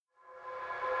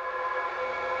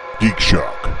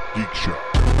GeekShock. GeekShock.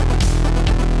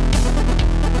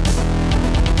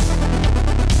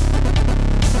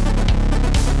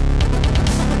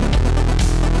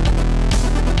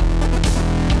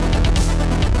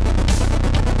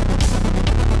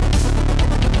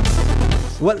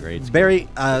 Barry,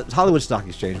 Hollywood Stock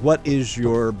Exchange, what is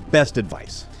your best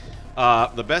advice?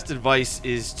 The best advice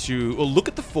is to look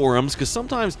at the forums, because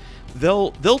sometimes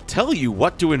they'll tell you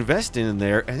what to invest in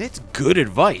there, and it's good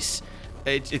advice.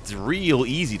 It's real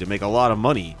easy to make a lot of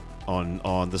money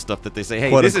on the stuff that they say. Hey,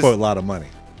 Quote this unquote, is a lot of money.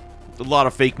 a lot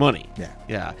of fake money.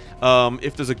 Yeah.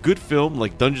 If there's a good film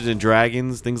like Dungeons and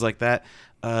Dragons, things like that,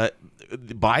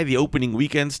 buy the opening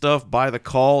weekend stuff, buy the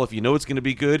call if you know it's going to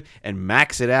be good, and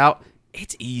max it out.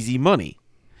 It's easy money.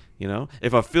 You know,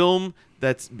 if a film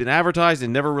that's been advertised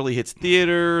and never really hits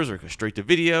theaters or goes straight to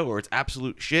video, or it's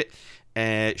absolute shit,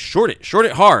 short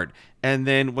it hard. And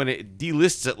then when it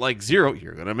delists at like 0,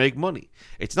 you're going to make money.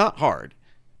 It's not hard.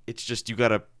 It's just you got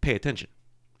to pay attention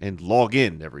and log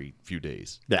in every few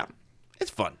days. Yeah. It's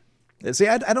fun. See,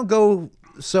 I don't go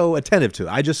so attentive to it.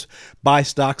 I just buy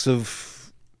stocks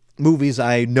of movies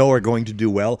I know are going to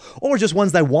do well, or just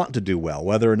ones that I want to do well.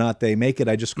 Whether or not they make it,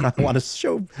 I just kind of want to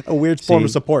show a weird form of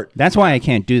support. That's why I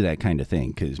can't do that kind of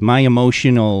thing, because my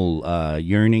emotional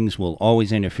yearnings will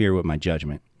always interfere with my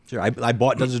judgment. Sure, I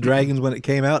bought Dungeons and Dragons when it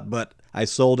came out, but I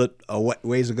sold it a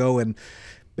ways ago, and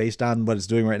based on what it's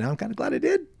doing right now, I'm kind of glad I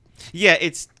did. Yeah,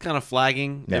 it's kind of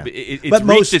flagging. Yeah. It's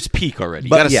reached its peak already.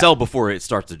 You got to sell before it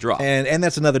starts to drop. And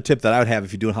that's another tip that I would have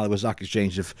if you're doing Hollywood Stock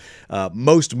Exchange. If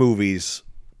most movies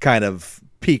kind of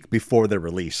peak before their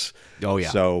release. Oh, yeah.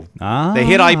 So they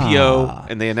hit IPO,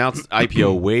 and they announced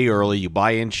IPO way early. You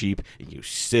buy in cheap, and you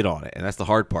sit on it. And that's the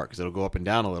hard part, because it'll go up and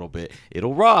down a little bit.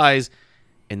 It'll rise,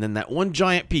 and then that one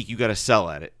giant peak, you got to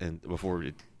sell at it and before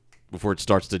it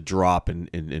starts to drop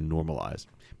and normalize.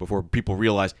 Before people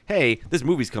realize, hey, this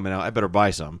movie's coming out, I better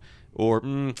buy some. Or,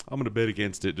 I'm going to bet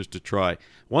against it just to try.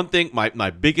 One thing,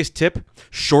 my biggest tip,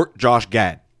 short Josh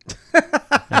Gad.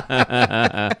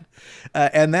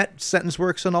 And that sentence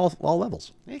works on all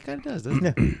levels. Yeah, it kind of does, doesn't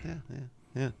it?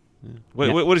 Yeah.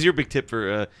 What is your big tip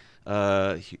for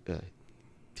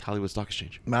Hollywood Stock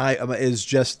Exchange? My is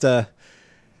just buy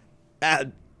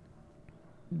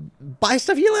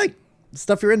stuff you like,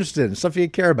 stuff you're interested in, stuff you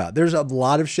care about. There's a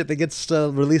lot of shit that gets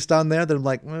released on there that I'm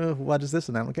like, what is this?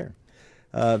 And I don't care.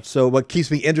 So what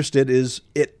keeps me interested is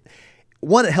it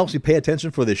helps me pay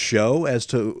attention for this show as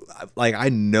to, like, I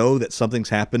know that something's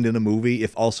happened in a movie.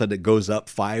 If all of a sudden it goes up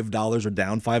 $5 or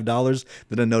down $5,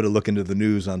 then I know to look into the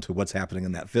news onto what's happening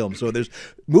in that film. So there's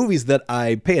movies that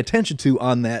I pay attention to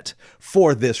on that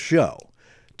for this show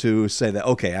to say that,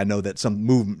 okay, I know that some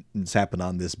movement's happened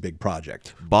on this big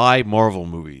project. Buy Marvel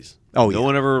movies. Oh, yeah. No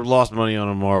one ever lost money on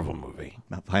a Marvel movie.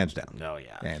 Hands down. No,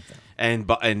 yeah. Hands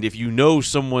down. And if you know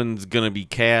someone's going to be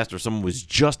cast, or someone was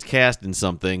just cast in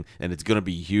something and it's going to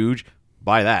be huge,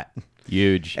 buy that.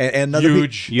 Huge. And another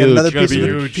huge. Another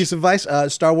Huge. piece of advice,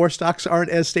 Star Wars stocks aren't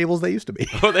as stable as they used to be.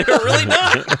 Oh, they're really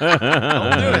not.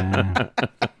 Don't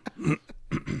do it.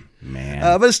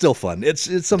 Man. But it's still fun. It's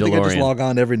something I just DeLorean. log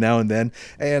on every now and then.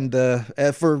 And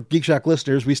for GeekShock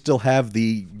listeners, we still have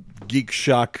the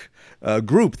GeekShock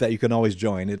group that you can always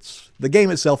join. The game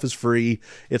itself is free.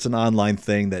 It's an online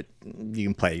thing that you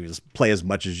can play. You just play as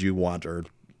much as you want or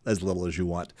as little as you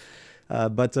want.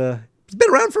 But it's been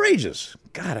around for ages.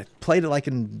 God, I played it like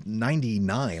in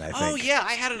 '99, I think. Oh, yeah.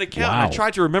 I had an account. Wow. I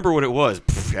tried to remember what it was.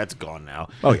 That's gone now.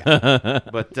 Oh, yeah.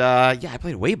 But, I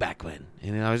played it way back when.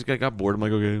 And I just got bored. I'm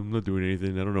like, okay, I'm not doing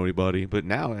anything. I don't know anybody. But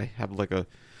now I have like a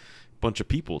bunch of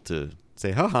people to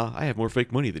say, haha, I have more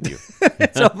fake money than you.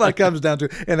 That's all that comes down to.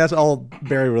 And that's all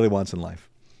Barry really wants in life.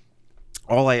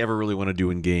 All I ever really want to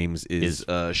do in games is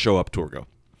show up Torgo.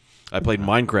 I played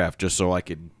Minecraft just so I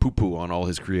could poo-poo on all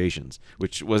his creations,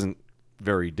 which wasn't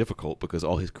very difficult because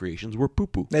all his creations were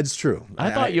poo-poo. It's true.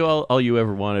 I thought all you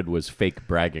ever wanted was fake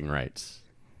bragging rights.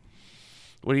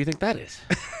 What do you think that is?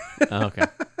 Oh, okay.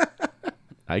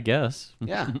 I guess.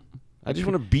 Yeah. I just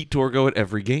want to beat Torgo at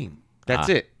every game. That's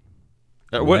it.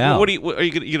 Well. What are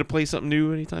you gonna play something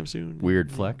new anytime soon?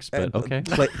 Weird flex, but okay.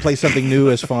 Play something new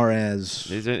as far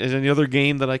as... Is there any other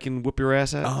game that I can whoop your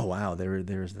ass at? Oh, wow.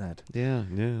 There's that. Yeah.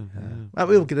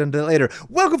 We'll get into that later.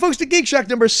 Welcome, folks, to GeekShock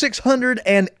number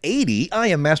 680. I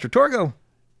am Master Torgo.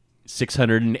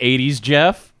 680s,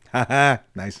 Jeff. Haha,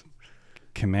 nice.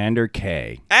 Commander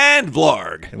K. And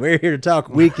Vlarg. And we're here to talk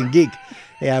Week and Geek.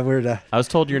 Yeah, I was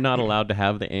told you're not allowed to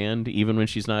have the and even when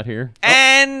she's not here.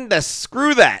 And And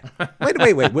screw that.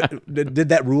 Wait. Did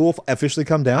that rule officially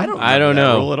come down? I don't that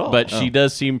know, rule at all. but she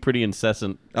does seem pretty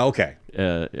incessant. Okay.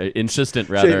 Insistent,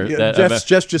 rather.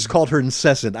 Jeff just called her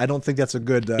incessant. I don't think that's a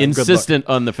good insistent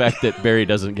on the fact that Barry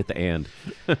doesn't get the and.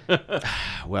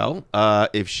 Well,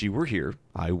 if she were here,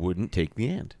 I wouldn't take the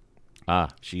and.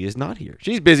 She is not here.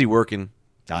 She's busy working.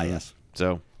 Yes.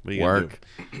 So what are you gonna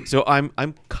do? So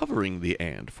I'm covering the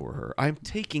and for her. I'm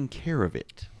taking care of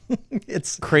it.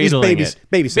 It's Cradling he's it.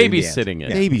 babysitting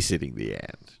it. Babysitting the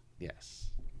and.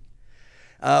 Yes.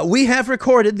 We have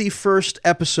recorded the first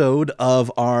episode of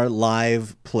our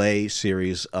live play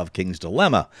series of King's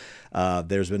Dilemma.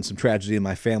 There's been some tragedy in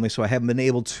my family, so I haven't been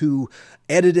able to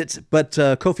edit it, but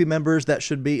Ko-fi members, that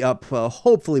should be up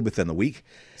hopefully within the week.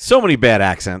 So many bad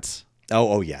accents.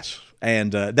 Oh yes.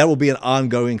 And that will be an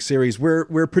ongoing series.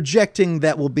 We're projecting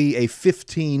that will be a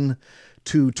 15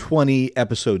 to 20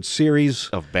 episode series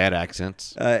Of bad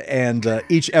accents. and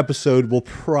each episode will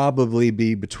probably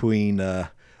be between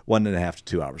 1.5 to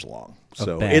 2 hours long.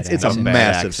 So bad it's a Of bad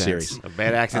massive accents. series. Of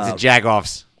bad accents and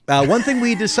jagoffs. One thing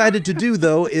we decided to do,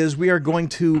 though, is we are going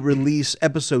to release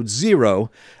episode 0.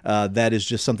 That is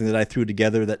just something that I threw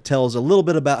together that tells a little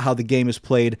bit about how the game is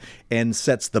played and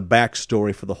sets the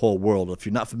backstory for the whole world. If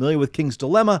you're not familiar with King's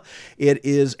Dilemma, it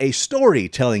is a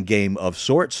storytelling game of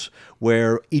sorts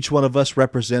where each one of us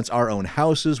represents our own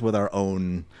houses with our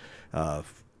own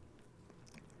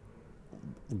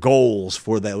goals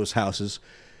for those houses.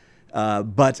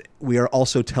 But we are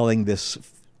also telling this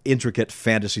intricate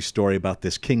fantasy story about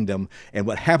this kingdom, and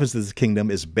what happens to this kingdom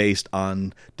is based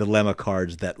on dilemma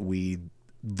cards that we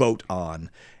vote on,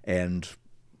 and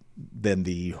then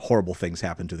the horrible things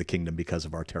happen to the kingdom because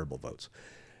of our terrible votes.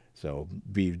 So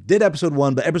we did episode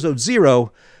 1, but episode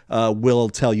 0 will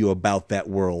tell you about that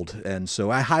world, and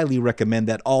so I highly recommend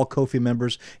that all Ko-fi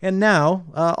members, and now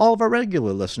all of our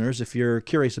regular listeners, if you're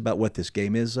curious about what this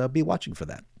game is, be watching for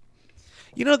that.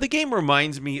 You know, the game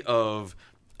reminds me of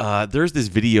there's this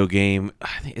video game.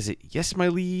 I think, is it Yes, My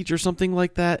Liege or something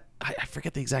like that? I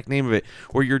forget the exact name of it.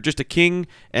 Where you're just a king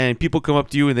and people come up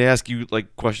to you and they ask you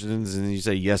like questions and you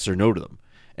say yes or no to them,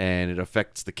 and it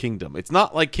affects the kingdom. It's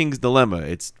not like King's Dilemma.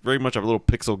 It's very much a little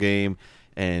pixel game.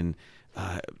 And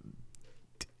what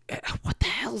the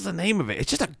hell's the name of it? It's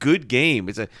just a good game.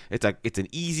 It's an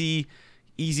easy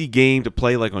game to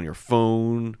play like on your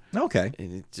phone. Okay.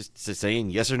 And it's just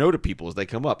saying yes or no to people as they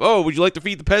come up. Oh, would you like to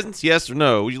feed the peasants? Yes or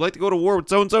no. Would you like to go to war with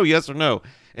so-and-so? Yes or no.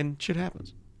 And shit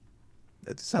happens.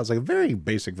 It sounds like a very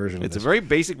basic version of It's this. a very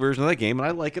basic version of that game, and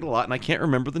I like it a lot, and I can't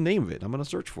remember the name of it. I'm going to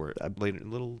search for it a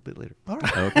little bit later. All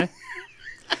right. Okay.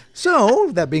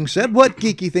 So, that being said, what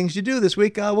geeky things you do this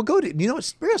week? We'll go to, we're going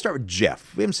to start with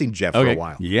Jeff. We haven't seen Jeff for a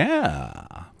while. Yeah.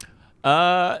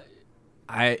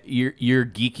 Your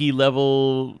geeky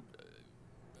level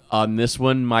on this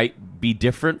one might be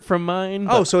different from mine.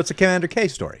 Oh, but so it's a Commander K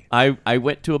story. I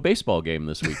went to a baseball game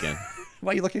this weekend.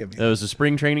 Why are you looking at me? It was a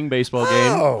spring training baseball game.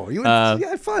 Oh, you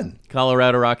had fun.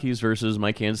 Colorado Rockies versus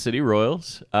my Kansas City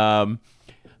Royals. Torgo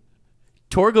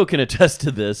can attest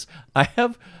to this. I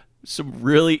have some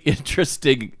really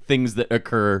interesting things that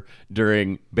occur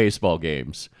during baseball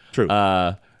games. True.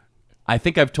 I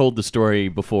think I've told the story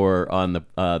before on the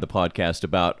podcast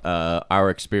about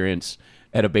our experience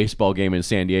at a baseball game in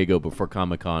San Diego before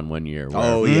Comic-Con one year.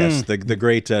 Oh, yes, the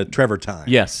great Trevor Time.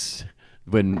 Yes,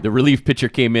 when the relief pitcher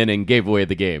came in and gave away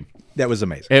the game. That was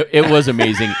amazing. It was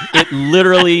amazing. It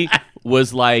literally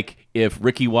was like if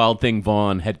Ricky Wild Thing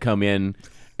Vaughn had come in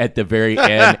at the very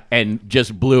end and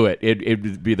just blew it. It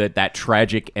would be that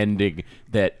tragic ending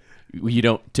that you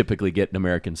don't typically get in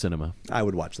American cinema. I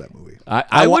would watch that movie.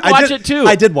 I would watch it too.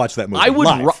 I did watch that movie.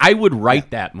 I would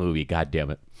write that movie. God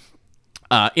damn it.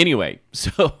 Anyway,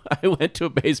 so I went to a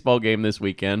baseball game this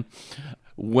weekend.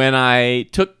 When I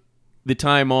took the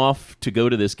time off to go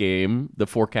to this game, the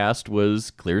forecast was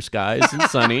clear skies and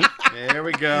sunny. There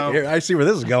we go. Here, I see where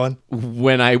this is going.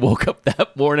 When I woke up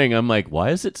that morning, I'm like, why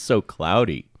is it so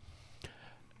cloudy?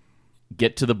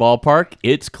 Get to the ballpark,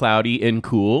 it's cloudy and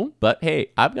cool, but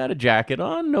hey, I've got a jacket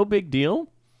on, no big deal.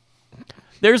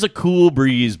 There's a cool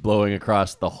breeze blowing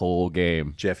across the whole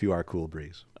game. Jeff, you are a cool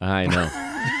breeze. I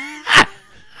know.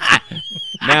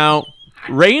 Now,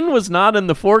 rain was not in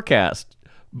the forecast,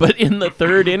 but in the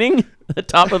third inning, the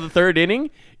top of the third inning,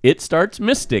 it starts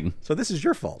misting. So this is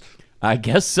your fault. I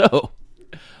guess so.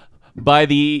 By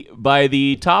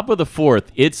the top of the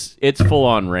fourth, it's full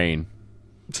on rain.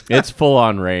 It's full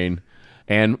on rain.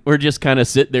 And we're just kind of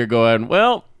sitting there going,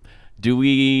 well, do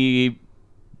we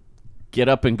get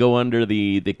up and go under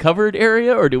the covered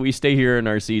area, or do we stay here in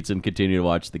our seats and continue to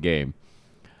watch the game?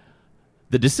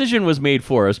 The decision was made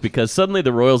for us because suddenly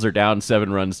the Royals are down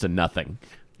 7 runs to nothing.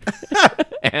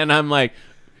 And I'm like,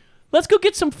 let's go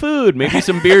get some food, maybe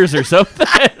some beers or something.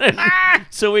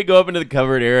 So we go up into the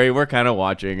covered area. We're kind of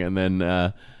watching, and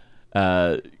then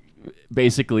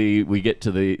basically we get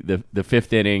to the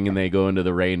fifth inning, and they go into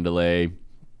the rain delay.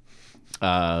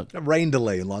 A rain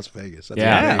delay in Las Vegas. That's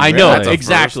Yeah, amazing. I know, That's a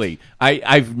exactly.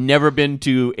 I've never been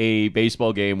to a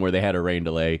baseball game where they had a rain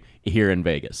delay here in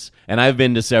Vegas. And I've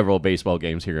been to several baseball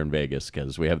games here in Vegas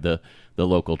because we have the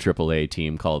local AAA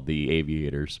team called the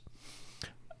Aviators.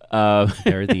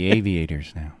 They're the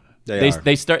Aviators now. They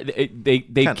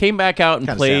came back out and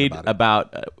Kinda played sad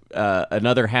about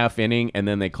another half inning, and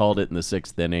then they called it in the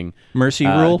sixth inning. Mercy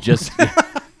rule?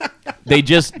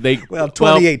 Well,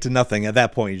 28-0. At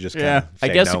that point, you just kind of I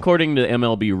guess according to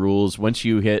MLB rules, once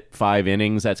you hit 5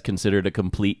 innings, that's considered a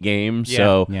complete game.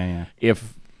 So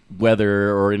if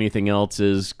weather or anything else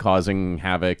is causing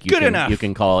havoc, you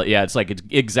can call it. Yeah, it's like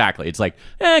exactly. It's like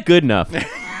good enough.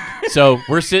 So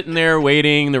we're sitting there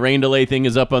waiting. The rain delay thing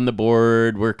is up on the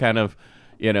board. We're kind of,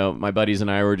 my buddies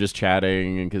and I were just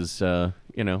chatting because the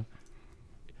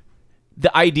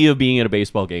idea of being at a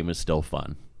baseball game is still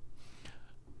fun.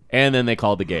 And then they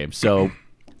called the game. So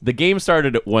the game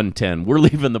started at 1:10. We're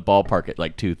leaving the ballpark at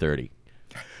like 2:30.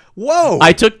 Whoa!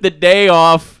 I took the day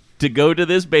off to go to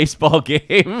this baseball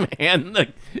game,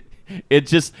 and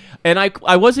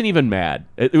I wasn't even mad.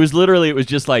 It was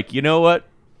just like, you know what?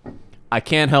 I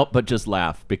can't help but just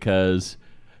laugh because,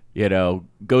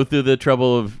 go through the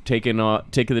trouble of taking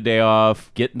the day off,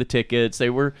 getting the tickets. They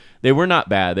were not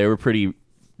bad. They were pretty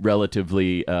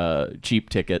relatively cheap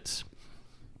tickets.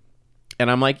 And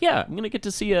I'm like, yeah, I'm gonna get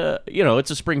to see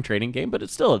it's a spring training game, but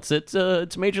it's a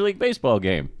Major League Baseball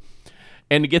game,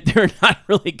 and to get there and not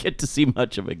really get to see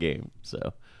much of a game.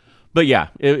 So, but yeah,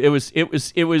 it was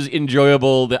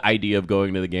enjoyable, the idea of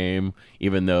going to the game,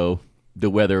 even though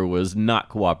the weather was not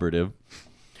cooperative.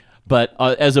 But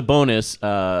as a bonus,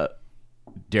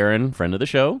 Darren, friend of the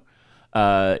show,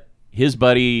 his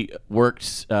buddy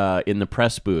works in the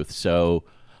press booth, so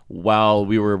while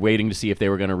we were waiting to see if they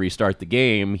were going to restart the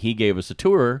game, he gave us a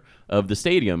tour of the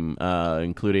stadium,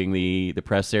 including the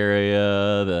press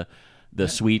area, the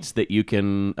suites that you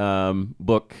can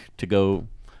book to go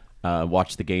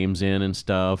watch the games in and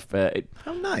stuff.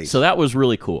 How nice. So that was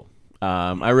really cool.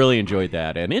 I really enjoyed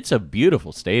that. And it's a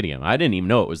beautiful stadium. I didn't even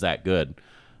know it was that good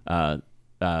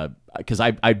because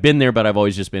I've been there, but I've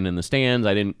always just been in the stands.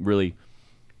 I didn't really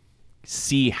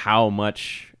see how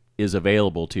much is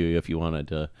available to you if you wanted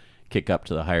to kick up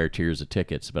to the higher tiers of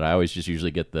tickets, but I always just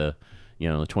usually get the the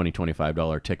 $20,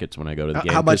 $25 tickets when I go to the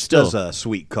game. How much does a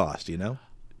suite cost,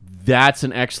 That's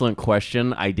an excellent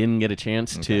question. I didn't get a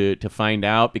chance to find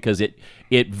out because it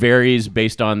varies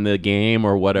based on the game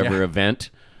or whatever event.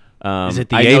 Is it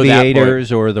the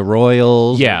Aviators or the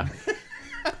Royals? Yeah.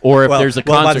 Or if there's a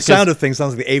concert. Well, by the sound of things,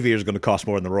 sounds like the Aviators are going to cost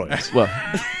more than the Royals. Well,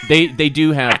 they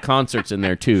do have concerts in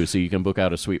there too, so you can book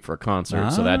out a suite for a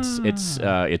concert. So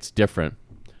it's different.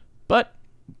 But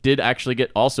did actually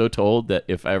get also told that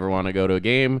if I ever want to go to a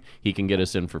game, he can get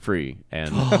us in for free.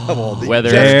 And whether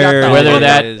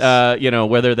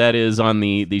that is on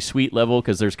the suite level,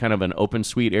 because there's kind of an open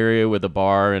suite area with a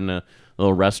bar and a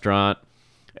little restaurant,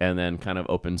 and then kind of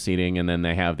open seating, and then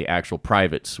they have the actual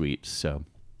private suite. So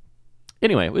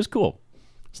anyway, it was cool.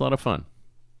 It's a lot of fun.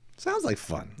 Sounds like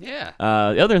fun. Yeah.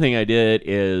 The other thing I did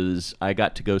is I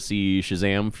got to go see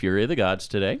Shazam! Fury of the Gods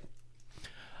today.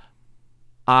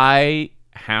 I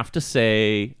have to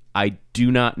say, I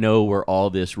do not know where all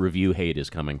this review hate is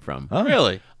coming from. Oh.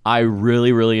 Really? I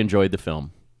really, really enjoyed the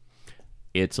film.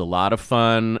 It's a lot of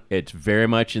fun. It's very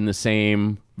much in the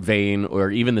same vein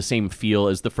or even the same feel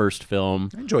as the first film.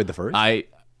 I enjoyed the first. I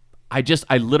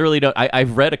literally don't.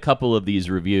 I've read a couple of these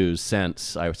reviews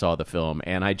since I saw the film,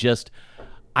 and I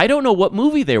don't know what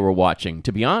movie they were watching,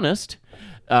 to be honest.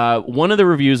 One of the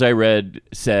reviews I read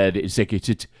said,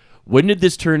 it's when did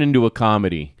this turn into a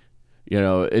comedy?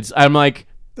 I'm like,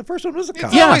 the first one was a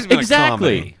comedy. Yeah, Always been a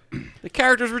exactly. comedy. The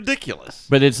character's ridiculous.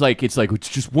 But it's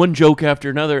just one joke after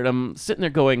another, and I'm sitting there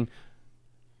going,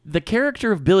 the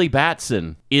character of Billy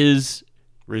Batson is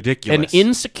Ridiculous. an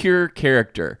insecure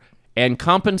character and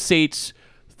compensates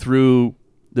through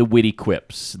the witty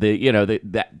quips,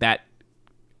 that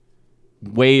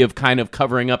way of kind of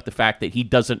covering up the fact that he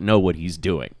doesn't know what he's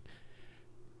doing,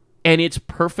 and it's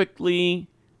perfectly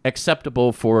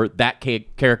acceptable for that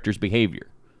character's behavior.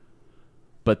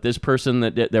 But this person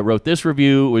that wrote this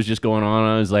review was just going on.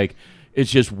 I was like, it's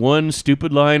just one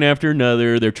stupid line after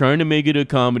another. They're trying to make it a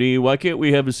comedy. Why can't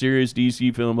we have a serious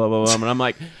DC film? Blah blah blah. And I'm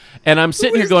like, and I'm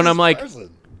sitting here going, I'm like,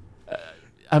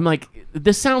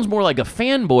 this sounds more like a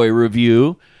fanboy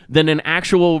review than an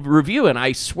actual review. And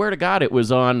I swear to God, it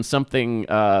was on something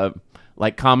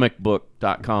like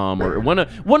comicbook.com or one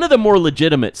of the more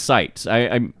legitimate sites.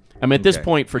 I'm at this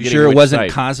point forgetting Sure, it which wasn't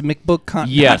site. Cosmic Book.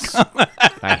 Yes,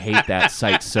 I hate that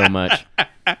site so much.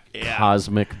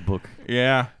 Cosmic Book.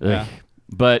 Yeah. Ugh.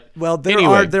 But Well,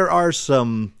 anyway. there are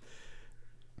some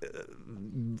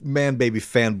man baby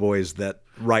fanboys that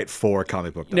write for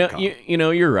comicbook.com.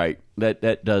 No, you're right.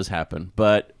 That does happen.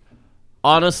 But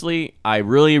honestly, I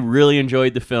really, really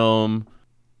enjoyed the film.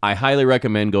 I highly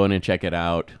recommend going and check it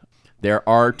out. There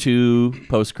are 2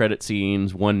 post-credit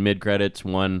scenes, 1 mid-credits,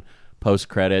 1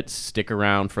 post-credits. Stick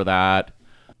around for that.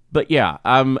 But yeah,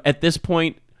 at this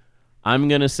point, I'm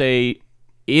going to say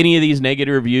any of these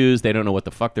negative reviews, they don't know what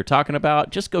the fuck they're talking about.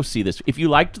 Just go see this. If you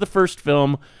liked the first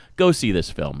film, go see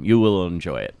this film. You will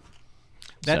enjoy it.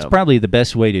 That's So. probably the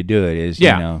best way to do it is,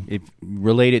 Yeah. if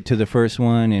relate it to the first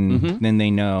one and then they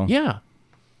know. Yeah.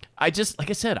 Like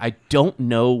I said, I don't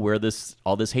know where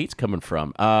all this hate's coming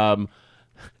from.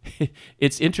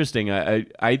 It's interesting.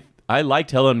 I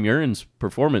liked Helen Mirren's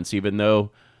performance, even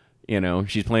though,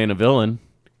 she's playing a villain.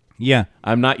 Yeah.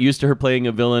 I'm not used to her playing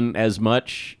a villain as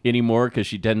much anymore because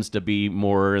she tends to be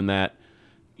more in that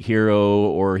hero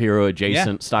or hero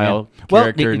adjacent style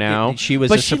character now. She was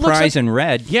But a she looks surprise like- in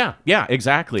Red. Yeah,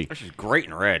 exactly. She's great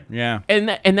in red. Yeah.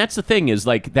 And that's the thing is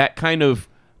like that kind of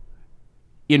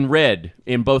in Red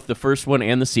in both the first one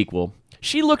and the sequel,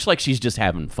 she looks like she's just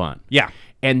having fun. Yeah.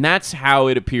 And that's how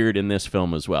it appeared in this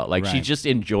film as well. Like Right. she's just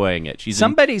enjoying it. She's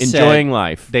Somebody enjoying said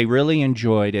life. They really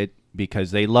enjoyed it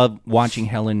because they love watching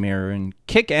Helen Mirren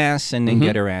kick ass and then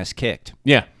get her ass kicked.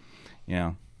 Yeah.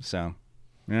 So,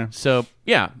 yeah. So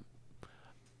yeah,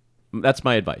 that's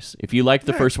my advice. If you liked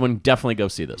the first one, definitely go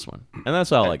see this one. And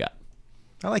that's all I got.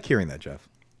 I like hearing that, Jeff.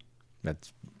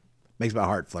 That makes my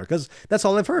heart flutter because that's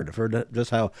all I've heard. I've heard just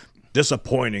how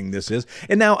disappointing this is.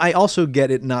 And now I also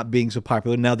get it not being so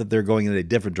popular now that they're going in a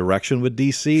different direction with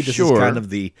DC. This is kind of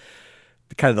the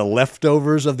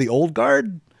leftovers of the old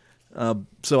guard.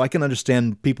 So I can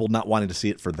understand people not wanting to see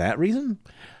it for that reason.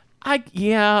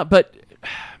 But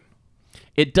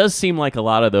it does seem like a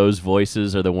lot of those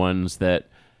voices are the ones that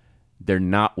they're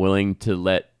not willing to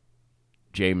let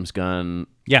James Gunn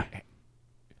Yeah.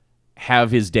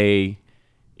 have his day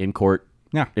in court,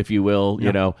 Yeah. if you will.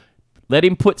 Let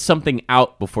him put something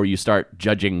out before you start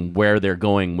judging where they're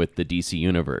going with the DC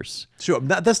universe. Sure,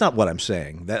 that's not what I'm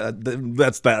saying.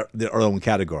 That's their own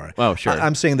category. Oh, sure.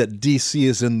 I'm saying that DC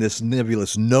is in this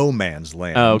nebulous no man's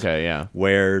land. Oh, okay, yeah.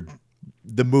 Where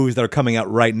the movies that are coming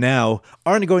out right now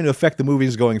aren't going to affect the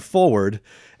movies going forward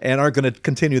and aren't going to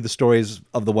continue the stories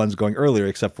of the ones going earlier,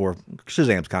 except for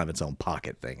Shazam's kind of its own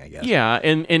pocket thing, I guess. Yeah,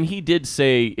 and he did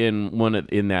say in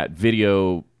that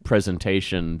video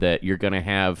presentation that you're going to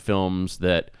have films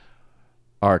that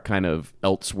are kind of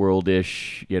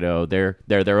Elseworld-ish, they're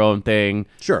their own thing.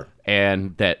 Sure.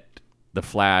 And that the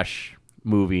Flash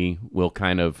movie will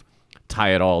kind of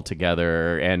tie it all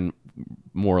together and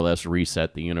more or less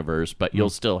reset the universe, but you'll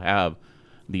still have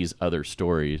these other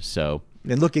stories. So,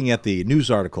 And looking at the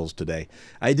news articles today,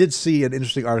 I did see an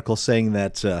interesting article saying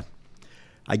that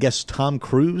I guess Tom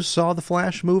Cruise saw the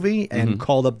Flash movie and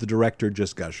called up the director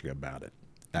just gushing about it.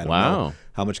 I don't know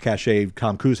how much cachet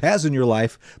Tom Cruise has in your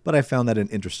life, but I found that an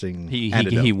interesting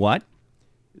anecdote. He what?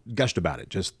 Gushed about it.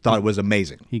 Just thought it was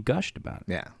amazing. He gushed about it.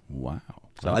 Yeah. Wow.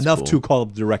 So That's enough cool. to call up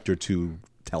the director to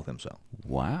tell him so.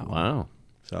 wow.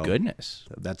 So Goodness.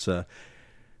 that's I'm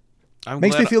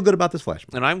makes me glad- feel good about this Flash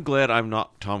movie. And I'm glad I'm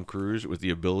not Tom Cruise with the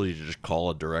ability to just call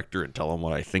a director and tell him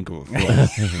what I think of a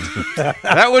film.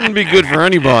 That wouldn't be good for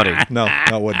anybody. No,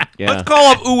 it wouldn't. Yeah. Let's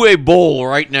call up Uwe Boll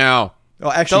right now. Oh,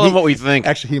 actually, Tell him what we think.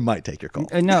 Actually, he might take your call.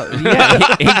 No,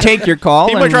 yeah, he'd take your call.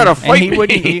 He might try to fight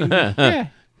me. Yeah.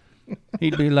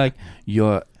 He'd be like,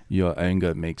 your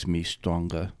anger makes me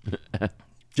stronger.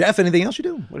 Jeff, anything else you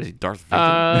do? What is he, Darth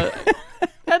Vader?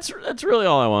 That's really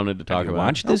all I wanted to talk you about.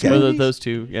 watched this Okay. movie? Those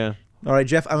two, yeah. All right,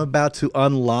 Jeff, I'm about to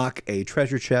unlock a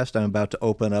treasure chest. I'm about to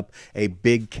open up a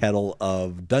big kettle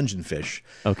of dungeon fish.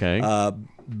 Okay.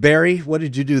 Barry, what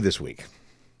did you do this week?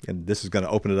 And this is going to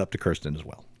open it up to Kirsten as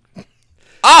well.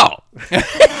 Oh!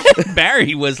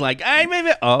 Barry was like, I maybe.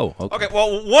 Oh, okay. Okay,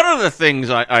 well, one of the things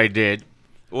I did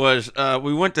was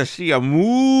we went to see a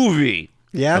movie.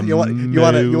 Yeah, you want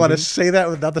to say that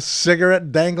without the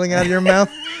cigarette dangling out of your mouth?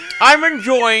 I'm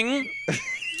enjoying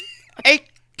a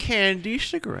candy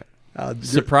cigarette.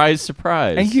 Surprise,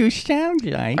 surprise. And you sound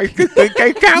like.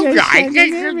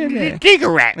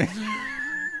 Cigarette.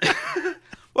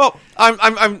 Well,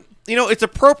 I'm it's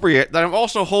appropriate that I'm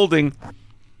also holding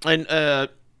an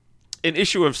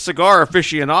issue of Cigar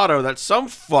Aficionado that some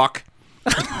fuck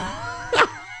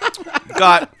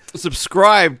got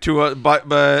subscribed to but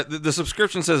the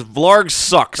subscription says Vlarg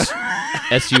sucks.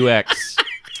 SUX.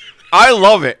 I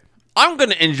love it. I'm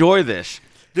gonna enjoy this.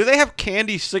 Do they have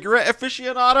candy cigarette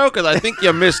aficionado? Because I think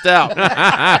you missed out.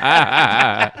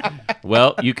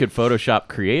 Well, you could Photoshop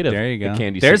creative. There you go. The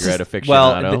candy There's cigarette a-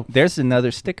 aficionado. Well, there's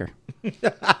another sticker.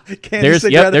 There's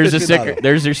a sticker.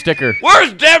 There's your sticker.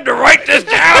 Where's Deb to write this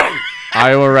down?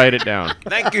 I will write it down.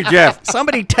 Thank you, Jeff.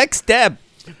 Somebody text Deb.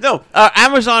 No,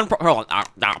 Amazon. Hold on.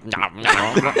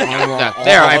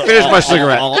 There, I finished my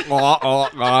cigarette.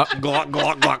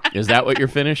 Is that what you're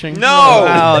finishing?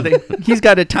 No, He's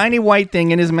got a tiny white thing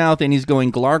in his mouth, and he's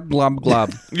going glog, glob,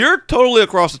 glob. you're totally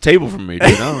across the table from me,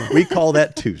 dude. No. We call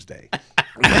that Tuesday.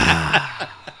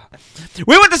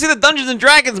 We went to see the Dungeons and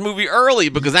Dragons movie early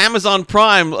because Amazon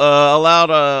Prime allowed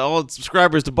all its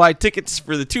subscribers to buy tickets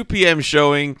for the 2 p.m.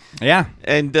 showing. Yeah.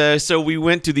 And so we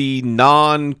went to the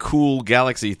non-cool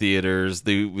Galaxy theaters.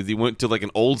 We went to like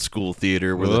an old school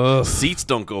theater where the seats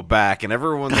don't go back and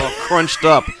everyone's all crunched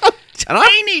up.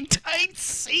 Tiny, tight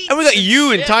seats. And we got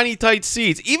you in tiny, tight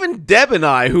seats. Even Deb and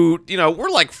I, who, we're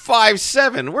like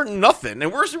 5'7", we're nothing,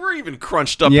 and we're even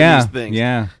crunched up in these things.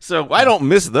 Yeah. So I don't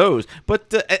miss those.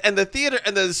 But and the theater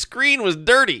and the screen was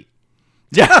dirty.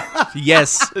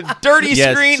 Yes. The dirty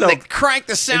Yes. screen. So- they cranked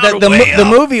the sound The way up.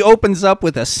 movie opens up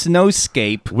with a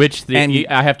snowscape. Which And-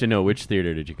 I have to know, which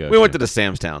theater did you go to? We went to the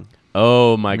Sam's Town.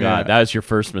 Oh my God, that was your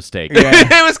first mistake.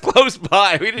 It was close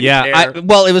by. We didn't care.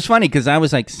 Well, it was funny because I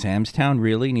was like, Sam's Town,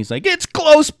 really? And he's like, it's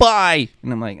close by.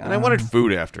 And I'm like, And I wanted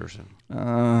food after.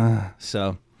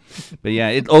 So. But yeah,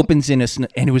 it opens in and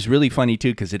it was really funny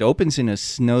too because it opens in a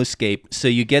snowscape, so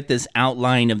you get this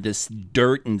outline of this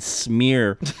dirt and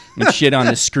smear and shit on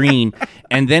the screen,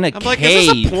 and then a I'm like, cave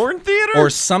is this a porn theater? or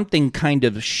something kind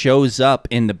of shows up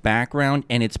in the background,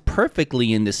 and it's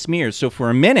perfectly in the smear. So for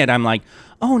a minute, I'm like,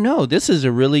 oh no, this is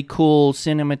a really cool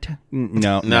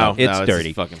No, it's dirty.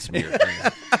 It's fucking smeared.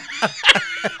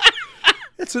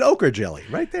 It's an okra jelly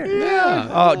right there. Yeah.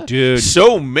 Oh, dude.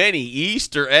 So many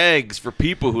Easter eggs for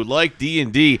people who like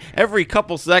D&D. Every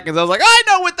couple seconds, I was like, I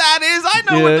know what that is. I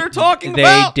know what they're talking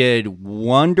about. They did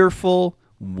wonderful,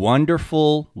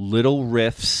 wonderful little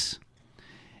riffs.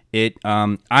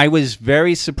 I was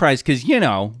very surprised because,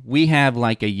 we have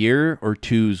like a year or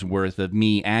two's worth of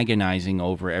me agonizing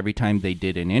over every time they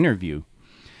did an interview.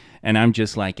 And I'm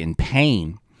just like in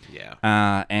pain.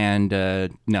 Yeah.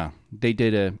 No, they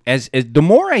did as the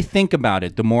more I think about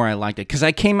it, the more I liked it. Because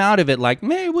I came out of it like,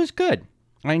 man, it was good.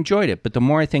 I enjoyed it. But the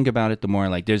more I think about it, the more I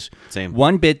like. There's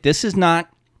one bit. This is not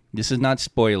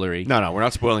spoilery. No, we're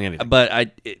not spoiling anything.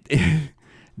 But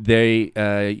they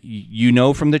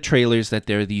from the trailers that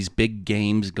there are these big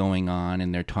games going on,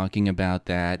 and they're talking about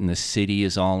that, and the city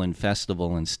is all in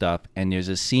festival and stuff. And there's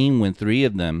a scene when three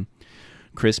of them,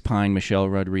 Chris Pine, Michelle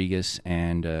Rodriguez,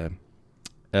 and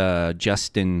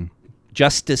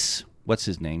Justice, what's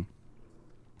his name?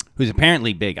 Who's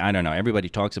apparently big. I don't know. Everybody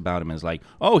talks about him as like,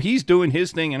 oh, he's doing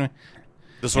his thing. And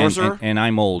The sorcerer? And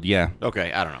I'm old, yeah.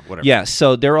 Okay, I don't know. Whatever. Yeah,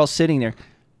 so they're all sitting there.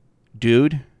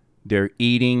 Dude, they're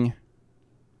eating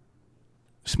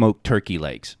smoked turkey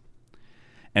legs.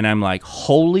 And I'm like,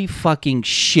 holy fucking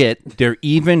shit, they're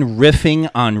even riffing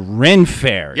on Ren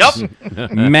fairs.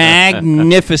 Yep.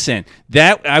 Magnificent.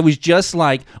 That I was just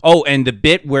like, oh, and the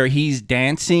bit where he's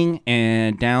dancing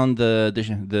and down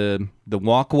the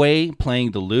walkway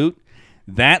playing the lute,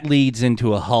 that leads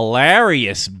into a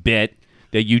hilarious bit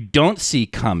that you don't see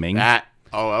coming. I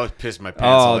was pissed my pants.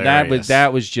 Oh, hilarious.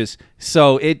 that was just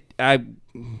so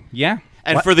yeah.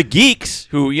 And for the geeks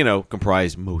who,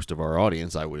 comprise most of our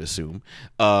audience, I would assume,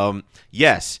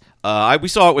 yes, we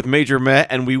saw it with Major Met,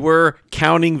 and we were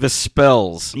counting the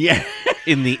spells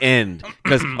in the end.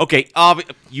 Because, okay,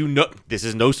 this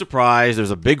is no surprise. There's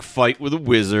a big fight with a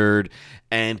wizard,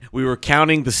 and we were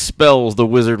counting the spells the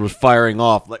wizard was firing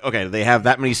off. Like, okay, they have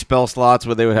that many spell slots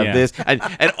where they would have this, and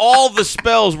all the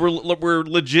spells were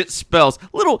legit spells.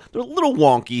 They're a little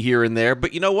wonky here and there,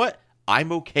 but you know what?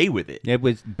 I'm okay with it.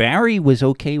 Barry was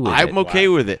okay with it. I'm okay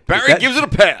with it. Barry gives it a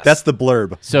pass. That's the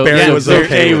blurb. So Barry was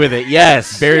okay with it.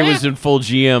 Yes. Barry was in full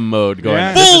GM mode going,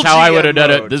 Yeah. this is how I Full would have GM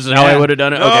done it. mode. This is how I would have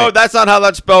done it. No, Okay. that's not how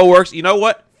that spell works. You know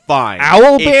what? Fine.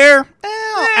 Owl bear?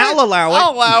 I'll allow it.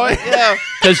 I'll allow it. Yeah.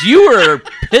 Because you were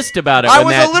pissed about it. I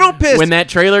was a little pissed. When that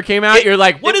trailer came out, you're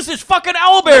like, what is this fucking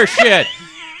owlbear shit?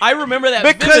 I remember that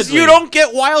Because vividly. you don't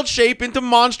get wild shape into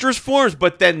monstrous forms,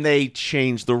 but then they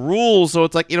change the rules, so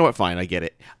it's like, you know what? Fine, I get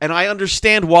it, and I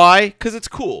understand why, because it's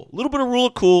cool. A little bit of rule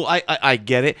of cool, I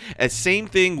get it. And same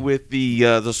thing with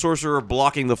the sorcerer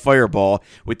blocking the fireball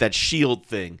with that shield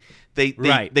thing.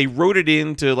 They wrote it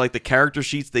into like the character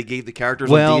sheets they gave the characters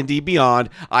on D&D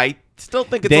Beyond. I Still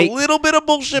think it's a little bit of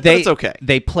bullshit, but it's okay.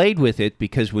 They played with it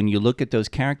because when you look at those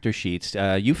character sheets,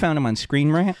 you found them on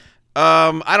Screen Rant.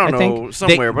 I don't know,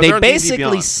 somewhere. But they they're on basically D&D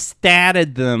Beyond.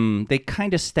 statted them. They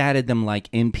kind of statted them like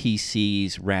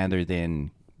NPCs rather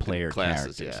than player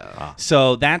Classes, characters. yeah.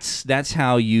 So that's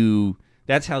how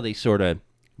they sort of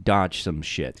dodge some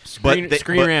shit. Screen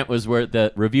Rant was where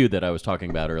the review that I was talking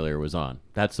about earlier was on.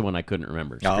 That's the one I couldn't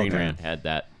remember. Screen Rant had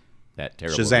that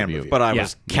terrible Shazam review. review. But I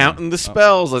was counting the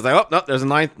spells. I was like, oh, no, there's a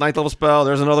ninth level spell.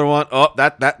 There's another one. Oh,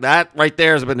 that right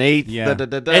there is an 8th. Yeah. Da, da,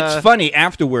 da, da. It's funny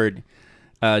afterward.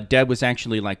 Deb was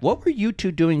actually like, "What were you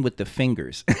two doing with the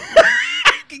fingers?"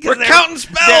 We're counting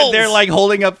spells. They're like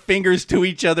holding up fingers to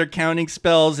each other, counting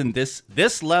spells, and this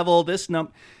level, this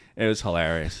number. It was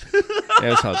hilarious.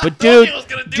 But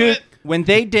dude, when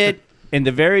they did in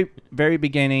the very, very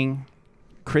beginning,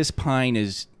 Chris Pine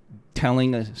is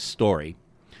telling a story,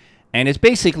 and it's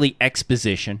basically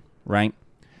exposition, right?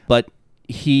 But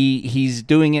he's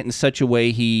doing it in such a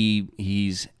way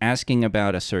he's asking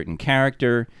about a certain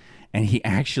character. And he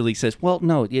actually says, "Well,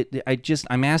 no,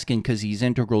 I'm asking because he's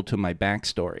integral to my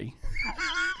backstory."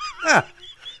 And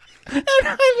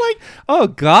I'm like, "Oh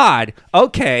God,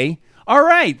 okay, all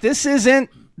right. This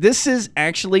is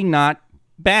actually not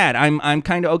bad. I'm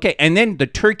kind of okay." And then the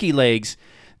turkey legs,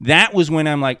 that was when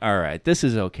I'm like, "All right, this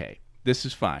is okay. This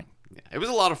is fine." It was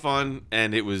a lot of fun,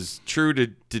 and it was true to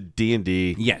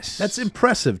D&D. Yes, That's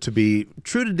impressive to be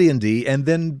true to D&D and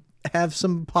then have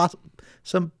some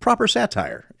proper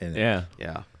satire in it.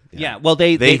 Yeah. Well,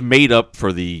 They've made up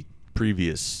for the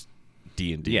previous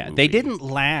D&D movie. they didn't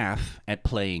laugh at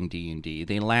playing D&D.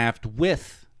 They laughed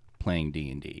with playing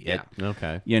D&D. Yeah.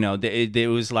 Okay. You know, it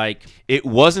was like... It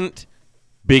wasn't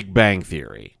Big Bang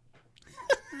Theory,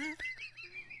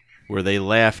 where they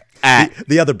laugh at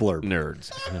The other blurb.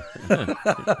 nerds.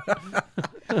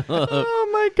 Oh,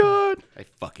 my God. I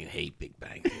fucking hate Big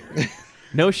Bang Theory.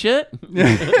 No shit. No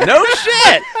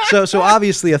shit. So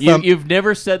obviously a thumb. You've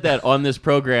never said that on this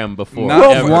program before.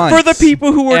 Not ever. once. For the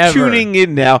people who are Ever. tuning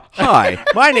in now, hi,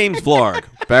 my name's Vlarg.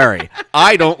 Barry.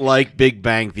 I don't like Big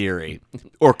Bang Theory.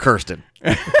 Or Kirsten.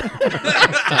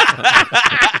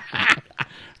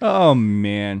 Oh,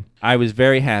 man. I was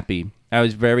very happy. I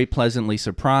was very pleasantly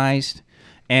surprised.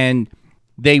 And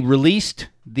they released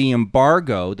the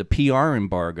embargo, the PR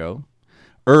embargo,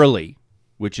 early,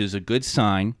 which is a good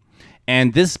sign.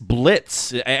 And this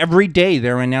blitz, every day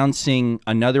they're announcing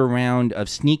another round of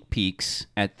sneak peeks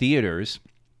at theaters.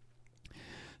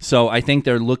 So I think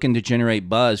they're looking to generate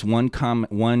buzz. One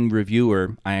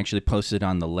reviewer, I actually posted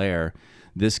on the Lair,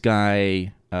 this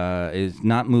guy is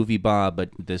not Movie Bob,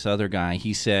 but this other guy,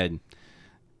 he said,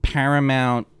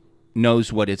 Paramount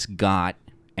knows what it's got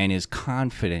and is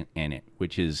confident in it,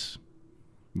 which is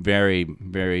very,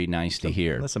 very nice to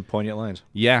hear. That's some poignant lines.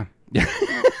 Yeah.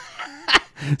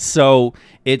 So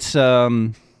it's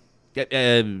I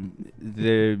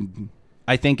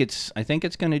think it's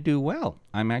going to do well.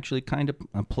 I'm actually kind of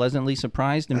pleasantly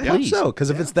surprised and I hope pleased. so,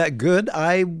 because if it's that good,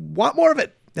 I want more of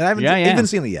it. And I haven't even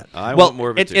seen it yet. I Well, want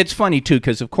more of it, too. it's funny too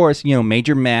because of course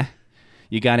major meh.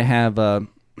 You got to have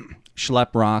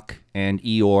Schlep Rock and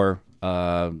Eeyore,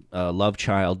 Love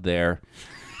Child there.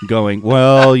 Going,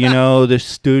 well, the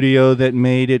studio that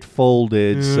made it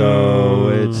folded, so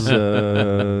it's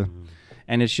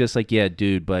and it's just like, yeah,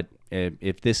 dude, but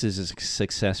if this is a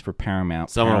success for Paramount,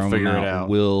 Someone will Paramount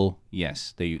figure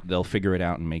it out. They'll figure it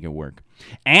out and make it work.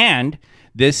 And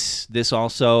this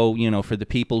also, for the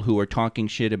people who are talking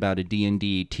shit about a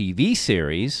D&D TV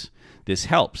series, this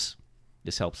helps.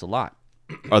 This helps a lot.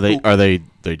 Are they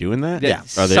doing that? Yeah.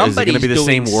 Is it going to be the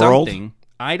same world? Something.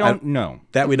 I don't know.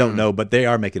 That we don't know, but they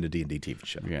are making a D&D TV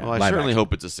show. Yeah. Well, I Live certainly action.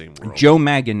 hope it's the same world. Joe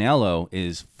Manganiello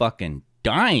is fucking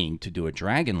dying to do a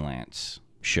Dragonlance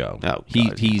show. Oh,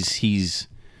 God. He's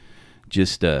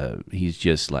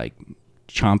just like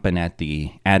chomping at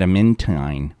the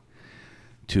adamantine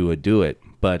to do it.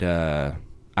 But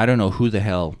I don't know who the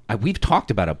hell. We've talked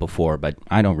about it before, but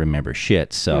I don't remember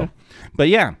shit. So, but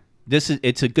yeah,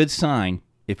 it's a good sign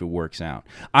if it works out.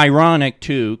 Ironic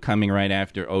too, coming right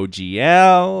after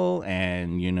OGL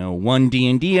and one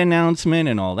D&D announcement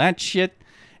and all that shit.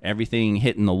 Everything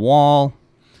hitting the wall.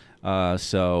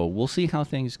 So we'll see how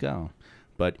things go.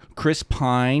 But Chris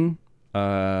Pine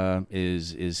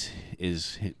is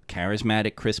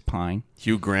charismatic. Chris Pine.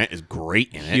 Hugh Grant is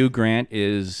great in it. Hugh Grant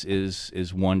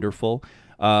is wonderful.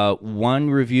 One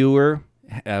reviewer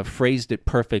phrased it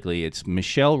perfectly. It's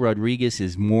Michelle Rodriguez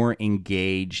is more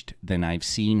engaged than I've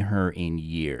seen her in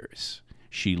years.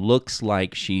 She looks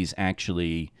like she's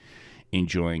actually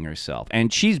enjoying herself.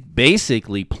 And she's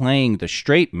basically playing the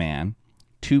straight man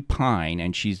to Pine,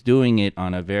 and she's doing it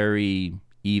on a very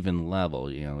even level.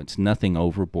 It's nothing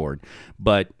overboard,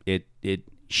 but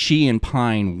she and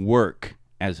Pine work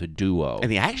as a duo.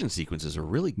 And the action sequences are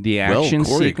really The action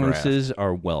well choreographed. sequences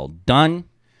are well done.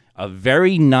 A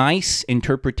very nice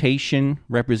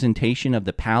representation of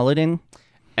the Paladin.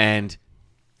 And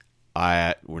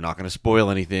we're not going to spoil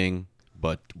anything,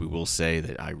 but we will say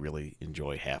that I really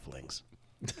enjoy halflings.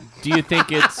 Do you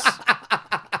think it's?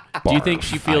 Do you think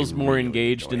she feels I more really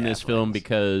engaged in enjoy this halflings. film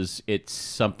because it's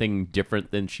something different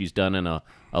than she's done in a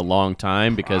long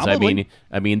time? Because Probably.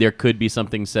 I mean, there could be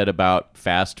something said about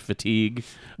fast fatigue.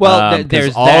 Well, 'cause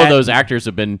there's all that. of those actors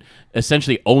have been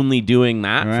essentially only doing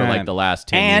that for like the last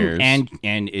 10 years.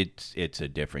 And it's a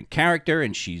different character,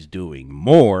 and she's doing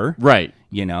more. right.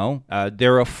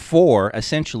 There are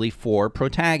essentially four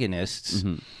protagonists,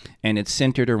 and it's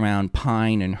centered around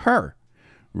Pine and her,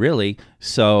 really.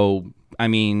 So, I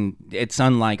mean, it's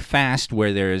unlike Fast,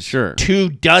 where there's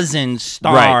 24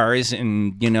 stars,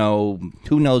 and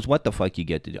who knows what the fuck you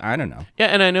get to do. I don't know. Yeah,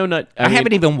 and I know not. I mean,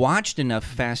 haven't even watched enough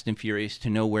Fast and Furious to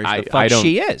know where the I fuck don't,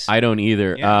 she is. I don't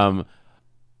either. Yeah.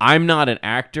 I'm not an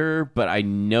actor, but I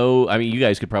know. I mean, you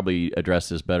guys could probably address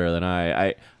this better than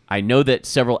I know that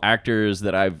several actors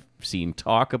that I've seen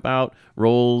talk about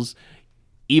roles,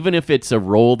 even if it's a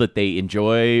role that they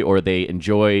enjoy or they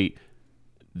enjoy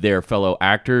their fellow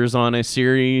actors on a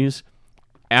series,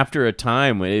 after a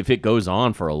time, if it goes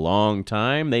on for a long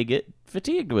time, they get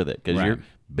fatigued with it because Right. you're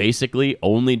basically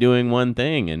only doing one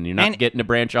thing and you're not And getting to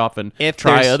branch off and if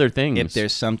try there's- other things. If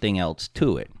there's something else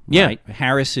to it. Yeah. Right?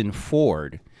 Harrison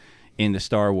Ford in the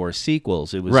Star Wars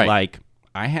sequels, it was Right. like,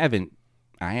 I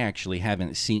actually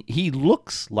haven't seen, he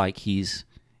looks like he's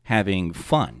having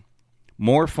fun.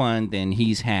 More fun than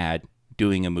he's had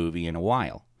doing a movie in a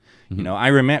while. I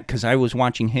remember, because I was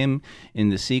watching him in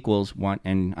the sequels,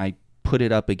 and I put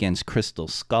it up against Crystal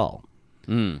Skull.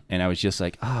 And I was just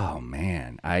like, oh,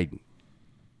 man, I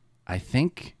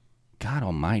think, God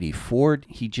almighty, Ford,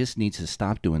 he just needs to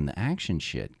stop doing the action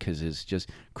shit, because it's just,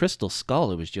 Crystal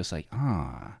Skull, it was just like,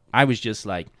 I was just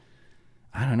like,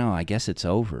 I don't know, I guess it's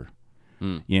over,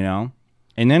 And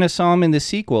then I saw him in the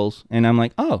sequels, and I'm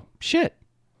like, oh, shit,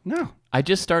 no. I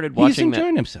just started He's watching that.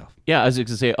 enjoying himself. Yeah, I was going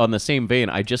to say, on the same vein,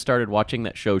 I just started watching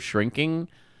that show Shrinking,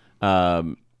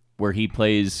 where he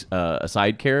plays a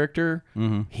side character.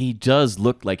 He does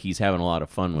look like he's having a lot of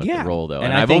fun with Yeah. the role, though. And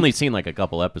And I I've think- only seen like a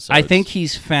couple episodes. I think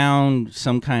he's found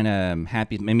some kind of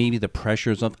happy, maybe the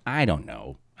pressures of, I don't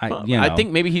know. I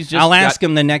think maybe he's just. I'll ask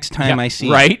him the next time Yeah, I see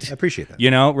him. right? I appreciate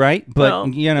that. Right? But, Well,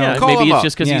 yeah, Call maybe him it's up.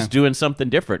 just because Yeah. he's doing something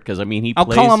different. Because I mean, he I'll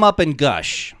plays. call him up and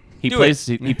gush. He Do plays.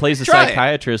 He plays a Try it.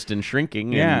 psychiatrist in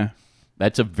Shrinking. Yeah. And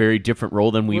that's a very different role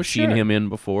than we've Well, seen sure. him in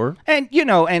before. And,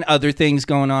 and other things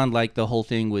going on, like the whole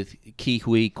thing with Ke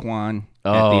Huy Quan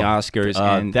at the Oscars.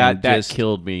 And that just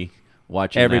killed me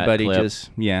watching everybody that clip. just,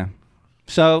 yeah.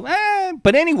 So,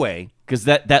 but anyway. Because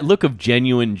that look of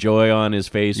genuine joy on his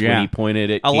face Yeah. when he pointed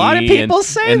at A lot of Key people and,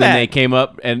 say and that. then they came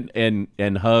up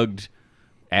and hugged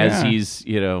as Yeah. he's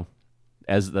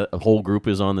as the whole group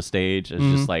is on the stage. It's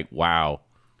just like wow.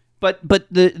 But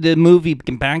the movie,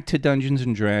 back to Dungeons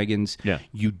and Dragons, Yeah.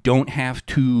 you don't have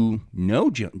to know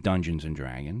Dungeons and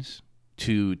Dragons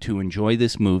to enjoy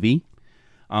this movie.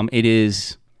 It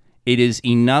is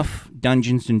enough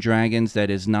Dungeons and Dragons that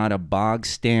is not a bog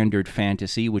standard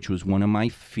fantasy, which was one of my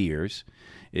fears.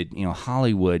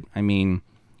 Hollywood, I mean,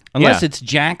 unless Yeah. it's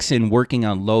Jackson working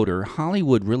on Loader,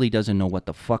 Hollywood really doesn't know what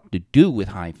the fuck to do with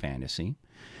high fantasy.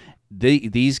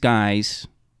 These guys,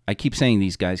 I keep saying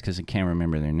these guys because I can't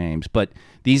remember their names, but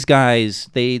these guys,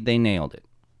 they nailed it.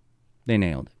 They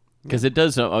nailed it. Because it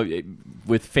does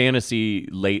with fantasy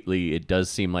lately, it does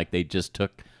seem like they just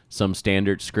took some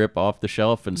standard script off the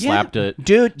shelf and slapped a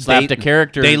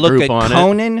character They look group at on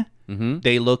Conan. it.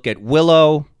 They look at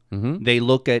Willow. They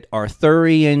look at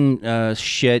Arthurian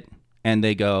shit, and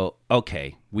they go,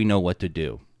 "Okay, we know what to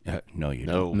do." No, you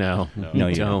don't. No, No,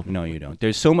 you don't. No, you don't.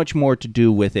 There's so much more to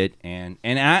do with it, and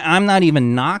I'm not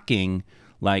even knocking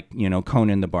like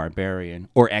Conan the Barbarian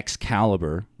or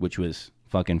Excalibur, which was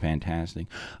fucking fantastic.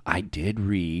 I did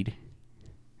read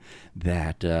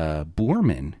that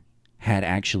Boorman had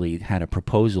actually had a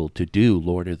proposal to do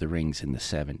Lord of the Rings in the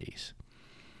 70s.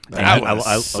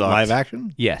 Live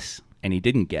action? Yes, and he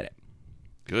didn't get it.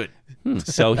 Good.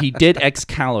 So he did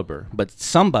Excalibur, but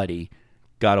somebody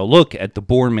got a look at the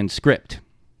Boorman script.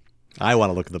 I want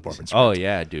to look at the performance. Oh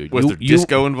yeah, dude. Was there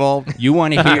disco involved? You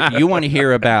want to hear? You want to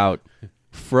hear about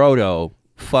Frodo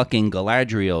fucking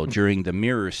Galadriel during the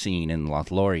mirror scene in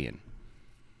Lothlorien?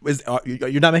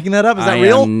 You're not making that up? Is that I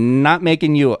real? am not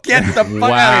making you up. Get the fuck Wow.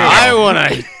 out of I here. want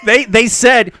to. They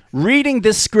said, reading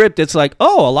this script, it's like,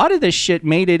 oh, a lot of this shit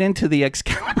made it into the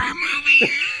Excalibur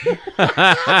movie.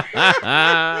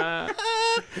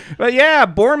 But yeah,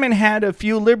 Borman had a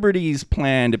few liberties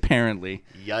planned, apparently.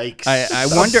 Yikes.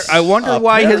 I wonder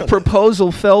why his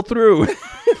proposal fell through.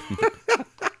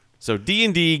 So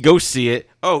D&D, go see it.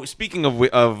 Oh, speaking of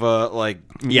like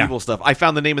medieval stuff, I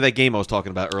found the name of that game I was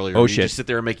talking about earlier. Oh, You shit. just sit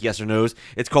there and make yes or no's.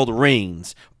 It's called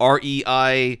Reigns.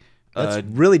 REI. That's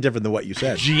really different than what you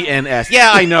said. GNS. Yeah,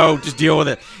 I know. Just deal with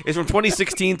it. It's from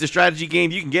 2016. It's a strategy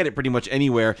game. You can get it pretty much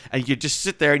anywhere, and you just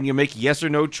sit there and you make yes or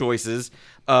no choices.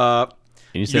 you said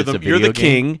it's a you're the video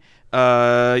game? king.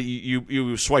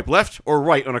 You swipe left or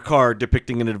right on a card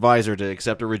depicting an advisor to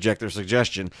accept or reject their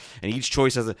suggestion, and each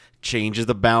choice changes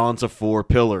the balance of 4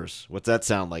 pillars. What's that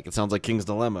sound like? It sounds like King's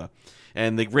Dilemma.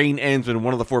 And the reign ends when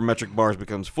one of the 4 metric bars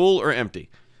becomes full or empty.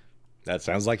 That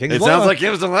sounds like It sounds like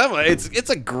King's Dilemma. It's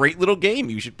a great little game.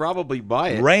 You should probably buy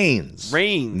it. Reigns.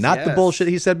 Reigns, Not the yes. bullshit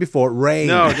he said before. Reigns.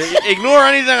 No, ignore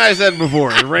anything I said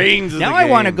before. It Reigns is Now the I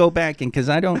want to game. go back because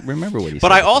I don't remember what he said.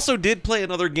 But I also did play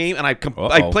another game, and I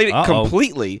played it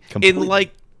completely in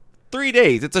like 3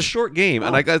 days. It's a short game,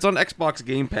 and it's on Xbox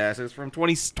Game Pass. It's from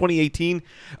 2018.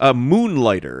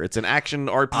 Moonlighter. It's an action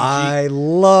RPG. I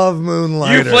love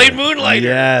Moonlighter. You played Moonlighter?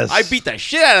 Yes. I beat the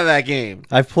shit out of that game.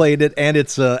 I've played it, and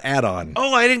it's an add-on.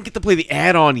 Oh, I didn't get to play the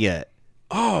add-on yet.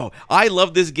 Oh, I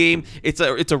love this game. It's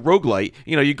a roguelite.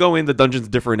 You know, you go in, the dungeon's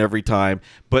different every time,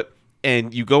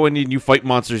 and you go in and you fight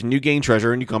monsters and you gain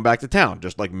treasure and you come back to town,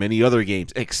 just like many other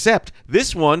games. Except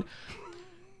this one,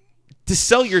 to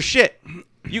sell your shit,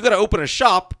 you got to open a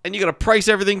shop and you got to price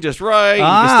everything just right. You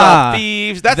can stop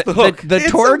thieves. That's the hook. The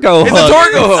Torgo It's hook. a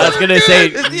Torgo hook. I was gonna say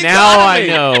It's the now I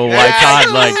economy. know why Todd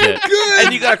liked it.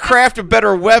 And you got to craft a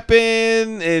better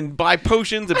weapon and buy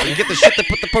potions and get the shit to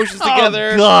put the potions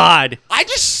together. Oh, God. I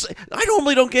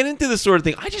normally don't get into this sort of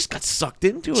thing. I just got sucked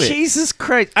into it. Jesus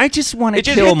Christ. I just want to It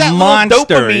just kill hit that monsters.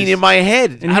 little dopamine in my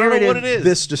head. And I don't here know it what is. it is.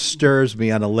 This disturbs me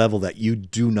on a level that you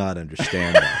do not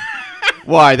understand.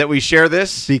 Why? That we share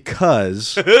this?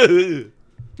 Because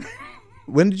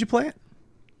when did you play it?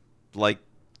 Like,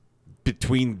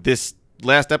 between this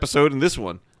last episode and this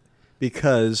one.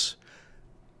 Because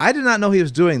I did not know he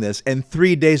was doing this, and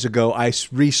 3 days ago I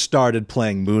restarted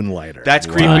playing Moonlighter. That's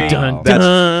creepy. Dun, That's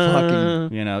dun.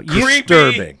 fucking You know, Creepy.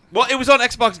 disturbing. Well, it was on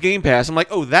Xbox Game Pass. I'm like,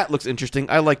 oh, that looks interesting.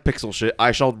 I like pixel shit.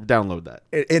 I shall download that.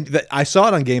 And I saw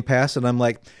it on Game Pass, and I'm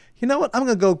like, you know what? I'm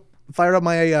gonna go fire up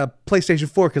my PlayStation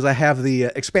 4 because I have the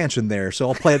expansion there, so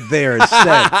I'll play it there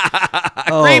instead.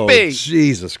 Creepy.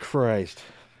 Jesus Christ!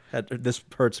 This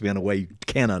hurts me in a way you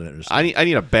cannot understand. I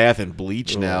need a bath and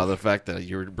bleach now. The fact that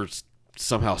we're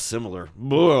somehow similar.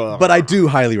 Ugh. But I do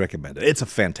highly recommend it. It's a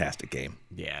fantastic game,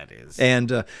 yeah, it is.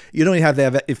 and you don't even have to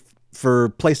have it. For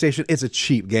PlayStation, it's a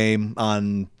cheap game.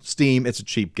 On Steam, it's a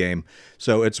cheap game,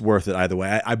 so it's worth it either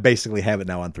way. I basically have it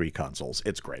now on 3 consoles.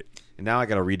 It's great. And now I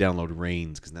got to re-download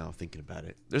Reigns because now I'm thinking about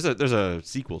it. There's a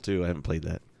sequel too. I haven't played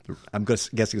that. I'm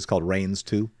guessing it's called Reigns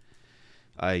 2.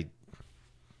 I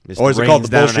missed Or is it called the Reigns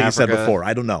down in bullshit you said Africa. before?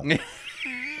 I don't know.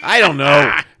 I don't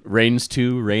know. Reigns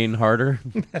 2, Rain Harder.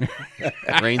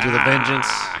 Reigns with a vengeance.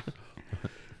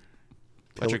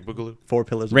 Electric Boogaloo. 4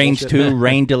 pillars of Range bullshit. 2,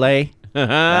 rain delay. Pun.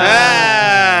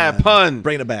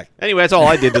 Bringing it back. Anyway, that's all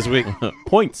I did this week.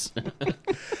 Points.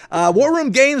 War Room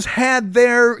Games had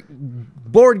their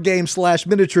board game /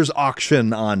 miniatures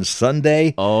auction on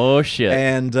Sunday. Oh shit.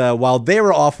 And while they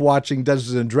were off watching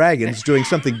Dungeons and Dragons, doing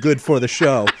something good for the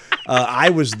show, I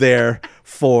was there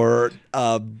for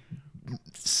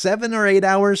 7 or 8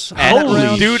 hours.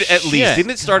 Holy Dude, at shit. least.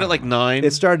 Didn't it start at like 9?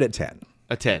 It started at 10.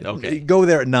 a 10. Okay. Go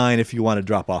there at 9 if you want to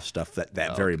drop off stuff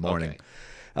that very morning.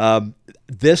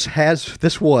 This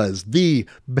was the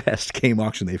best game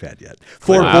auction they've had yet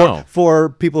for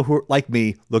people who are like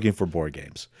me looking for board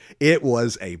games. It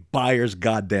was a buyer's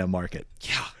goddamn market.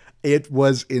 Yeah. It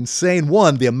was insane.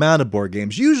 One, the amount of board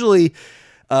games. Usually,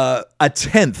 a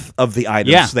tenth of the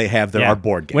items they have there are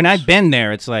board games. When I've been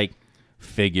there, it's like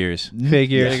figures.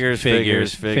 Maybe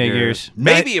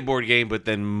a board game, but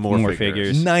then more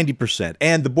figures. 90%.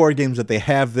 And the board games that they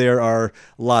have there are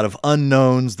a lot of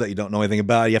unknowns that you don't know anything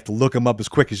about. You have to look them up as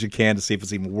quick as you can to see if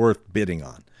it's even worth bidding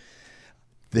on.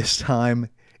 This time,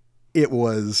 it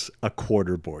was a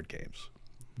quarter board games.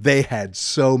 They had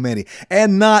so many.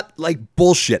 And not like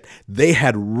bullshit. They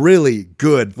had really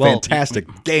good,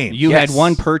 fantastic games. You had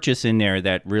one purchase in there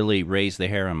that really raised the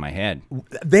hair on my head.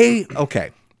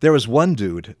 There was one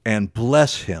dude, and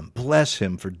bless him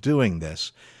for doing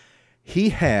this. He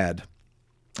had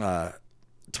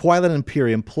Twilight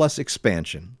Imperium plus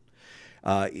expansion,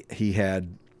 He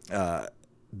had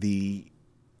the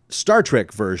Star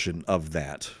Trek version of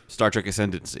that, Star Trek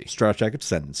Ascendancy. Star Trek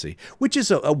Ascendancy, which is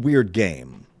a weird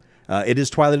game. It is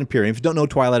Twilight Imperium. If you don't know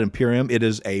Twilight Imperium, it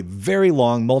is a very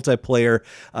long multiplayer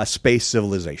space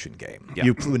civilization game. Yeah.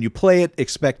 When you play it,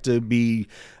 expect to be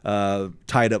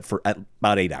tied up for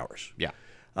about 8 hours. Yeah.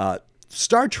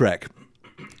 Star Trek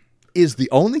is the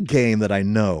only game that I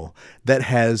know that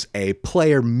has a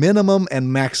player minimum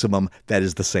and maximum that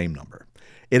is the same number.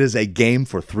 It is a game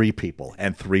for 3 people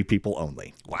and 3 people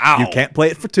only. Wow. You can't play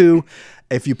it for 2.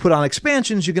 If you put on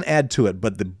expansions, you can add to it.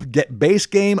 But the base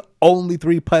game, only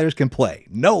 3 players can play.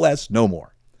 No less, no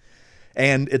more.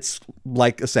 And it's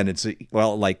like Ascendancy,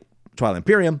 well, like Twilight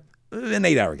Imperium, an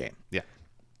 8-hour game. Yeah.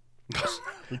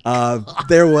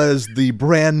 There was the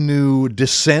brand new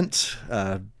Descent,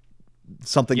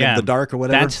 something in the dark or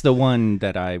whatever. That's the one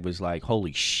that I was like,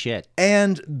 holy shit.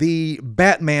 And the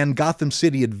Batman Gotham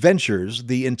City Adventures,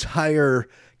 the entire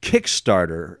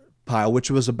Kickstarter pile, which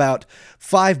was about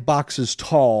 5 boxes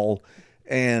tall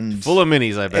and Full of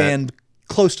minis, I bet. and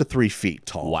close to 3 feet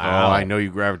tall. Wow. I know you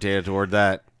gravitated toward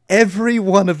that. Every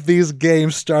one of these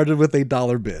games started with a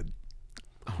dollar bid.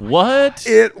 What?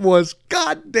 It was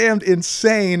goddamn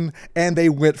insane, and they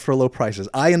went for low prices.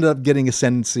 I ended up getting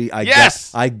Ascendancy.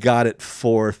 Yes! I got it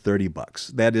for $30.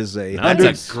 That is a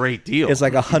That's a great deal. It's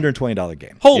like $120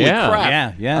 game. Holy Yeah.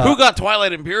 crap. Yeah. Who got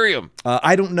Twilight Imperium?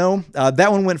 I don't know.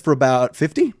 That one went for about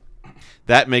 $50.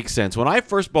 That makes sense. When I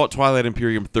first bought Twilight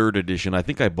Imperium 3rd edition, I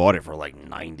think I bought it for like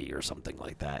 90 or something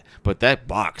like that. But that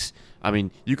box, I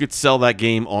mean, you could sell that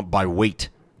game by weight.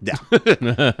 Yeah.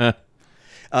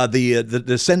 The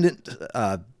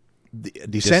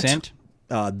Descent.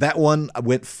 That one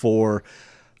went for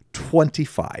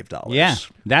 $25. Yeah,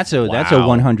 that's a Wow.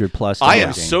 100 plus. I am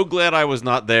game. so glad I was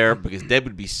not there because Deb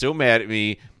would be so mad at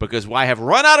me because I have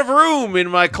run out of room in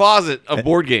my closet of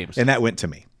board games. And that went to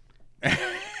me.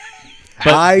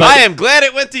 I am glad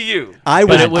it went to you. I But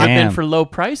was it would have been Damn. for low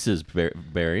prices,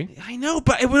 Barry. I know,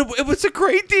 but it was a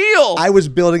great deal. I was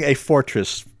building a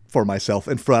fortress for myself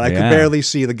in front. I could Yeah. barely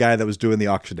see the guy that was doing the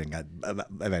auctioning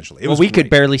eventually. It Well, was we could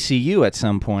great. barely see you at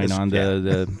some point on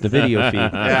the video feed.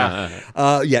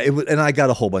 It was, and I got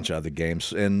a whole bunch of other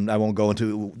games, and I won't go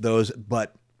into those.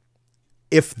 But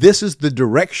if this is the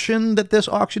direction that this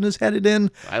auction is headed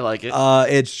in, I like it.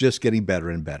 it's just getting better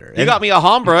and better. You got me a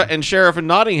Hombra and Sheriff in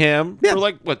Nottingham Yeah. for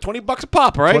like, what, $20 a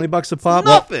pop, right? $20 a pop.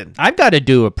 Nothing. I've got to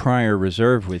do a prior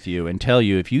reserve with you and tell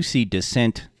you if you see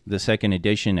Descent, the 2nd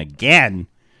edition again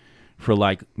for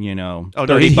like, Oh, no,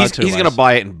 $30 he's or going to less.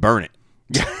 buy it and burn it.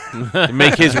 And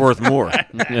make his worth more.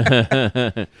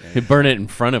 He'd burn it in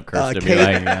front of Kirsten. Be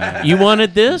Kate- like, you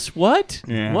wanted this? What?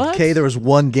 What? Okay, there was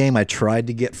one game I tried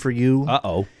to get for you.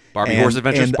 Uh-oh. Barbie And- Horse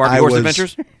Adventures? and Barbie I Horse was-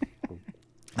 Adventures?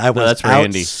 I was that's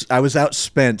Randy. I was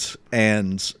outspent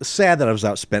and sad that I was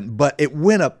outspent, but it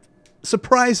went up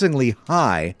surprisingly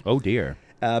high Oh, dear.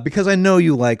 because I know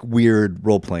you like weird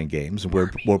role-playing games and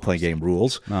weird role-playing game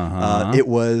rules. It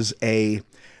was a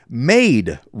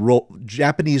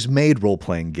Japanese-made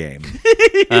role-playing game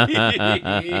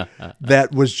that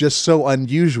was just so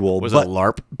unusual. Was but, it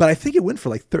LARP? But I think it went for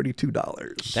like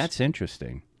 $32. That's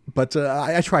interesting. But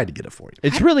I tried to get it for you.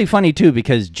 It's really funny, too,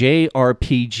 because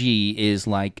JRPG is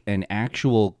like an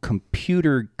actual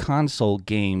computer console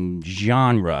game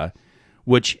genre,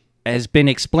 which has been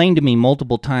explained to me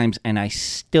multiple times, and I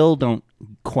still don't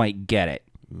quite get it.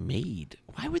 Made.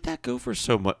 Why would that go for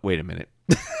so much? Wait a minute.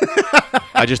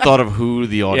 I just thought of who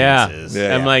the audience is.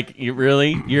 Yeah. I'm like, you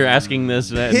really? You're asking this?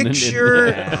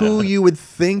 Picture who you would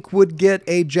think would get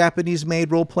a Japanese-made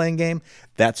role-playing game.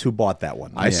 That's who bought that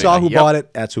one. I saw who Yep. bought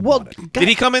it. That's who bought it. Did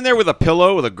he come in there with a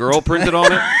pillow with a girl printed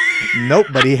on it? Nope,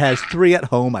 but he has 3 at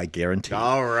home, I guarantee.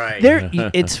 All right.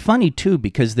 It's funny, too,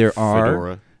 because there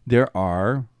Fedora.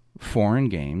 are foreign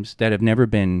games that have never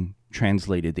been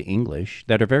translated to English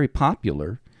that are very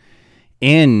popular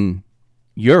in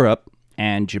Europe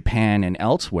and Japan and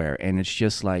elsewhere, and it's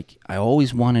just like I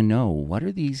always want to know, what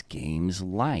are these games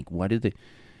like? What are the,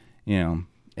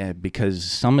 because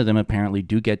some of them apparently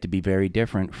do get to be very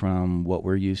different from what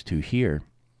we're used to here.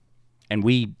 And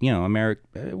we,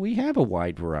 America, we have a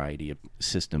wide variety of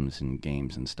systems and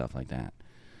games and stuff like that.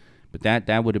 But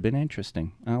that would have been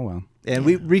interesting. Oh well. And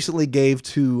we recently gave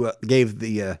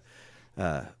the,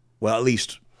 at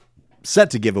least set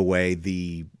to give away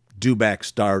the Dewback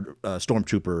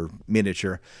Stormtrooper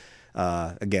miniature.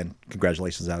 Again,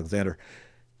 congratulations, Alexander.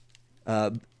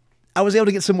 I was able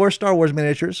to get some more Star Wars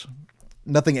miniatures.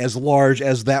 Nothing as large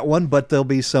as that one, but there'll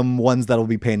be some ones that'll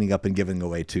be painting up and giving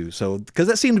away too. So, because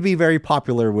that seemed to be very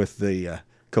popular with the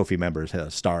Ko-fi members,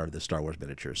 the Star Wars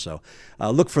miniatures. So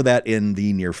look for that in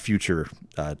the near future,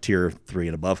 tier 3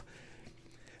 and above.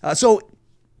 So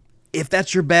if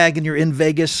that's your bag and you're in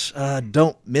Vegas,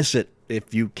 don't miss it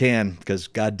if you can, because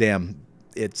goddamn,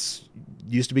 it's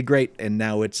used to be great, and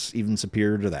now it's even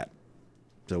superior to that.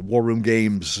 So War Room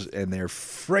Games and their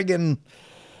friggin'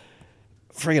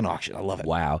 auction. I love it.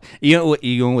 Wow. You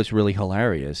know what's really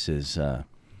hilarious is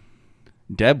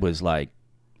Deb was like,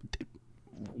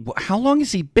 how long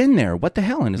has he been there? What the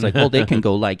hell? And it's like, well, they can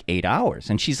go like 8 hours.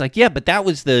 And she's like, yeah, but that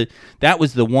was the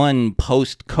one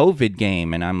post-COVID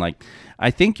game. And I'm like,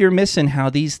 I think you're missing how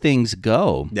these things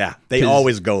go. Yeah, they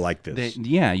always go like this.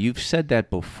 You've said that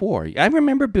before. I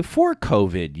remember before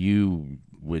COVID, you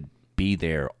would be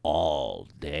there all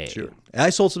day. Sure.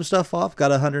 I sold some stuff off, got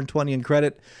 120 in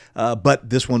credit, but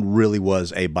this one really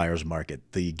was a buyer's market.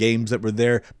 The games that were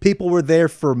there, people were there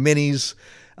for minis.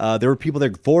 There were people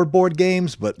there for board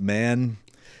games, but man,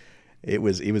 it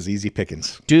was easy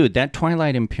pickings. Dude, that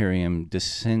Twilight Imperium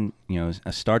Descent,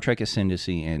 a Star Trek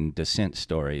Ascendancy and Descent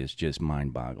story is just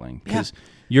mind-boggling because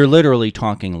you're literally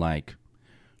talking like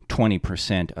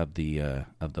 20% of the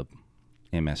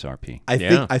MSRP.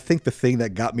 I think the thing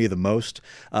that got me the most,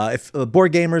 if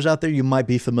board gamers out there, you might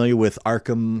be familiar with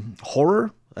Arkham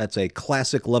Horror. That's a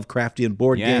classic Lovecraftian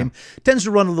board game. Tends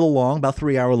to run a little long, about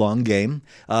 3-hour long game.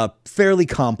 Fairly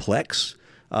complex.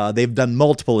 They've done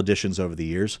multiple editions over the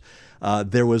years.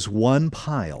 There was one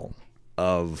pile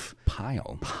of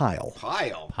Arkham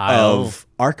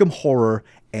Horror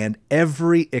and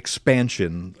every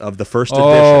expansion of the first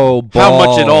edition. How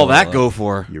much did all that go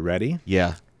for? You ready?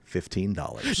 Yeah.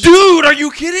 $15. Dude, are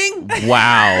you kidding?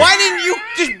 Wow. Why didn't you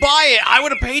just buy it? I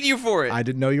would have paid you for it. I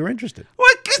didn't know you were interested.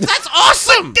 What? 'Cause that's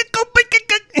awesome.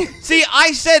 See,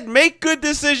 I said make good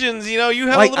decisions. You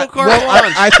have a little carte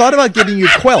blanche. I thought about giving you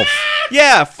 12.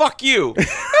 Yeah, fuck you.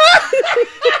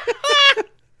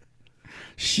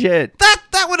 Shit.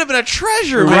 That would have been a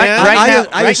treasure, Right man.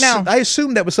 now. I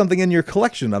assumed that was something in your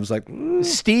collection. I was like,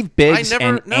 Steve Biggs I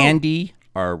never and know. Andy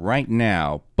are right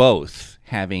now both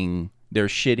having their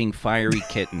shitting fiery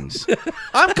kittens.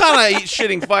 I'm kind of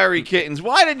shitting fiery kittens.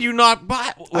 Why did you not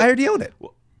buy? I already own it.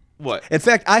 What? In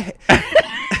fact,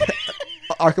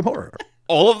 Arkham Horror.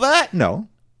 All of that? No.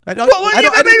 I don't. What do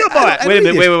you mean you bought? Wait a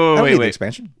minute. Wait. The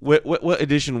expansion What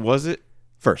edition was it?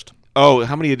 first. Oh,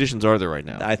 how many editions are there right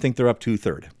now? I think they're up to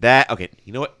third. Okay.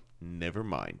 You know what? Never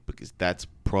mind, because that's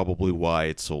probably why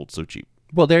it sold so cheap.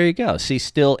 Well, there you go. See,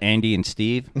 still Andy and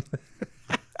Steve.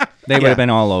 They would have been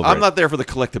all over. I'm it. not there for the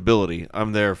collectability.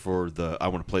 I'm there for I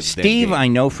want to play the damn Steve, game. I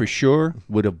know for sure,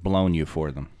 would have blown you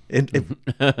for them.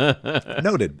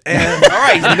 Noted. And All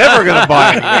right, he's never going to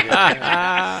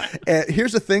buy it.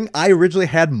 here's the thing. I originally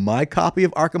had my copy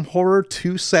of Arkham Horror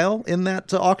to sell in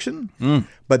that auction.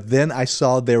 But then I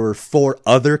saw there were 4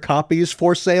 other copies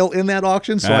for sale in that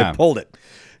auction, so I pulled it.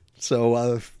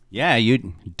 So, Yeah,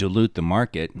 you dilute the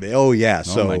market. oh, yeah.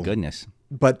 So, Oh, my goodness.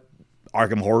 But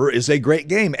Arkham Horror is a great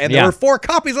game, and there were 4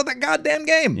 copies of that goddamn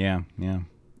game. Yeah.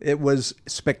 It was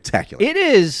spectacular. It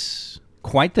is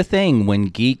quite the thing when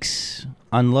geeks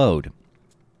unload,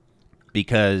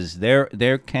 because there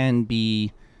can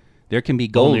be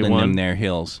gold Only in one. them there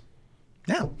hills.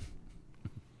 Yeah.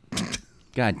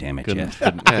 God damn it, Jeff.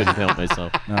 Couldn't help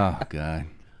myself. Oh God.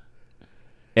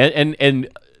 And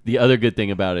the other good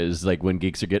thing about it is, like, when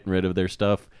geeks are getting rid of their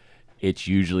stuff, it's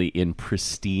usually in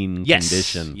pristine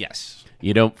condition. Yes.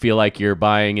 You don't feel like you're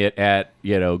buying it at,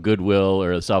 Goodwill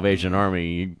or the Salvation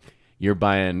Army. You're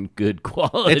buying good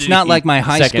quality. It's not like my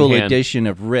high school secondhand. edition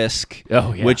of Risk,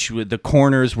 which the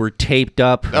corners were taped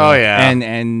up. Oh, yeah.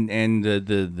 and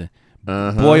the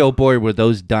boy, oh boy, were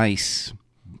those dice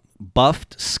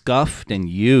buffed, scuffed, and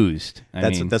used. I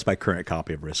mean, That's my current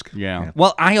copy of Risk. yeah.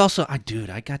 Well, I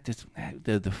got this.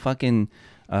 The fucking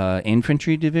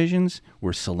infantry divisions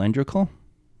were cylindrical,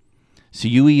 so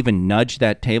you even nudge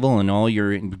that table and all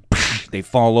your. They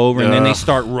fall over and then they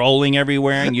start rolling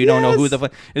everywhere, and you don't know who the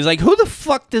fuck. It's like, who the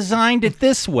fuck designed it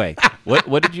this way?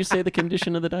 What did you say the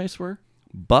condition of the dice were?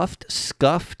 Buffed,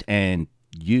 scuffed, and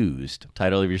used.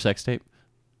 Title of your sex tape?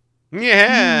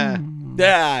 Yeah.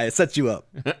 Yeah, it sets you up.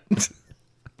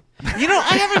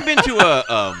 I haven't been to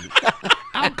a...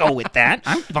 I'll go with that.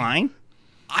 I'm fine.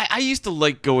 I used to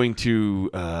like going to,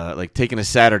 taking a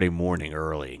Saturday morning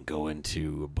early and going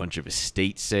to a bunch of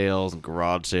estate sales and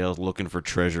garage sales looking for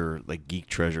treasure, like geek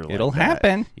treasure. It'll like that,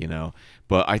 happen.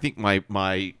 But I think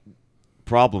my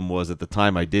problem was at the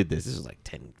time I did this was like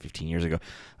 10, 15 years ago,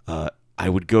 I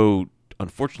would go,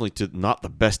 unfortunately, to not the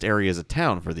best areas of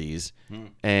town for these.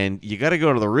 And you got to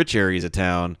go to the rich areas of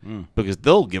town because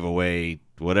they'll give away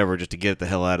whatever just to get the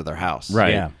hell out of their house.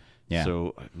 Right. Yeah. Yeah.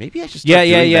 So maybe I should Yeah, start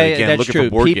doing that again. that's looking true. For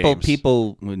board games.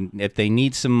 People, if they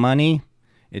need some money,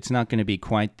 it's not going to be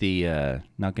quite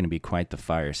the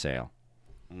fire sale.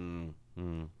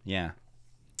 Yeah.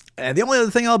 And the only other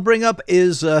thing I'll bring up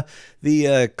is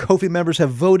the Ko-fi members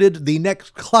have voted the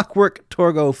next Clockwork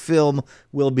Torgo film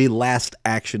will be Last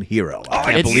Action Hero.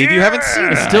 I can't believe you haven't seen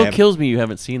It that. still kills me you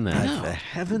haven't seen that. I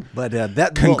haven't, but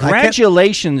that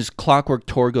Congratulations, Clockwork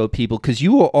Torgo people, because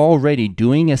you are already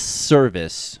doing a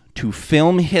service to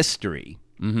film history,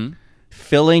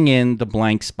 filling in the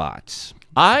blank spots.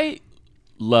 I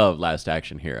love Last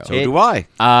Action Hero. So do I.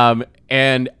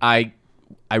 And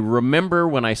I remember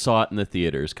when I saw it in the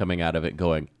theaters, coming out of it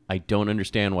going, I don't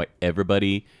understand why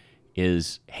everybody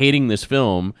is hating this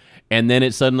film. And then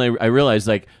I realized,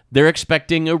 like, they're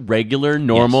expecting a regular,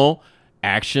 normal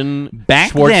action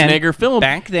Schwarzenegger film.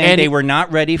 Back then, they were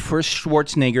not ready for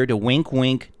Schwarzenegger to wink,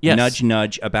 wink, Yes. nudge,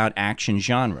 nudge about action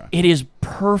genre. It is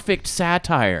perfect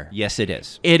satire. Yes, it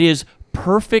is. It is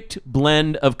perfect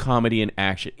blend of comedy and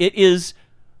action. It is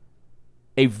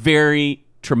a very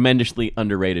tremendously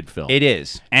underrated film. It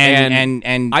is, and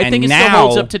I think it now, still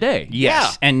holds up today.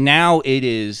 Yes, and now it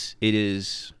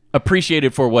is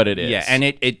Appreciated for what it is. Yeah, and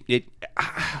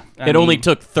it only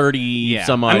took 30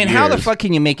 some odd I mean, how the years. fuck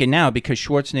can you make it now because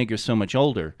Schwarzenegger's so much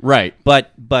older? Right.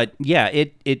 But yeah,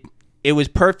 it was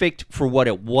perfect for what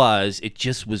it was. It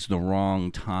just was the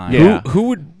wrong time. Yeah. Who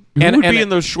would be in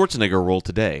those Schwarzenegger role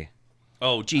today?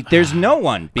 Oh, gee, there's no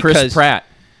one because Chris Pratt.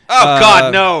 Oh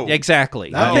God, no!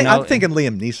 Exactly. I'm thinking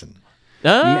Liam Neeson.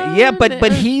 Yeah,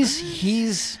 but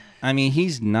he's I mean,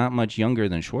 he's not much younger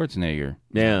than Schwarzenegger.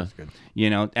 Yeah. You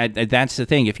know, that's the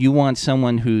thing. If you want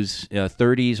someone who's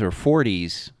 30s or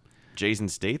 40s, Jason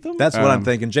Statham. That's what I'm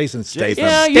thinking. Jason Statham.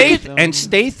 Yeah,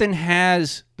 Statham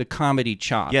has the comedy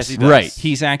chops. Yes, he does. Right.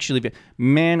 He's actually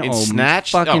In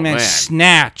Snatch? fucking Oh, man, man.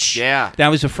 Snatch. Yeah. That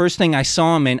was the first thing I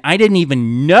saw him in. I didn't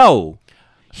even know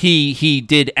he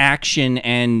did action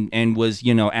and was,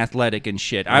 athletic and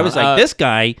shit. I was like, this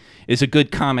guy is a good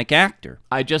comic actor.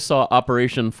 I just saw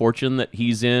Operation Fortune that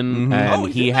he's in, and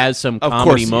he's he in has some Of course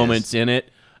comedy he moments in it.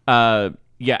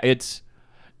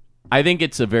 I think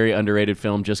it's a very underrated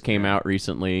film. Just came out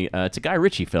recently. It's a Guy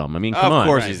Ritchie film. I mean, come on. Of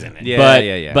course he's in it.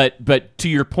 Yeah, But to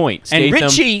your point, And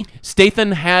Ritchie-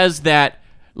 Statham has that.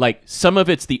 Like, some of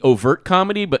it's the overt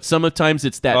comedy, but sometimes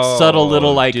it's that subtle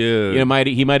little, like, dude.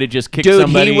 he might have just kicked Dude,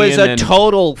 somebody. he was and a then-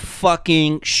 total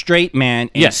fucking straight man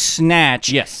in Yes. Snatch.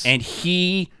 Yes. And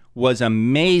he was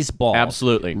amazeballs.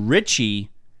 Absolutely. Richie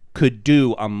could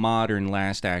do a modern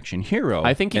Last Action Hero.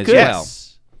 I think he as could. well.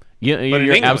 Yeah, in you're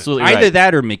England. absolutely Either right.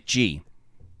 that or McG.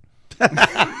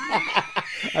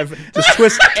 Just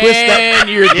twist that. And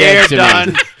you're dead to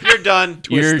done. me. You're done.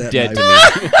 You're that dead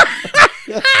knife. to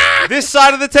me. This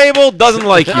side of the table doesn't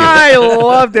like you. I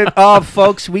loved it. Oh,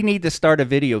 folks, we need to start a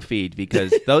video feed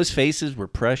because those faces were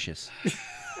precious.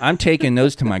 I'm taking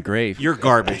those to my grave. You're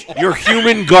garbage. You're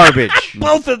human garbage.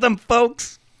 Both of them,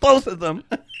 folks. Both of them.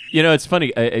 You know, it's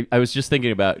funny. I was just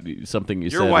thinking about something you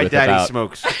Your said white with daddy about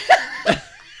smokes.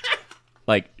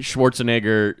 like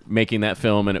Schwarzenegger making that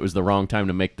film, and it was the wrong time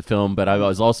to make the film. But I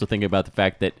was also thinking about the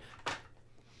fact that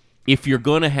if you're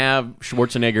going to have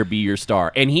Schwarzenegger be your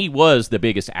star, and he was the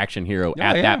biggest action hero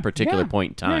at that particular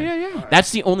point in time, that's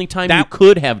the only time you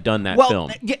could have done that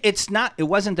film. It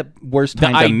wasn't the worst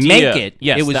time to idea- make it.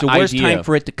 yes, it was the the worst idea. time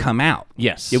for it to come out.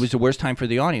 Yes. It was the worst time for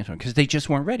the audience because they just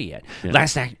weren't ready yet.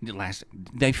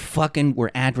 They fucking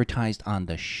were advertised on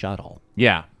the shuttle.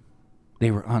 Yeah.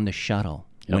 They were on the shuttle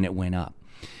when it went up.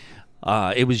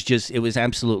 It was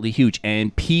absolutely huge,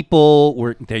 and people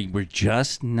were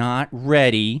just not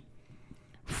ready.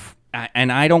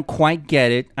 And I don't quite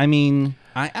get it. I mean,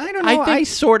 I don't know. I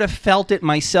sort of felt it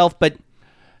myself, but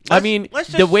let's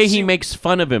the just way see- he makes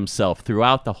fun of himself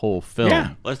throughout the whole film.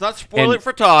 Yeah. Let's not spoil And- it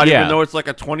for Todd, yeah. even though it's like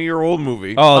a 20-year-old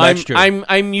movie. oh, that's true.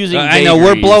 I'm using. I know we're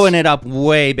vagaries. blowing it up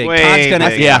way big. Way Todd's gonna,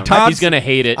 big. Yeah, Todd's he's gonna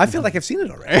hate it. I feel like I've seen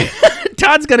it already.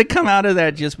 Todd's gonna come out of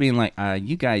that just being like,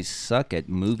 "You guys suck at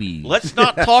movies." Let's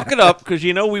not talk it up because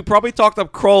we probably talked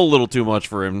up Kroll a little too much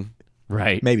for him.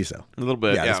 right. Maybe so. A little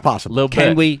bit. Yeah, Yeah, it's possible. Little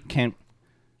Can bit.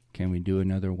 we do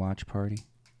another watch party?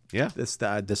 Yeah.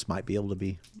 This might be able to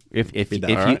be. If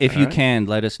done. you can,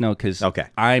 let us know because Okay.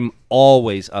 I'm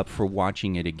always up for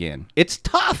watching it again. It's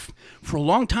tough. For a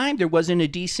long time, there wasn't a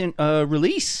decent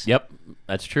release Yep,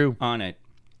 that's true. on it.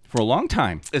 For a long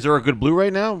time, Is there a good Blu-ray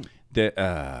now?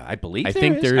 I believe. I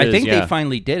think there I is, think yeah. they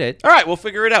finally did it. All right, we'll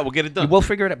figure it out. We'll get it done. We'll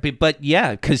figure it out. But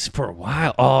yeah, because for a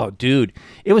while, oh, dude,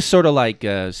 it was sort of like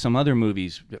some other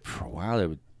movies. For a while, they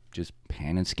would just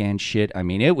pan and scan shit. I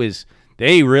mean, it was.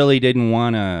 They really didn't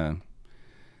want to.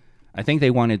 I think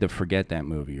they wanted to forget that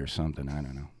movie or something. I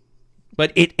don't know.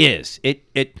 But it is. It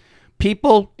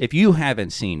people, if you haven't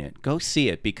seen it, go see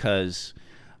it because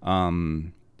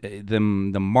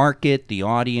the market, the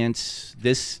audience,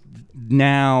 this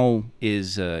now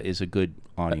is a good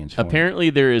audience for Apparently,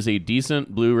 there is a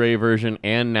decent Blu-ray version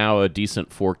and now a decent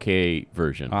 4K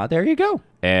version. There you go.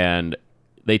 And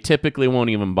they typically won't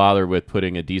even bother with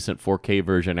putting a decent 4K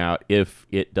version out if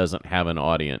it doesn't have an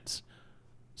audience.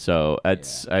 So I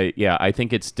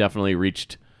think it's definitely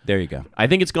reached. There you go. I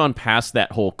think it's gone past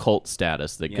that whole cult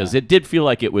status because it did feel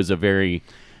like it was a very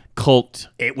cult.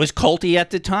 It was culty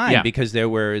at the time Yeah. because there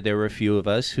were a few of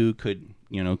us who could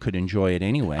enjoy it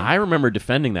anyway. I remember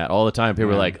defending that all the time. People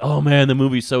were like, "Oh man, the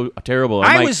movie's so terrible." I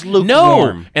I'm like, was lukewarm.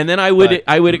 No, and then I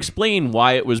would explain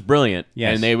why it was brilliant,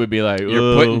 Yes. and they would be like,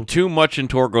 You're putting too much in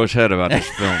Torgo's head about this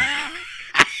film.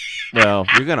 well,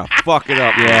 You're gonna fuck it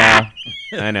up. yeah,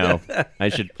 I know. I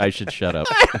should shut up.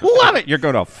 love it. You're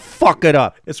gonna fuck it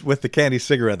up. It's with the candy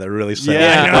cigarette that really set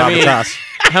Yeah, it. I mean- Gravitas.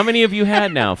 How many of you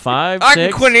had now? 5, I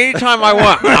 6? can quit anytime I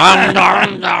want.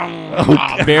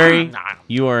 Barry,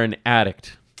 you are an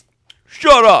addict.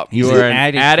 Shut up. You He's are an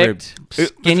an addict for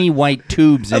skinny white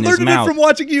tubes I in his learned it mouth. from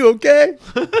watching you, okay?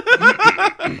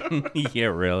 Yeah,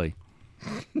 really.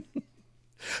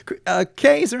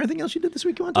 Kay, is there anything else you did this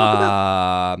week you want to talk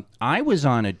about? I was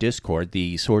on a Discord,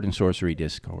 the Sword and Sorcery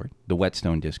Discord, the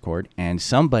Whetstone Discord, and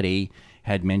somebody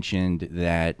had mentioned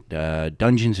that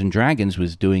Dungeons and Dragons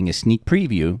was doing a sneak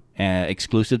preview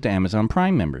exclusive to Amazon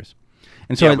Prime members.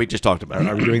 And so Yeah, we just talked about it.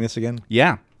 Are we doing this again?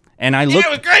 yeah. And I looked It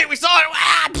was great. We saw it.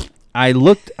 Ah! I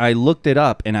looked it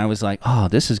up and I was like, "Oh,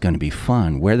 this is going to be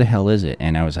fun. Where the hell is it?"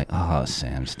 And I was like, "Oh,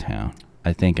 Sam's Town.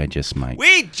 I think I just might."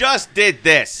 We just did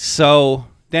this. So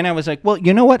then I was like, well,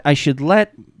 you know what? I should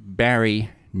let Barry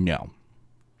know.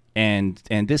 And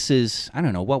this is, I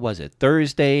don't know, what was it?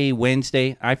 Thursday,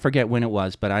 Wednesday? I forget when it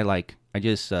was, but I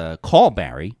just call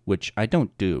Barry, which I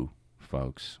don't do,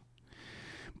 folks.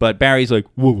 But Barry's like,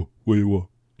 whoa, what do you want?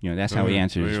 That's how he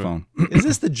answers his phone. Is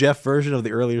this the Jeff version of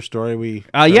the earlier story we...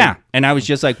 Yeah. And I was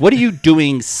just like, what are you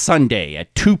doing Sunday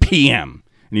at 2 p.m.?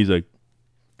 And he's like,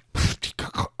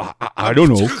 I don't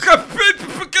know.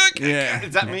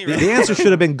 Is that me? The answer should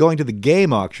have been going to the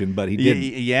game auction, but he didn't.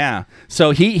 Yeah.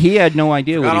 So he had no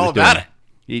idea what Forgot he was all about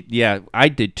doing. Yeah, I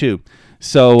did too.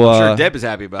 So I'm sure Deb is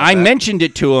happy about I that. mentioned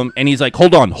it to him, and he's like,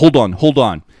 hold on.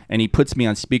 And he puts me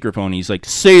on speakerphone, and he's like,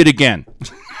 say it again.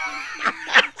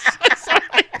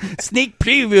 Sneak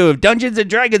preview of Dungeons and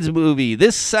Dragons movie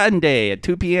this Sunday at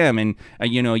 2 p.m. And,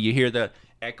 you hear the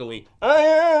echoing.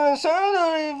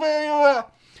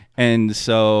 And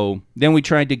so then we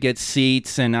tried to get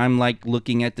seats, and I'm like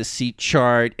looking at the seat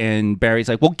chart, and Barry's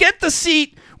like, well, get the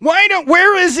seat.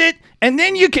 Where is it? And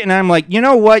then you can. And I'm like, you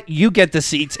know what? You get the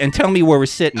seats and tell me where we're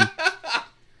sitting.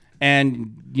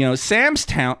 And, Sam's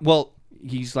Town, well,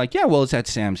 he's like, yeah, well, it's at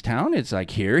Sam's Town. It's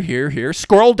like, here,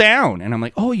 scroll down. And I'm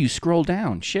like, oh, you scroll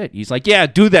down. Shit. He's like, yeah,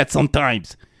 do that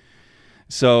sometimes.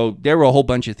 So there were a whole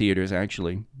bunch of theaters,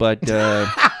 actually. But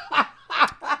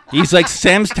he's like,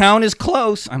 Sam's Town is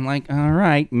close. I'm like, all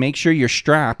right, make sure you're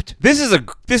strapped. This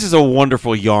is a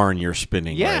wonderful yarn you're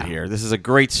spinning Yeah. right here. This is a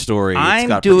great story. I'm It's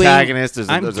got doing- protagonists. There's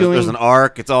I'm an doing-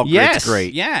 arc. It's all Yes, it's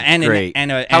great. yeah, and great. and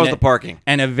How was the parking?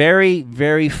 And a very,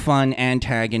 very fun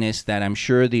antagonist that I'm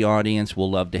sure the audience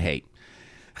will love to hate.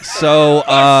 So,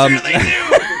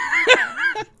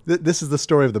 This is the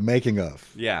story of the making of.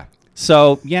 yeah.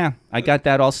 So yeah, I got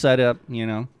that all set up.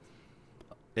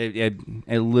 A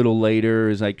little later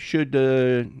is like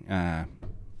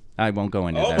I won't go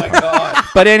into that. my part. god!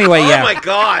 But anyway, yeah. Oh my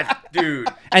god, dude!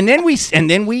 And then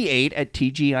we ate at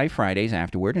TGI Fridays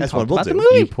afterward and That's talked what we'll about the do.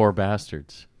 movie. You poor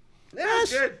bastards.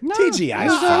 That's good. TGI's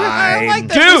fine. I like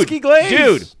that whiskey glaze.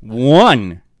 Dude,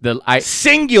 one I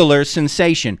singular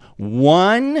sensation.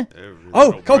 One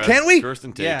Can we?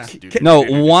 Kirsten Yeah. takes. No,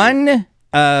 one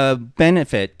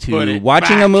benefit Put to it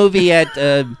watching a back. movie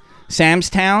at Sam's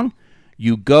Town.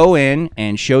 You go in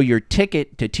and show your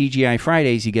ticket to TGI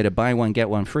Fridays. You get a buy one get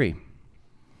one free.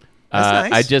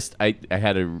 That's nice. I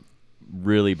had a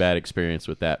really bad experience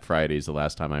with that Fridays the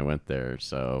last time I went there.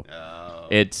 So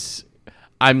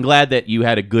I'm glad that you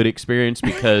had a good experience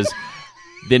because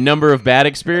the number of bad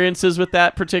experiences with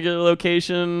that particular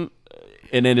location,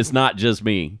 and then it's not just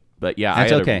me. But yeah,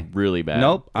 That's I had okay. a really bad.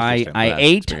 Nope, I bad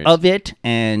ate experience. of it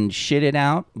and shit it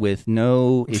out with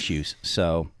no issues.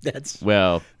 So That's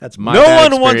Well, That's my No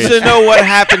bad one wants to experience know what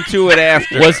happened to it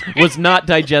after. was not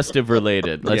digestive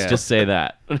related. Let's Yeah. just say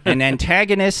that. an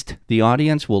antagonist, the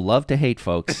audience will love to hate,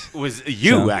 folks. was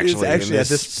you So- actually, It's actually in at this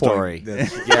this point story?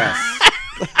 that- Yes.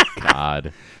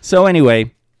 God. So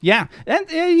anyway, yeah, and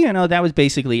that was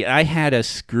basically. I had a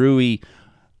screwy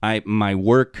my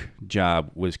work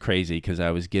job was crazy because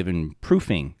I was given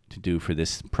proofing to do for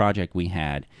this project we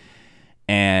had,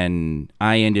 and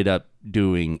I ended up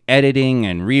doing editing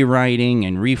and rewriting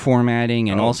and reformatting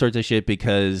and all sorts of shit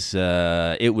because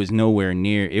it was nowhere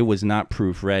near. It was not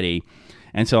proof ready,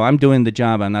 and so I'm doing the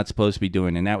job I'm not supposed to be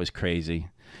doing, and that was crazy.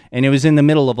 And it was in the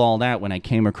middle of all that when I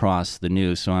came across the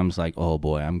news, so I was like, oh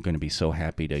boy, I'm going to be so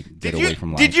happy to get away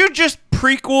from life. Did you just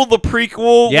prequel the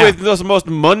prequel with the most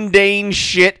mundane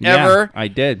shit ever? I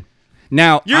did.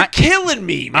 Now You're killing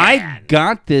me, man. I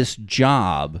got this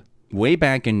job way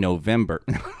back in November.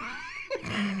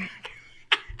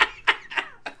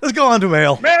 Let's go on to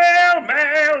mail.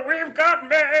 Mail, we've got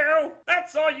mail.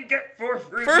 That's all you get for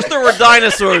free. First there were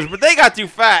dinosaurs, but they got too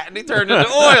fat and they turned into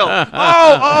oil.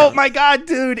 oh my God,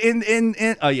 dude!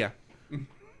 Oh yeah.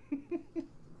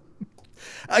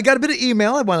 I got a bit of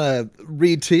email I want to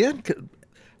read to you.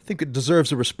 I think it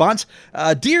deserves a response.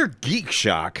 Dear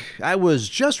GeekShock, I was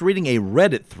just reading a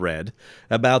Reddit thread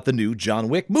about the new John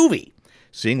Wick movie.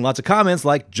 Seeing lots of comments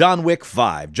like John Wick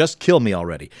 5, just kill me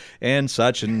already, and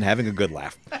such, and having a good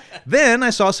laugh. Then I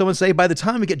saw someone say by the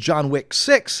time we get John Wick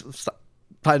 6,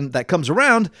 time that comes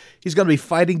around, he's going to be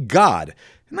fighting God.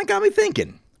 And that got me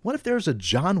thinking, what if there's a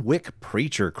John Wick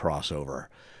preacher crossover?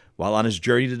 While on his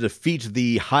journey to defeat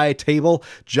the High Table,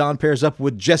 John pairs up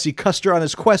with Jesse Custer on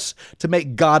his quest to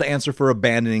make God answer for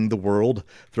abandoning the world.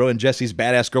 Throw in Jesse's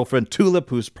badass girlfriend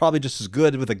Tulip, who's probably just as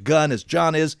good with a gun as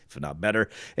John is, if not better,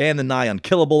 and the nigh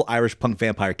unkillable Irish punk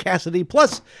vampire Cassidy,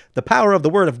 plus the power of the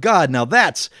Word of God. Now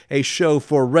that's a show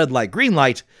for red light, green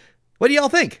light. What do y'all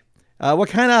think? What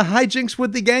kind of hijinks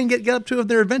would the gang get up to of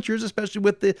their adventures, especially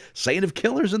with the Saint of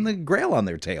Killers and the Grail on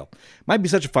their tail? Might be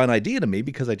such a fun idea to me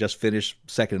because I just finished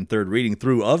second and third reading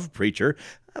through of Preacher,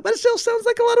 but it still sounds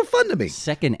like a lot of fun to me.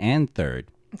 Second and third.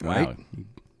 Wow. Right?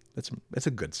 It's a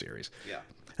good series. Yeah.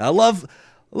 I love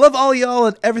all y'all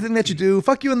and everything that you do.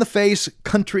 Fuck you in the face,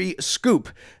 Country Scoop.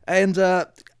 And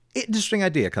interesting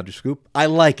idea, Country Scoop. I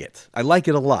like it. I like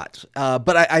it a lot.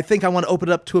 But I think I want to open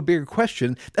it up to a bigger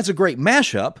question. That's a great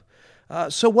mashup.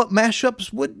 So what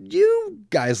mashups would you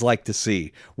guys like to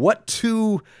see? What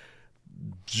two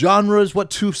genres, what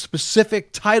two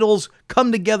specific titles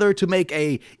come together to make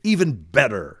a even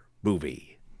better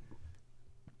movie?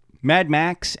 Mad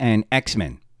Max and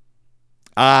X-Men.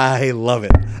 I love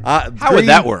it. How would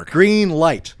that work? Green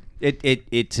light.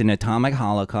 It's an atomic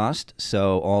holocaust,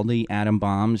 so all the atom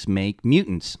bombs make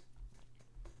mutants.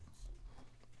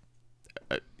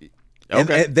 Okay.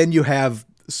 And then you have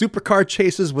supercar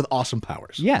chases with awesome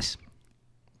powers. Yes.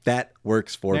 That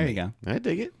works for me. There you go. I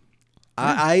dig it.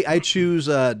 I choose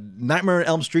Nightmare on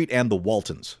Elm Street and the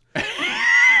Waltons.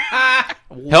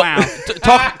 Wow.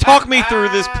 Talk me through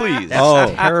this, please.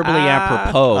 That's terribly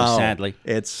apropos, sadly.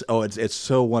 It's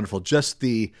so wonderful. Just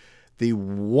the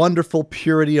wonderful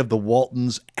purity of the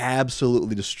Waltons,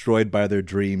 absolutely destroyed by their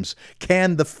dreams.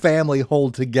 Can the family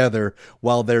hold together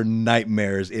while their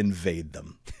nightmares invade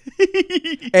them?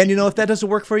 And if that doesn't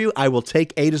work for you, I will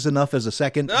take 8 is enough as a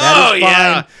second. That is fine.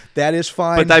 Yeah. That is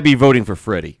fine. But I'd be voting for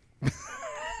Freddy.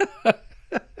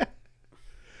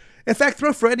 In fact,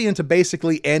 throw Freddy into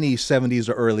basically any 70s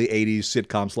or early 80s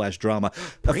sitcom / drama.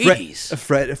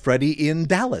 Freddy in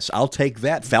Dallas. I'll take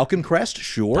that. Falcon Crest,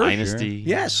 sure. Dynasty. Sure.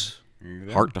 Yes.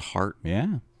 Heart to Heart.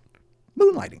 Yeah.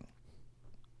 Moonlighting.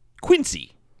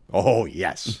 Quincy. Oh,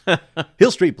 yes.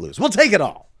 Hill Street Blues. We'll take it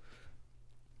all.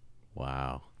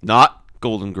 Wow. Not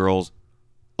Golden Girls.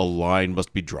 A line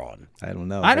must be drawn. I don't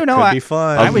know. I don't That know. Could be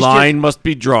fun. A line must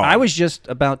be drawn. I was just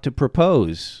about to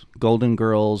propose Golden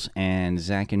Girls and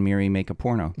Zach and Miri make a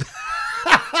porno.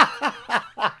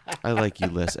 I like you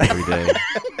less every day.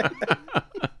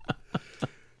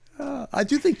 I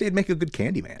do think they'd make a good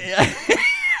Candyman.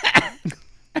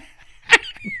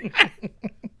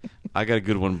 I got a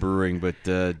good one brewing, but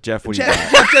Jeff, what do you got?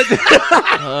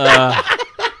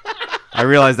 I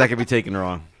realize that could be taken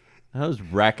wrong. I was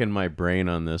racking my brain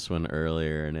on this one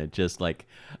earlier, and it just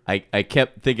I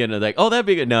kept thinking of oh, that'd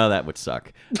be good. No, that would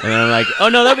suck. And then I'm like, oh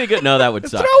no, that'd be good. No, that would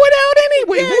suck. Throw it out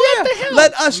anyway. What the hell?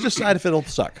 Let us decide if it'll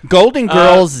suck. Golden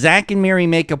Girls, Zach and Miri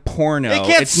make a porno. It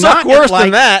can't It's suck not worse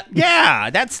than that. Yeah,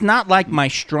 that's not like my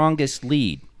strongest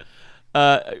lead.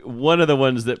 One of the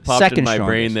ones that popped Second in my strongest.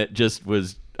 brain that just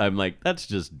was, I'm like, that's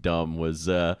just dumb, was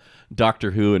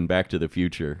Doctor Who and Back to the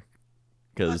Future.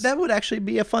 Because That would actually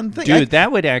be a fun thing. Dude,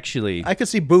 that would actually... I could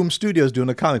see Boom Studios doing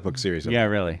a comic book series. Yeah,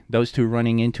 really. Those two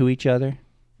running into each other.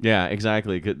 yeah,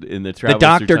 exactly. In the The travel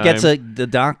doctor through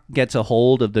time. gets a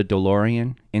hold of the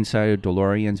DeLorean. Inside of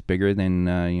DeLorean's bigger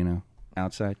than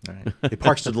outside. He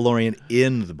parks the DeLorean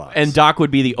in the box. And Doc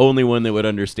would be the only one that would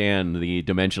understand the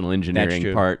dimensional engineering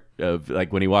true. part of,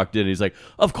 like, when he walked in, he's like,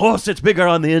 of course it's bigger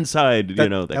on the inside, that that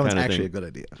kind was of actually thing. a good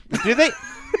idea. Do they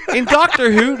in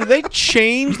Doctor Who? Do they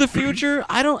change the future?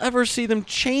 I don't ever see them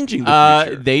changing the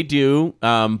future. They do,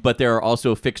 but there are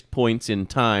also fixed points in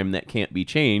time that can't be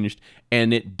changed,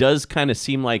 and it does kind of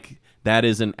seem like that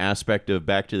is an aspect of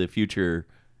Back to the Future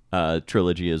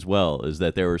trilogy as well, is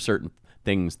that there were certain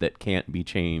things that can't be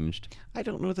changed. I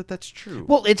don't know that that's true.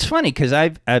 Well, it's funny because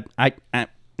I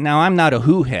now I'm not a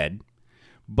Who head,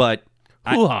 but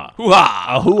Hoo-ha.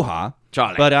 a hoo-ha.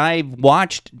 Charlie. But I've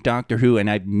watched Doctor Who, and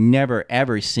I've never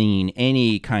ever seen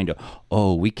any kind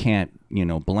of we can't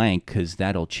blank because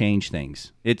that'll change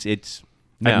things. It's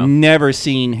No. I've never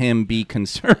seen him be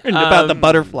concerned about the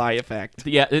butterfly effect.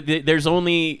 Yeah, there's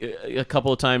only a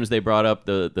couple of times they brought up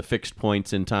the fixed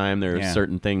points in time. There are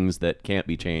certain things that can't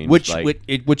be changed.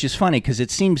 Which is funny because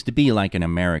it seems to be like an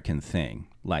American thing.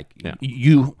 Like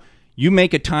you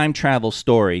make a time travel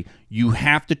story, you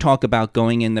have to talk about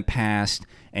going in the past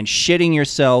and shitting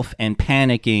yourself and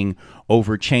panicking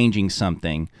over changing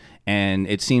something. And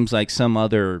it seems like some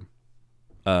other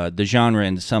the genre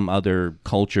in some other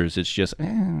cultures, it's just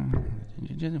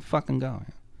fucking go.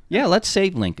 Yeah, let's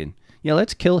save Lincoln. Yeah,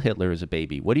 let's kill Hitler as a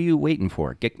baby. What are you waiting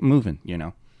for? Get moving,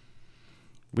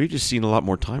 We've just seen a lot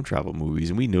more time travel movies,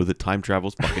 and we know that time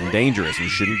travel's fucking dangerous and you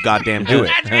shouldn't goddamn do it.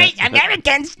 That's right.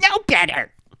 Americans know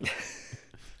better.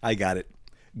 I got it.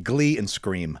 Glee and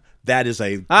Scream. That is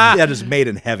made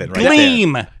in heaven right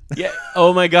Gleam. there. Yeah.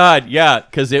 Oh my God. Yeah,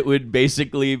 because it would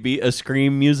basically be a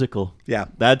Scream musical. Yeah.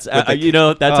 That's actually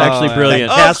brilliant.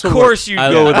 that- Of course you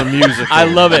go with a musical. I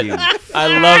love it.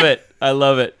 I love it. I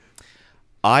love it.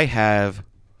 I have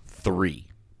 3.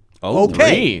 Okay.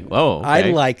 Three. Whoa. I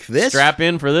okay. like this. Strap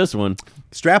in for this one.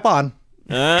 Strap on.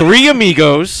 3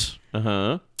 Amigos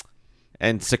Uh-huh.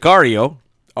 and Sicario.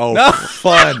 Oh,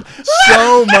 fun.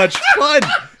 So much fun.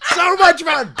 So much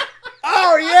fun.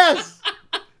 Oh, yes.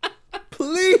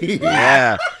 Please.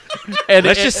 Yeah. And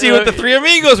Let's just see what the 3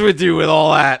 Amigos would do with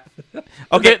all that.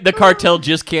 Okay, the cartel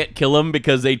just can't kill them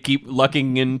because they keep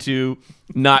lucking into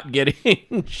not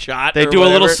getting shot. They or do a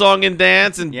little whatever. song and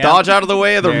dance and Yeah. dodge out of the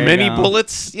way of their There you many go.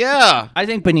 bullets. Yeah. I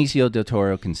think Benicio del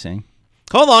Toro can sing.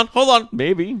 Hold on.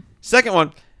 Maybe. Second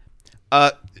one.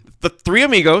 The 3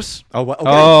 Amigos Oh, okay.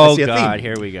 I see a God, theme.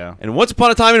 here we go. and Once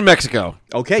Upon a Time in Mexico.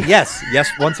 Okay, yes. Yes,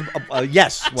 yes.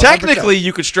 100%. Technically,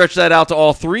 you could stretch that out to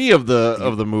all 3 of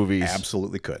the movies.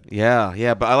 Absolutely could.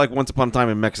 Yeah, but I like Once Upon a Time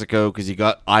in Mexico because you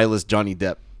got eyeless Johnny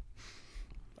Depp.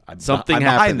 Something I'm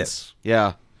happens. behind this.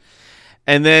 Yeah.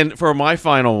 And then for my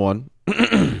final one,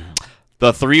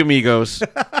 the 3 Amigos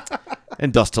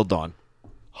and Dusk Till Dawn.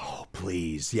 Oh,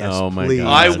 please. Yes, Oh, my please. God.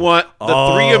 I want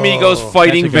the 3 Amigos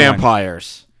fighting that's a good one.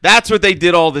 vampires. That's what they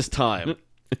did all this time.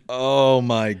 Oh,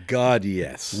 my God,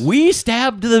 yes. We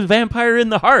stabbed the vampire in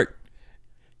the heart.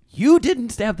 You didn't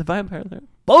stab the vampire in the heart.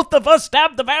 Both of us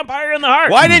stabbed the vampire in the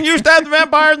heart. Why didn't you stab the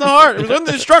vampire in the heart? It was in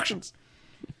the instructions.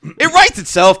 It writes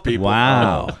itself, people.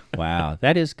 Wow. Wow.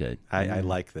 That is good. I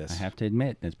like this. I have to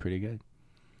admit, that's pretty good.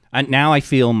 Now I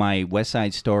feel my West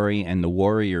Side Story and the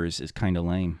Warriors is kind of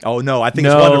lame. Oh, no, I think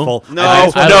No. it's wonderful. No,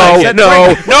 I think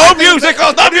it's no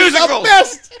musicals, not musicals.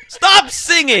 best. Stop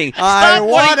singing. I Stop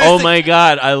want wanting Oh my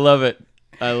God, I love it.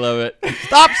 I love it.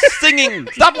 Stop singing.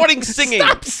 Stop wanting singing.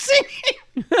 Stop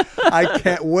singing. I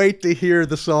can't wait to hear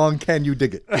the song Can You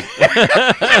Dig It?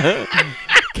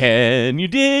 Can you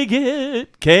dig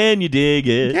it? Can you dig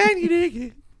it? Can you dig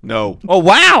it? No. Oh,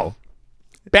 wow.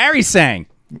 Barry sang.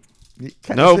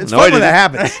 No, It's no, fun I when that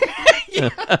happens.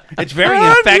 It's very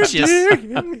infectious.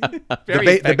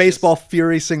 The baseball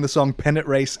Furies sing the song Pennant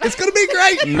Race. It's going to be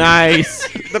great.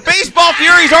 Nice. The baseball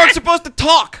Furies aren't supposed to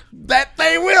talk. That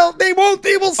they will. They won't.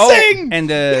 They will Oh, sing. and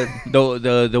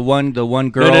the one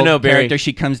girl no, Barry. character,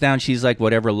 she comes down, she's like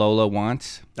whatever Lola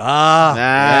wants.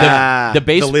 The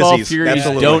baseball Lizzies, Furies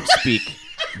absolutely. don't speak.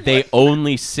 They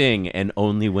only sing, and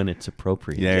only when it's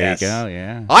appropriate. Yes. You go,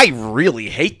 yeah. I really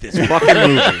hate this fucking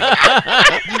movie.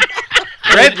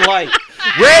 Red light.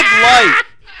 Red light.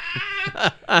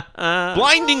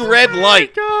 Blinding red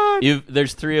light.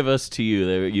 There's 3 of us to you.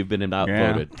 You've been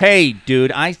outvoted. Hey,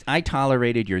 dude, I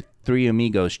tolerated your 3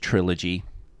 Amigos trilogy.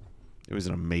 It was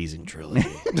an amazing trilogy.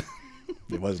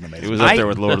 It wasn't amazing. It was up there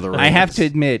with Lord of the Rings. I have to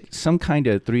admit, some kind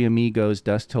of 3 Amigos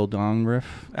Dust Till Dawn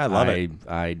riff. I love it.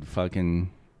 I'd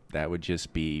fucking, that would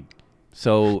just be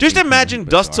so. Just imagine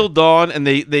bizarre. Dusk Till Dawn, and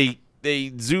they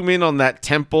zoom in on that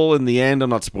temple in the end. I'm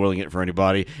not spoiling it for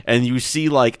anybody. And you see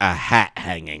like a hat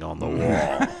hanging on the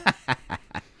wall.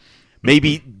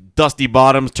 Maybe Dusty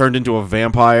Bottoms turned into a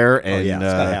vampire, and yeah, it's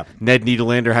gotta happen. Ned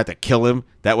Needlander had to kill him.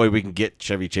 That way we can get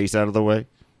Chevy Chase out of the way.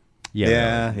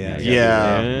 Yeah.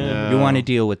 You want to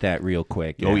deal with that real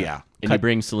quick. Oh, yeah. And you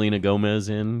bring Selena Gomez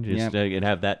in, just and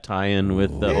have that tie-in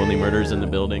with Only Murders in the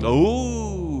Building.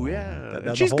 Oh, yeah.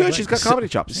 That's She's the whole good. thing. She's got comedy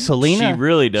chops. Selena, She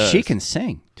really does. She can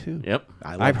sing, too. Yep.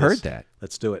 I've heard that.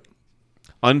 Let's do it.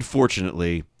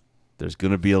 Unfortunately, there's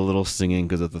going to be a little singing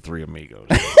because of the Three Amigos.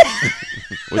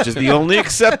 Which is the only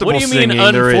acceptable What do you mean, singing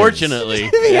there is. unfortunately?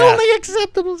 The only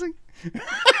acceptable thing.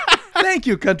 Thank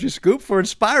you, Country Scoop, for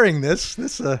inspiring this.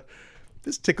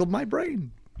 This tickled my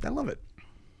brain. I love it.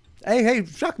 Hey,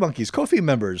 Shock Monkeys, Ko-fi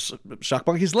members, Shock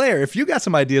Monkeys Lair. If you got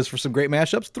some ideas for some great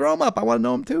mashups, throw them up. I want to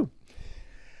know them too.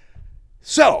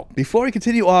 So, before we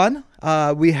continue on,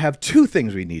 we have two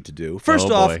things we need to do. First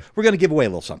Oh, off, boy. we're going to give away a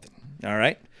little something. All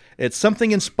right? It's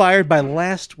something inspired by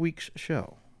last week's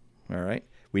show. All right?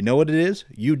 We know what it is.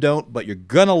 You don't, but you're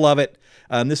going to love it.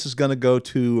 This is going to go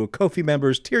to Ko-fi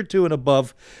members, Tier 2 and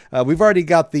above. We've already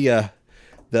got the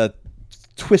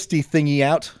twisty thingy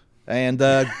out. And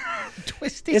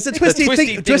Twisty. it's a twisty,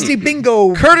 twisty twisty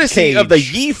bingo Courtesy cage. of the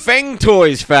Yi Feng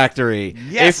Toys Factory.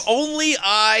 Yes. If only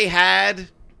I had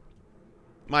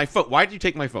my phone. Why did you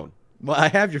take my phone? Well, I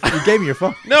have you gave me your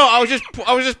phone. No, I was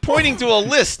just pointing to a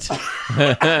list.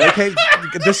 Okay,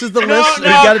 this is the No, list.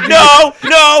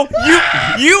 no,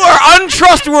 you are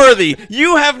untrustworthy.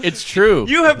 You have It's true.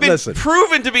 You have been Listen.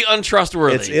 proven to be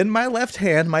untrustworthy. It's in my left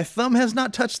hand. My thumb has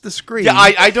not touched the screen. Yeah,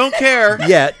 I don't care.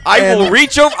 Yet, I will and-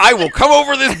 reach over. I will come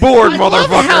over this board,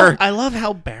 motherfucker. I love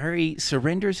how Barry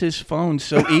surrenders his phone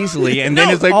so easily, and then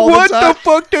No, it's like, all the what time. the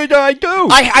fuck did I do?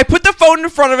 I put the phone in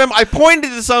front of him. I pointed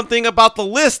to something about the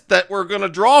list that we're going to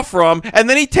draw from, and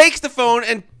then he takes the phone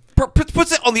and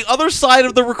puts it on the other side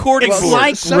of the recording Well, board.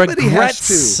 like somebody regret has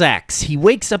to. sex. He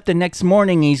wakes up the next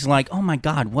morning, he's like, oh my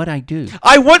God, what'd I do?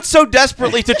 I want so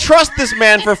desperately to trust this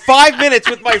man for 5 minutes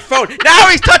with my phone. Now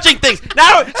he's touching things.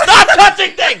 Now stop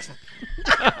touching things.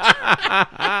 You're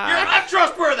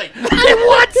untrustworthy. I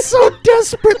want so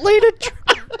desperately to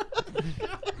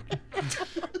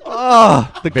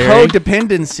the Barry?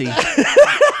 codependency.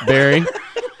 Barry,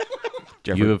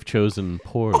 Jeffrey. you have chosen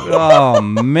poorly. Oh,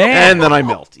 man. And then I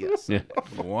melt. Yes. Yeah.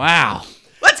 Wow.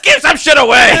 Let's give some shit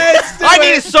away. I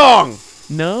need a song.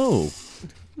 No.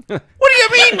 What do you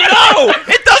mean? No,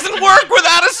 it doesn't work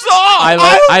without a song.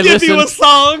 I listened.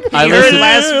 song. I You heard listened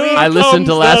last week. I listened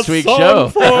to last week's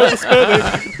show.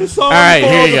 All right,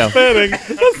 here you go.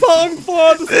 The song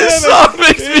for the This song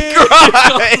makes me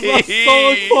cry.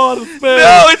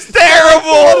 No, it's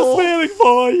terrible.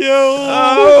 for you.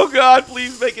 Oh God,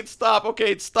 please make it stop.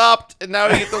 Okay, it stopped, and now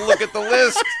we get to look at the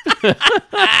list.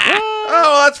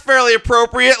 Oh, that's fairly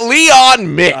appropriate.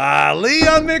 Leon Mick.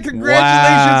 Leon Mick,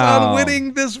 congratulations Wow. on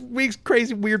winning this week's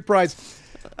crazy weird prize.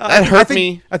 That hurt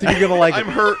me. I think you're gonna like it. I'm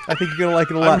hurt. I think you're gonna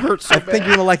like it a lot. hurt so I think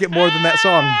you're gonna like it more than that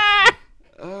song.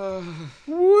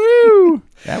 Woo.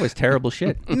 That was terrible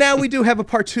shit. Now we do have a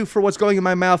part 2 for what's going in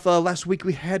my mouth. Last week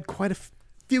we had quite a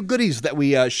few goodies that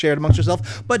we shared amongst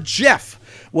ourselves, but Jeff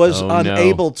was Oh, no.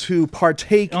 unable to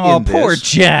partake Oh, in poor this.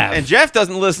 Jeff. And Jeff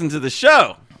doesn't listen to the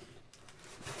show.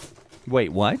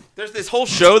 Wait, what? There's this whole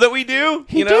show that we do.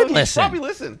 He you know? did listen. Probably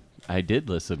listen. I did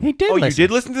listen. He did Oh, listen. you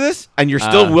did listen to this, and you're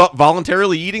still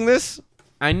voluntarily eating this.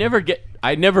 I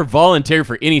never volunteer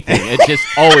for anything. It just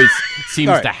always seems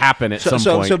All right. to happen at some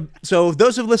point. So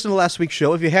those who've listened to last week's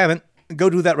show, if you haven't, go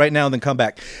do that right now and then come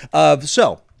back.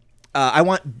 I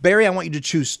want Barry. I want you to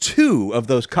choose 2 of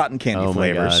those cotton candy Oh, my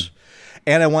flavors. God.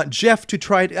 And I want Jeff to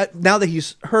try it. Now that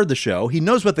he's heard the show, he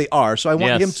knows what they are. So I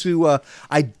want him Yes. to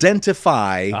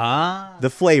identify the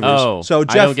flavors. Oh, so I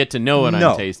Jeff, don't get to know what I'm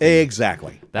no, tasting.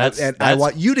 Exactly. And I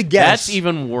want you to guess. That's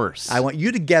even worse. I want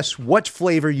you to guess what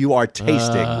flavor you are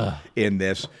tasting in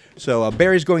this. So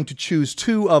Barry's going to choose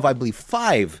 2 of, I believe,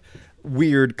 5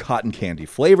 weird cotton candy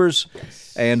flavors.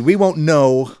 And we won't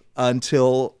know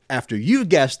until after you've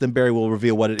guessed, then Barry will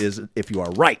reveal what it is if you are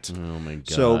right. Oh, my God.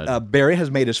 So Barry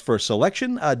has made his first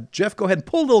selection. Jeff, go ahead and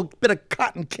pull a little bit of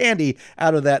cotton candy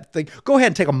out of that thing. Go ahead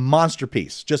and take a monster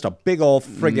piece. Just a big old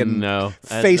friggin' No,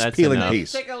 that's face-peeling enough.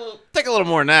 piece. Take a little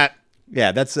more than that.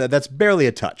 Yeah, that's barely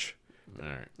a touch. All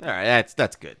right. All right,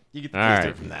 that's good. You get the All taste right.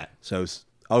 it from that. So,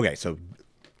 okay, so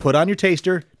put on your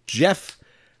taster. Jeff,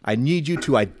 I need you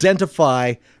to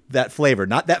identify that flavor.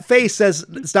 Not that face says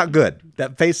it's not good.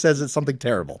 That face says it's something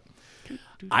terrible.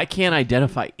 I can't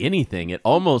identify anything. It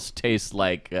almost tastes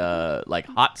like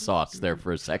hot sauce there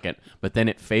for a second, but then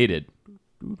it faded.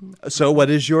 So what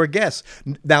is your guess?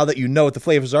 Now that you know what the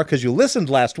flavors are, because you listened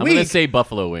last I'm week. gonna say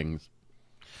buffalo wings.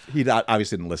 He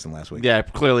obviously didn't listen last week. Yeah, I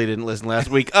clearly didn't listen last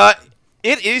week.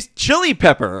 It is chili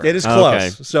pepper. It is close. Okay.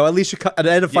 So at least you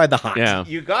identified the hot. Yeah.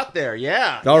 You got there,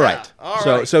 yeah. All yeah. right. All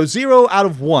so right. so 0 out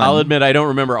of 1. I'll admit I don't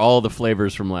remember all the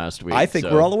flavors from last week. I think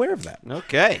so- we're all aware of that.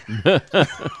 Okay.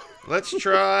 Let's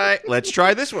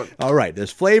try this one. All right.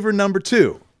 There's flavor number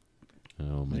 2.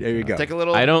 Oh my There you go. Take a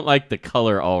little. I don't like the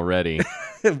color already.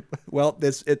 Well,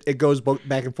 it goes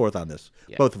back and forth on this.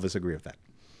 Both of us agree with that.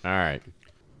 All right.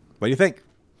 What do you think?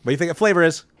 What do you think the flavor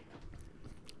is?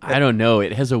 I don't know.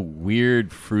 It has a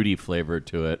weird fruity flavor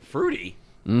to it. fruity.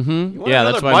 Mm-hmm. Yeah,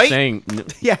 that's another what bite? I'm saying.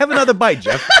 Yeah, have another bite,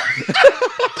 Jeff.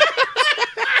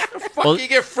 Well, You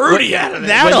get fruity out of it.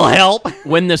 That'll help.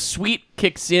 when the sweet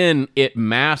kicks in, it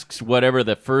masks whatever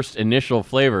the first initial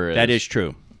flavor is. That is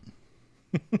true.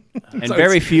 And So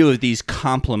very it's- few of these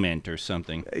complement or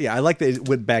something. Yeah, I like that it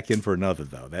went back in for another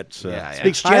though. That's Yeah.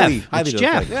 speaks It's highly, Jeff. highly It's to the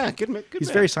Jeff. flavor. Yeah, good He's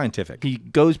man. very scientific. He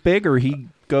goes big or he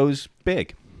goes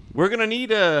big. We're gonna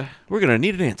need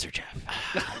an answer,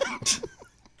 Jeff.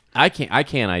 I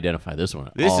can't identify this one.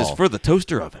 At This is all. for the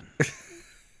toaster oven.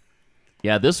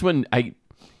 Yeah, this one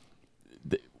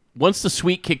once the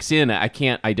sweet kicks in, I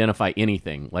can't identify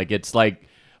anything. Like it's like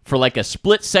for like a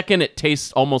split second, it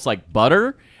tastes almost like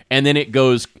butter, and then it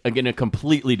goes in a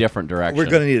completely different direction. We're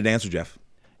gonna need an answer, Jeff.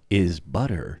 Is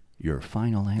butter your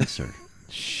final answer?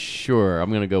 Sure,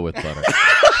 I'm gonna go with butter.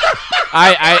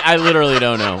 I literally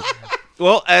don't know.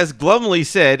 Well, as Glumley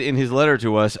said in his letter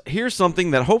to us, here's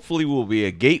something that hopefully will be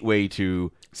a gateway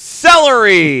to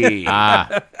celery.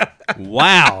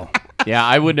 Wow. Yeah,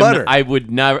 I would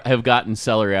not have gotten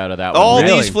celery out of that one. All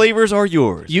Really? these flavors are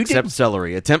yours, You except did-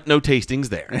 celery. Attempt no tastings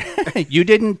there. You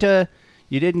didn't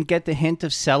get the hint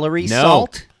of celery No,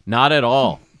 salt? not at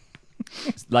all.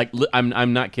 Like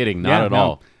I'm not kidding, not Yeah, at no.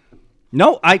 all.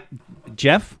 No,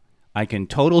 Jeff, I can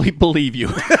totally believe you.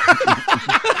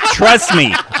 Trust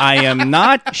me, I am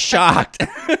not shocked.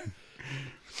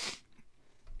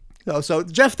 So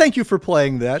Jeff, thank you for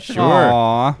playing that. Sure.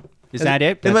 Aw. Is that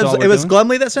it? That's all it we're was doing?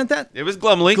 Glumley that sent that. It was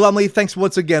Glumley. Glumley, thanks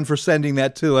once again for sending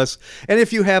that to us. And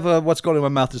if you have what's going in my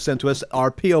mouth to send to us, our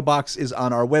P.O. box is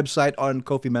on our website. On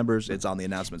Ko-fi members, it's on the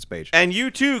announcements page. And you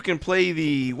too can play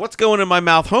the What's Going in My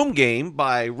Mouth home game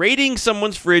by raiding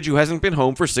someone's fridge who hasn't been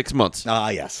home for 6 months. Ah,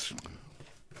 yes.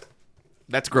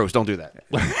 That's gross. Don't do that.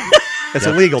 It's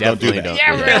illegal. Don't do Definitely that.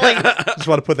 don't do that. Just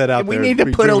want to put that out We there. need to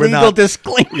put a we're legal not-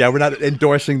 disclaimer. Yeah, we're not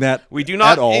endorsing that. We do at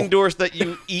not all. endorse that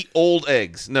you eat old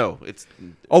eggs. No, it's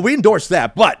Oh, we endorse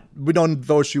that, but we don't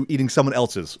endorse you eating someone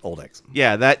else's old eggs.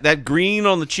 yeah. That green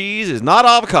on the cheese is not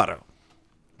avocado.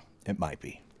 It might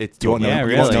be. It's You won't know- Yeah,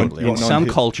 you won't really. know- you In won't know some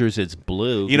who- cultures, it's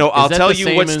blue. You know, I'll that tell the you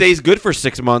same what as- stays good for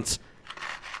 6 months.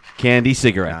 Candy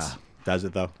cigarettes. Does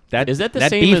it though? Is that the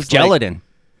that same beef as, like- gelatin?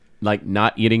 Like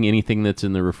not eating anything that's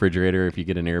in the refrigerator if you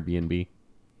get an Airbnb.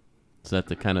 Is that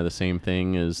the kind of the same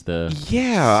thing as the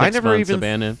Yeah, I 6 never months even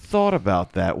abandoned? thought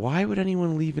about that. Why would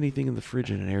anyone leave anything in the fridge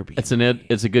in an Airbnb?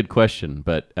 It's a good question,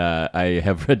 but I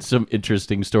have read some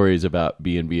interesting stories about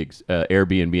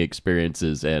Airbnb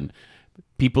experiences and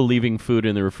people leaving food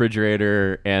in the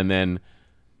refrigerator and then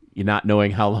you not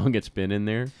knowing how long it's been in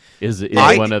there is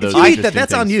one of those. If you eat that, interesting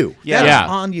that's on things. you. Yeah. That's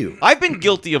Yeah. on you. I've been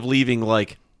guilty of leaving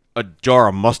like a jar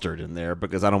of mustard in there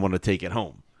because I don't want to take it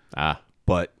home.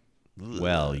 But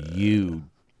Well, you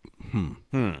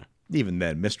Even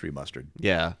then, mystery mustard.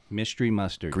 yeah, mystery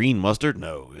mustard. green mustard,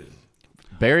 no.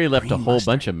 Barry left a whole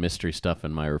bunch of mystery stuff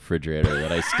in my refrigerator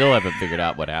that I still haven't figured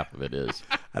out what half of it is.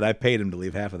 And I paid him to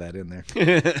leave half of that in there.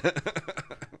 In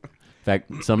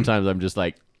fact, sometimes I'm just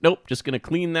like, nope, just going to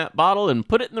clean that bottle and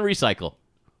put it in the recycle.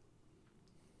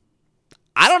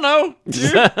 I don't know.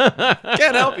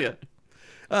 Can't help you.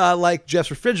 Like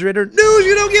Jeff's refrigerator, news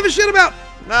you don't give a shit about.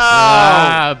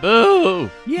 No. Boo!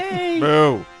 Yay!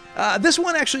 Boo. This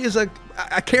one actually is I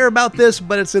care about this,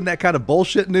 but it's in that kind of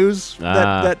bullshit news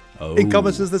that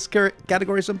encompasses this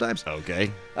category sometimes.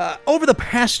 Okay. Over the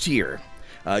past year,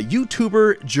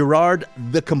 YouTuber Gerard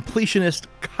the Completionist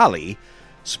Kali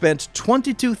spent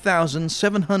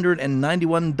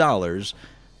 $22,791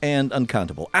 and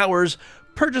uncountable hours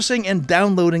purchasing and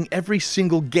downloading every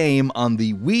single game on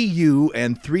the Wii U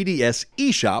and 3DS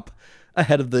eShop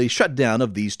ahead of the shutdown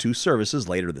of these two services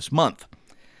later this month.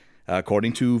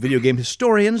 According to video game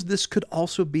historians, this could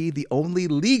also be the only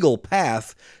legal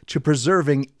path to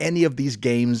preserving any of these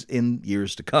games in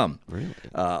years to come. Really?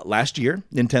 Last year,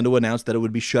 Nintendo announced that it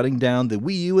would be shutting down the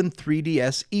Wii U and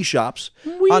 3DS eShops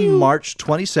on March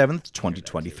 27th,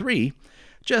 2023,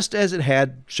 just as it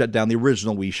had shut down the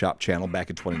original Wii Shop channel back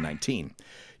in 2019.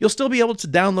 You'll still be able to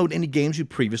download any games you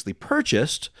previously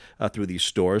purchased through these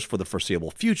stores for the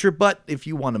foreseeable future, but if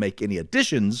you want to make any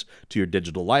additions to your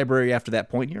digital library after that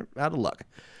point, you're out of luck.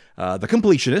 The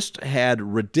completionist had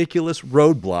ridiculous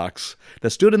roadblocks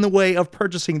that stood in the way of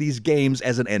purchasing these games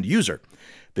as an end user.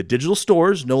 The digital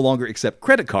stores no longer accept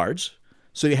credit cards,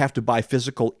 so you have to buy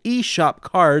physical eShop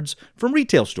cards from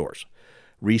retail stores.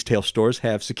 Retail stores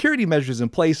have security measures in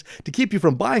place to keep you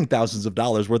from buying thousands of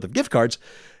dollars worth of gift cards.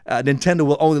 Nintendo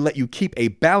will only let you keep a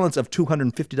balance of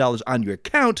 $250 on your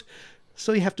account,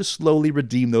 so you have to slowly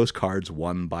redeem those cards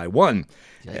one by one.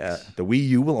 The Wii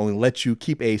U will only let you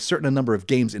keep a certain number of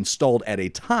games installed at a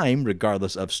time,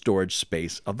 regardless of storage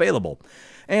space available.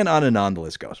 And on the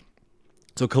list goes.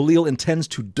 So Khalil intends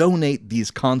to donate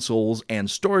these consoles and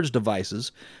storage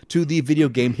devices to the Video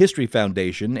Game History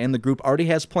Foundation, and the group already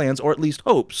has plans, or at least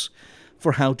hopes,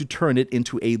 for how to turn it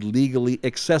into a legally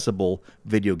accessible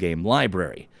video game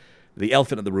library. The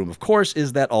elephant in the room, of course,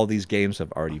 is that all these games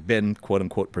have already been,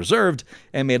 quote-unquote, preserved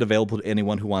and made available to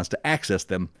anyone who wants to access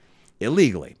them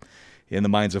illegally. In the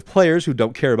minds of players who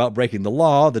don't care about breaking the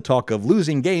law, the talk of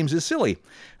losing games is silly.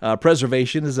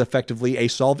 Preservation is effectively a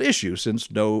solved issue,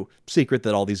 since no secret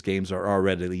that all these games are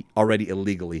already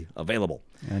illegally available.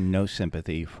 And no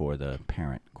sympathy for the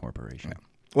parent corporation.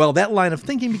 Well, that line of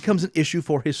thinking becomes an issue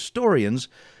for historians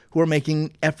who are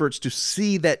making efforts to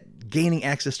see that gaining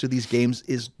access to these games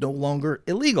is no longer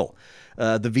illegal.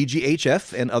 The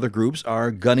VGHF and other groups are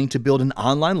gunning to build an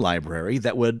online library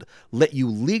that would let you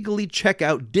legally check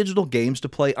out digital games to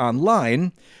play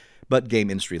online, but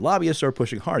game industry lobbyists are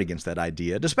pushing hard against that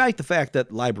idea, despite the fact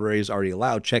that libraries already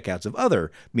allow checkouts of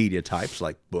other media types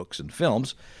like books and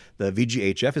films. The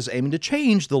VGHF is aiming to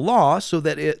change the law so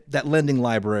that lending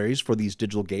libraries for these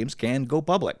digital games can go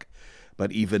public.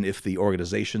 But even if the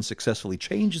organization successfully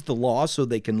changes the law so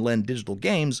they can lend digital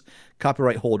games,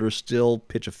 copyright holders still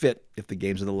pitch a fit if the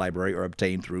games in the library are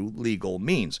obtained through legal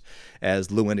means. As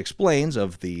Lewin explains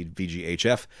of the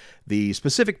VGHF, the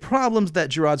specific problems that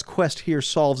Gerard's quest here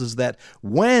solves is that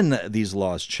when these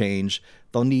laws change,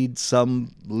 they'll need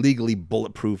some legally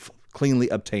bulletproof, cleanly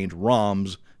obtained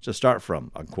ROMs to start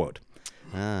from, unquote.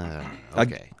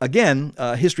 Okay. Again,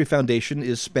 History Foundation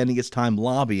is spending its time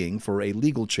lobbying for a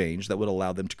legal change that would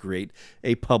allow them to create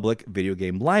a public video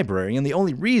game library, and the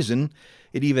only reason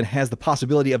it even has the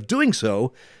possibility of doing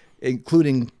so,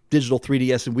 including digital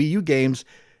 3DS and Wii U games,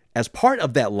 as part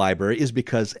of that library is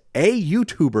because a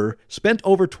YouTuber spent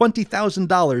over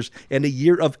 $20,000 and a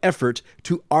year of effort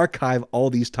to archive all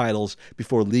these titles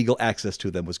before legal access to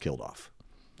them was killed off.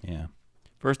 Yeah.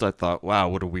 First I thought, wow,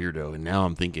 what a weirdo. And now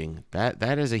I'm thinking, that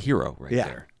is a hero right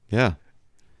there. Yeah.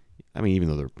 I mean, even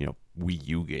though they're, Wii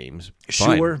U games.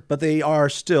 Sure, fine. but they are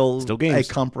still games.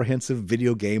 a comprehensive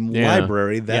video game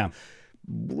library that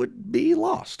would be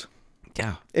lost.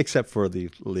 Yeah. Except for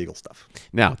the legal stuff.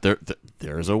 Now,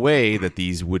 there's a way that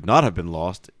these would not have been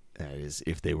lost, that is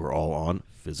if they were all on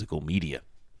physical media.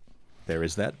 There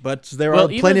is that. But there are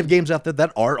plenty of games out there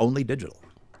that are only digital.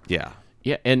 Yeah.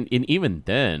 Yeah, and even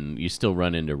then, you still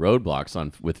run into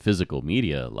roadblocks with physical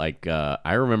media. Like,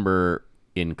 I remember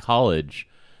in college,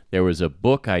 there was a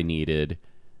book I needed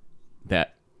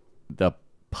that the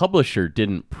publisher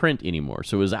didn't print anymore.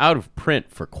 So it was out of print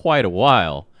for quite a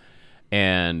while,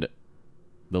 and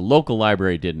the local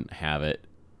library didn't have it.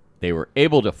 They were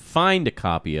able to find a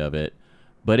copy of it,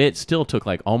 but it still took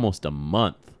like almost a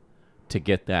month to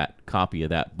get that copy of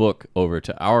that book over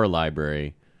to our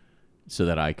library so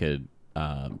that I could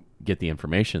get the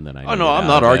information that I needed. Oh, no, I'm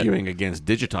not arguing against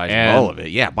digitizing all of it.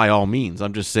 Yeah, by all means.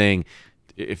 I'm just saying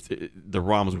if the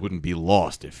ROMs wouldn't be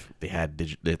lost if they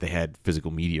had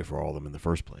physical media for all of them in the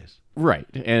first place. Right.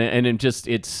 And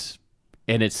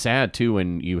it's sad too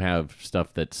when you have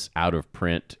stuff that's out of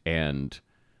print and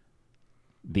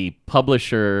the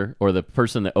publisher or the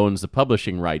person that owns the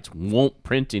publishing rights won't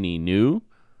print any new,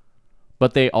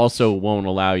 but they also won't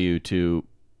allow you to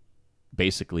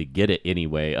basically get it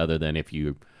anyway, other than if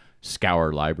you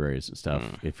scour libraries and stuff.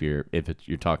 If you're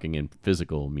talking in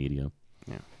physical media,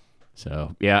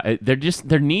 So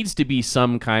there needs to be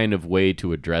some kind of way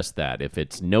to address that. If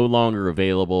it's no longer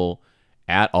available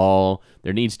at all,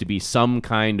 there needs to be some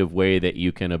kind of way that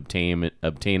you can obtain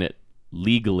it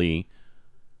legally.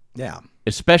 Yeah.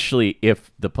 Especially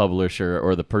if the publisher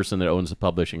or the person that owns the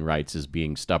publishing rights is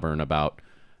being stubborn about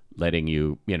letting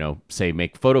you, say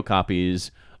make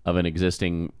photocopies of an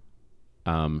existing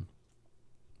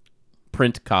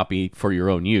print copy for your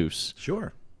own use.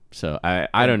 Sure. So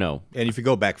I don't know. And if you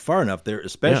go back far enough, there,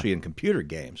 especially in computer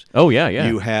games. Oh, yeah.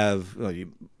 You have,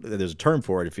 there's a term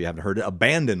for it if you haven't heard it,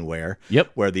 abandonware.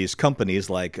 Yep. Where these companies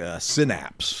like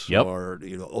Synapse or,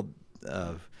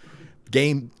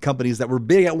 game companies that were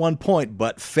big at one point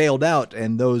but failed out,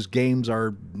 and those games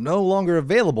are no longer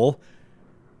available,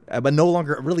 but no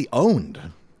longer really owned.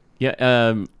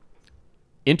 Yeah.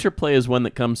 Interplay is one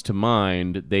that comes to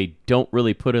mind. They don't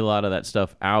really put a lot of that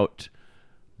stuff out,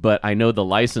 but I know the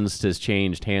license has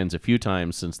changed hands a few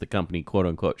times since the company, quote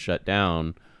unquote, shut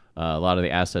down. A lot of the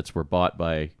assets were bought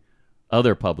by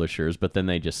other publishers, but then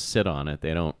they just sit on it.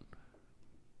 They don't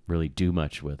really do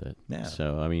much with it. Yeah.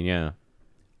 So, I mean, yeah.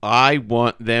 I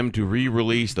want them to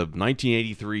re-release the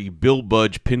 1983 Bill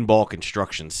Budge pinball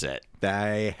construction set.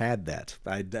 I had that.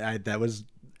 I that was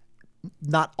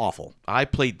not awful. I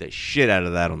played the shit out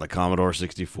of that on the Commodore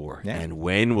 64. Yeah. And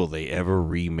when will they ever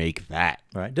remake that?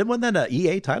 All right. Wasn't that an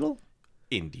EA title?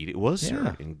 Indeed it was, sir.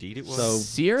 Yeah. Indeed it was. So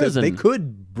Sierra's they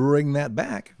could bring that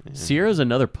back. Sierra's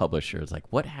another publisher. It's like,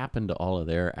 what happened to all of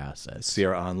their assets?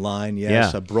 Sierra Online,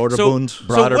 yes. Yeah. Broderbund. So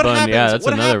Broderbund, what happens, yeah, that's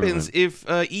what another happens one.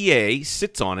 if EA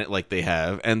sits on it like they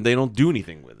have and they don't do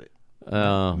anything with it?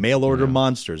 Mail Order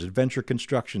Monsters, Adventure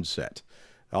Construction Set.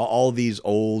 All these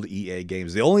old EA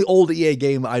games. The only old EA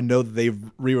game I know that they've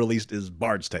re-released is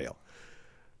Bard's Tale.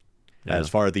 Yeah. As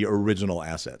far as the original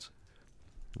assets.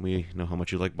 We know how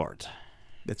much you like bards.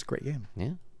 That's a great game.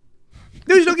 Yeah.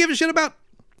 News you don't give a shit about.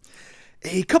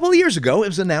 A couple of years ago, it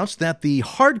was announced that the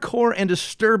hardcore and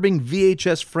disturbing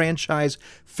VHS franchise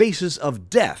Faces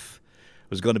of Death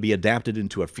was going to be adapted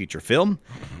into a feature film.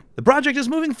 The project is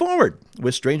moving forward,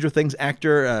 with Stranger Things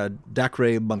actor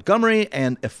Dacre Montgomery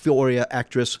and Euphoria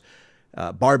actress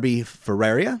Barbie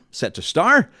Ferreira set to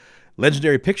star.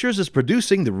 Legendary Pictures is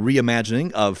producing the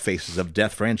reimagining of Faces of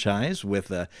Death franchise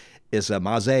with Issa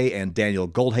Maze and Daniel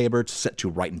Goldhaber set to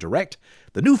write and direct.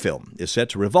 The new film is set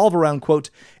to revolve around, quote,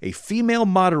 a female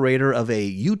moderator of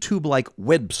a YouTube-like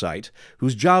website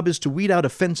whose job is to weed out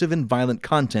offensive and violent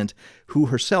content, who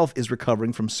herself is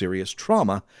recovering from serious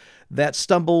trauma, that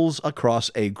stumbles across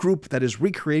a group that is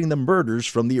recreating the murders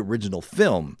from the original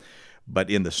film. But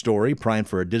in the story, primed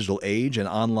for a digital age and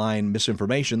online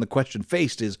misinformation, the question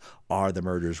faced is, are the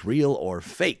murders real or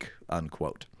fake,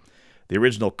 unquote. The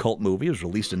original cult movie was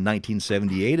released in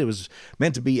 1978. It was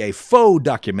meant to be a faux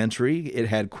documentary. It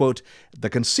had, quote, the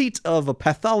conceit of a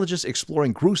pathologist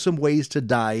exploring gruesome ways to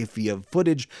die via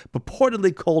footage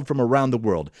purportedly culled from around the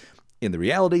world. In the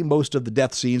reality, most of the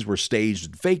death scenes were staged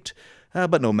and faked,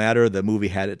 but no matter, the movie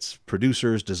had its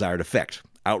producer's desired effect.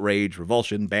 Outrage,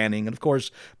 revulsion, banning, and of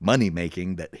course,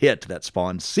 money-making that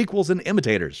spawned sequels and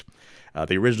imitators.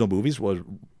 The original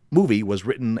movie was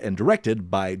written and directed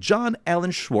by John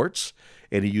Allen Schwartz,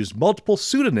 and he used multiple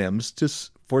pseudonyms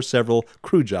for several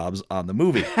crew jobs on the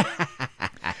movie.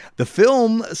 The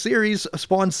film series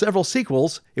spawned several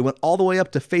sequels. It went all the way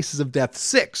up to Faces of Death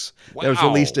 6 that was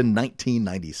released in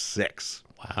 1996.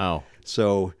 Wow.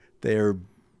 So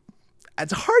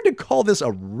it's hard to call this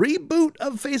a reboot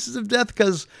of Faces of Death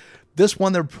because this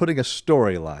one they're putting a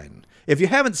storyline. If you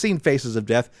haven't seen Faces of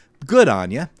Death, good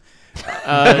on you.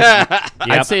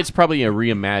 I'd say it's probably a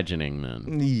reimagining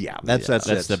then. Yeah, that's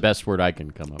the best word I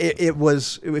can come up with. It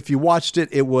was, if you watched it,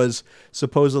 it was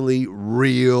supposedly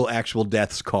real actual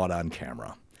deaths caught on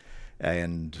camera.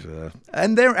 And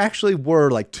there actually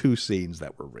were like two scenes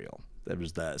that were real. There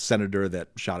was the senator that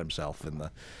shot himself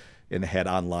in the head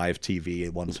on live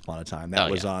TV once upon a time. That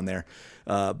was on there.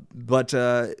 But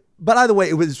either way,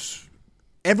 it was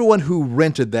everyone who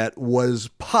rented that was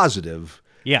positive.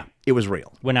 Yeah. It was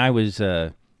real. When I was,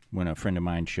 when a friend of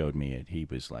mine showed me it, he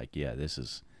was like, yeah,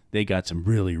 they got some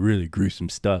really, really gruesome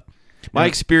stuff. My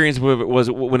experience with it was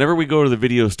whenever we go to the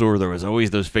video store, there was always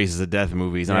those Faces of Death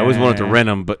movies, and I always wanted to rent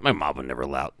them, but my mom would never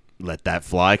let that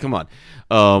fly. Come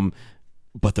on.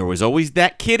 But there was always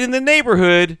that kid in the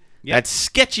neighborhood, that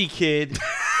sketchy kid.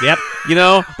 Yep.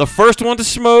 The first one to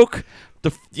smoke,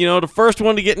 the first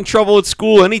one to get in trouble at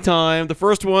school anytime, the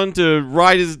first one to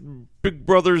ride his big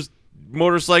brother's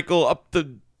motorcycle up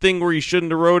the thing where he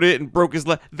shouldn't have rode it and broke his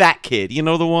leg. That kid, the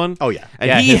one? Oh, yeah.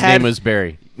 And his name was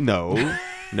Barry. No,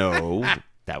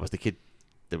 that was the kid.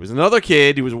 There was another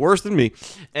kid who was worse than me.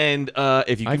 And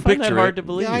if you can I find picture that hard it, to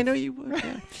believe. Yeah, I know you would.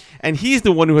 Yeah. And he's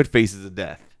the one who had Faces of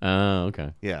Death. Oh,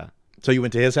 okay. Yeah. So you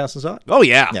went to his house and saw it? Oh,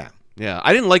 yeah. Yeah. Yeah.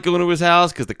 I didn't like going to his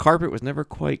house because the carpet was never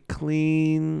quite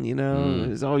clean. It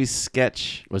was always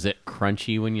sketch. Was it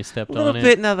crunchy when you stepped A little on it?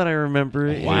 bit now that I remember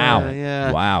it. Wow.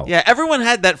 Yeah. Wow. Yeah, everyone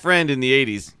had that friend in the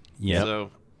 80s. Yep.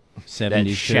 So, 70s. That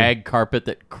too. shag carpet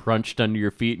that crunched under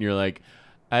your feet, and you're like,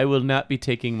 I will not be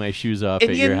taking my shoes off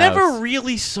and at you your never house.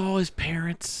 really saw his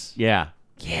parents. Yeah.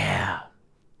 Yeah.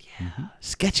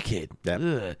 Sketch kid. Yep. Ugh.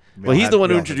 We Well, all he's had- the one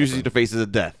we who all had introduces that you to Faces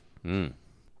of Death. And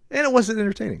it wasn't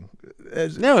entertaining.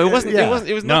 No, it wasn't. Yeah. It wasn't.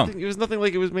 It was No. nothing. It was nothing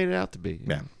like it was made it out to be.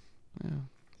 Yeah.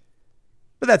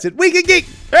 But that's it. Week of Geek.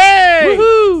 Hey!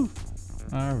 Woohoo!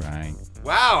 All right.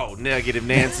 Wow, negative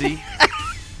Nancy.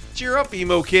 Cheer up,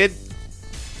 emo kid.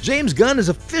 James Gunn is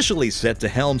officially set to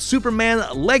helm Superman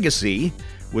Legacy,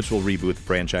 which will reboot the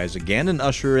franchise again and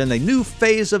usher in a new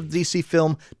phase of DC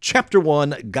film, Chapter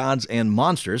 1, Gods and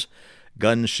Monsters.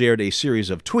 Gunn shared a series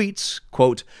of tweets,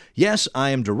 quote, "Yes, I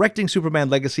am directing Superman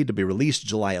Legacy to be released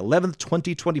July 11th,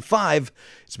 2025.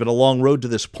 It's been a long road to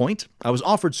this point. I was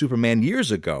offered Superman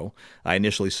years ago. I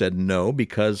initially said no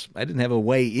because I didn't have a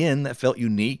way in that felt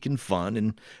unique and fun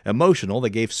and emotional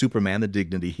that gave Superman the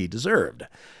dignity he deserved.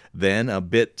 Then, a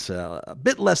bit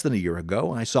less than a year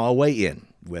ago, I saw a way in,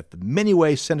 with many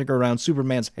ways centered around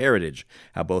Superman's heritage,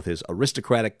 how both his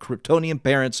aristocratic Kryptonian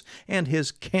parents and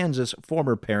his Kansas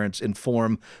former parents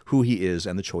inform who he is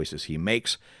and the choices he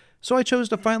makes. So I chose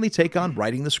to finally take on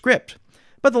writing the script.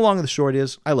 But the long and the short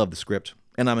is, I love the script,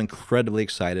 and I'm incredibly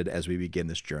excited as we begin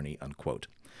this journey," unquote.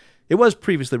 It was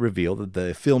previously revealed that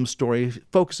the film story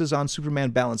focuses on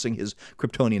Superman balancing his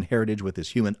Kryptonian heritage with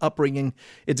his human upbringing.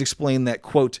 It's explained that,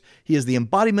 quote, "He is the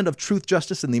embodiment of truth,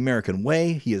 justice, and the American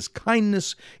way. He is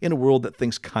kindness in a world that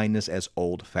thinks kindness as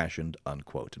old-fashioned,"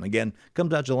 unquote. And again,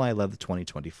 comes out July 11th,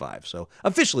 2025. So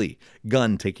officially,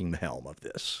 Gunn taking the helm of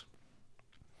this.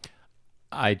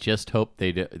 I just hope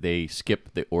they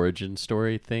skip the origin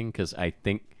story thing, because I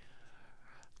think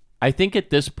at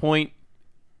this point,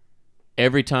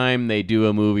 every time they do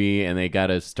a movie and they got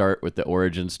to start with the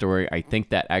origin story, I think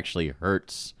that actually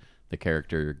hurts the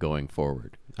character going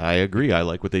forward. I agree. I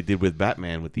like what they did with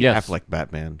Batman, with the Yes. Affleck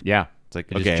Batman. Yeah. It's like,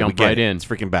 They okay, just jump we get right it. in. It's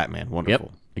freaking Batman.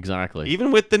 Wonderful. Yep, exactly.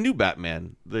 Even with the new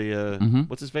Batman, the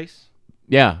what's his face?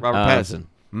 Yeah. Robert Pattinson.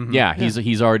 Yeah,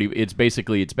 he's already, it's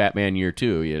Batman year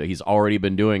 2. You know, he's already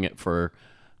been doing it for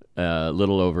a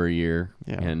little over a year.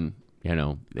 Yeah. And, you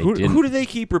know, Who do they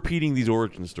keep repeating these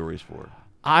origin stories for?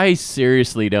 I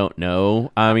seriously don't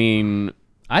know. I mean,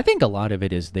 I think a lot of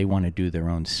it is they want to do their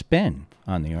own spin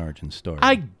on the origin story.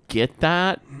 I get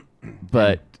that,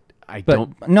 but I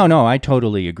don't. No, I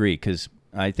totally agree, because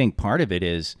I think part of it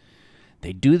is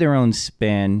they do their own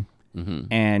spin,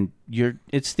 and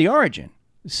it's the origin.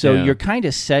 So Yeah. you're kind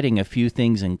of setting a few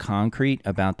things in concrete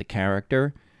about the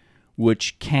character,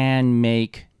 which can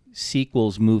make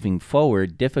sequels moving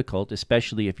forward difficult,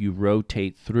 especially if you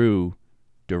rotate through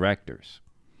directors.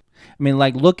 I mean,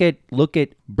 like look at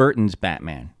Burton's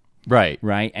Batman, Right.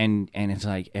 right? And it's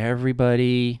like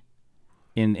everybody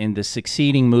in the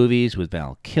succeeding movies with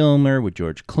Val Kilmer, with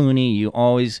George Clooney, you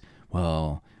always,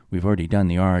 well, we've already done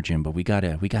the origin, but we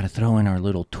gotta throw in our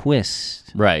little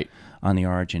twist Right. on the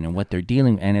origin and what they're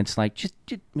dealing with. And it's like just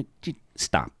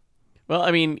stop. Well, I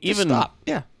mean, even Stop.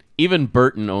 Yeah. even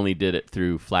Burton only did it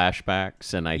through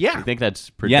flashbacks, and I Yeah. think that's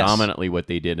predominantly what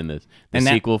they did in the And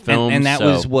that- sequel films. and that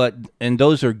so- was what, and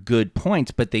those are good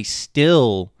points, but they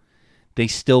still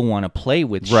want to play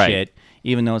with Right. shit,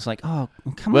 even though it's like, oh,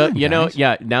 come Well, on, you know, guys.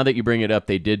 yeah. Now that you bring it up,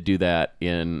 they did do that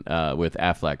in with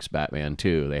Affleck's Batman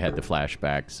too. They had the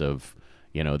flashbacks of,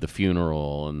 you know, the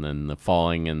funeral and then the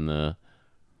falling in the.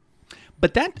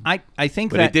 But that I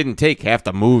think But that it didn't take half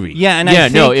the movie. yeah, and yeah, I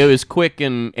think, no, it was quick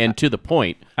and to the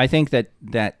point. I think that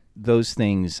those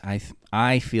things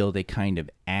I feel they kind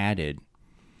of added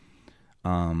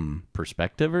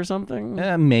Perspective or something.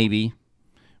 maybe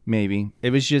it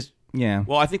was just yeah.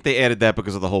 Well, I think they added that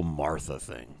because of the whole Martha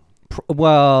thing.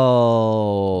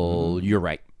 Well, you're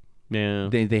right. Yeah.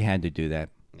 They had to do that.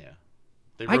 Yeah.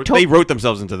 I They wrote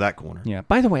themselves into that corner. Yeah.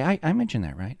 By the way, I mentioned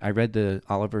that, right? I read the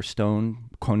Oliver Stone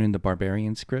Conan the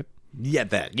Barbarian script, Yeah,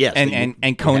 that. Yes.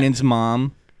 and Conan's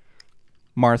mom,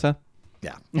 Martha.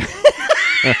 Yeah.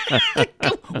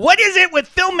 What is it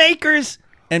with filmmakers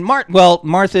and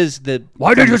Martha's the.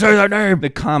 Why did you say that name? The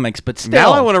comics, but still.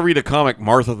 Now I want to read a comic,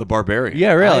 Martha the Barbarian.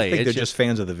 Yeah, really. I think It's they're just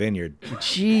fans of the Vineyard.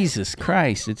 Jesus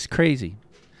Christ, it's crazy.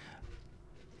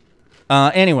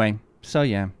 Anyway, so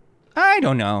yeah, I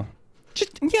don't know.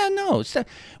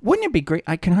 Wouldn't it be great?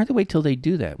 I can hardly wait till they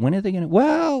do that. When are they gonna?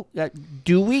 Well,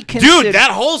 do we consider? Dude,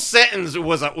 that whole sentence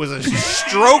was a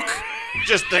stroke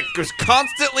just that was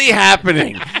constantly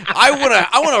happening.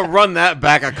 I wanna run that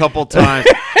back a couple times.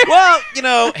 Well, you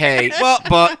know, hey,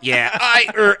 but yeah,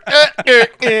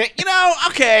 you know,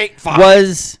 okay, fine.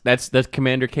 That's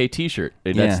Commander K T-shirt.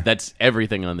 Yeah. That's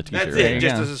everything on the T-shirt. That's right? it.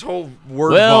 Just go. as this whole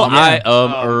word. Well, vomit.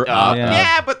 Yeah.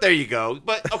 Yeah, but there you go.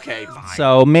 But okay, fine.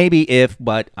 So maybe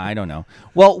but I don't know.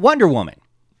 Well, Wonder Woman,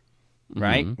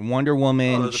 right? Wonder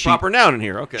Woman. Oh, there's a proper noun in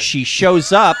here. Okay. She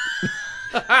shows up.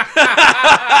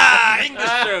 English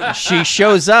joke. She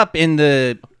shows up in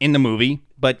the movie,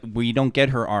 but we don't get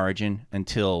her origin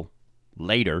until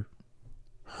later.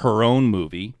 Her own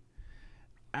movie.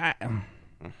 I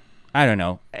don't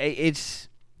know. It's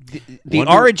the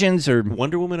origins are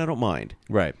Wonder Woman. I don't mind,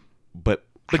 right. but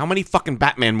How many fucking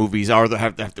Batman movies are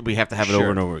there? We have to have it over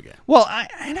and over again. Well,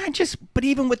 but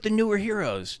even with the newer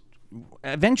heroes,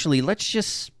 eventually, let's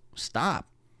just stop.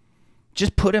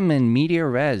 Just put them in media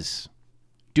res.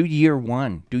 Do year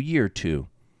 1. Do year 2.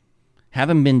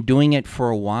 Haven't been doing it for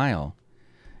a while.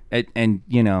 And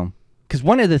because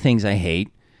one of the things I hate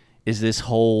is this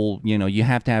whole, you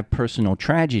have to have personal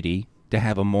tragedy to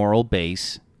have a moral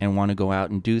base and want to go out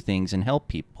and do things and help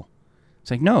people.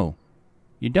 It's like, no,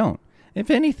 you don't. If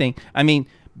anything, I mean,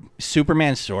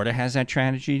 Superman sort of has that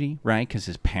tragedy, right? Because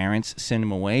his parents sent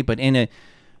him away. But in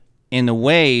the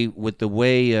way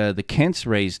the Kents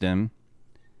raised him,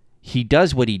 he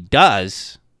does what he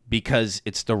does because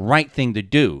it's the right thing to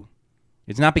do.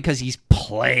 It's not because he's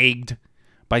plagued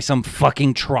by some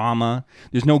fucking trauma.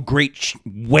 There's no great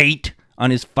weight on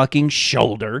his fucking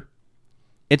shoulder.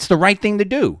 It's the right thing to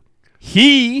do.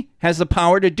 He has the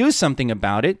power to do something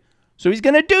about it, so he's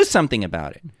going to do something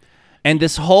about it. And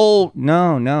this whole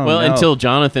no. Until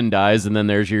Jonathan dies, and then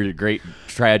there's your great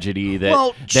tragedy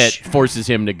that forces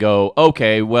him to go,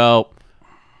 okay, well,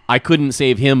 I couldn't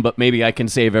save him, but maybe I can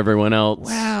save everyone else.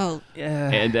 Well,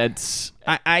 and that's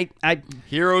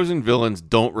Heroes and villains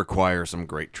don't require some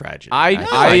great tragedy.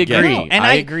 I agree. And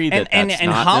I agree that and that's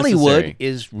not Hollywood necessary.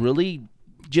 is really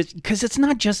just because it's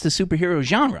not just the superhero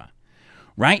genre.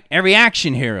 Right? Every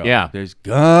action hero. Yeah. There's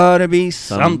gotta be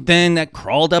something that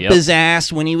crawled up his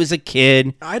ass when he was a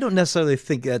kid. I don't necessarily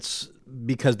think that's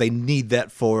because they need that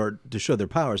to show their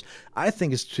powers. I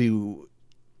think it's to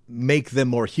make them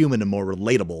more human and more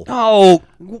relatable. Oh,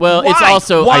 well, why? it's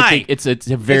also Why? I think it's a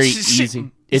very It's-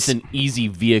 easy. It's an easy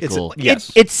vehicle.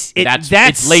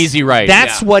 It's lazy writing.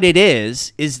 That's what it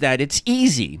is that it's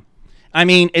easy. I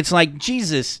mean, it's like,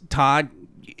 Jesus, Todd,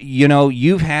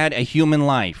 you've had a human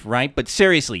life, right? But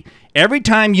seriously, every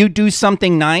time you do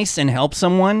something nice and help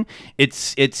someone,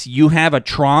 it's you have a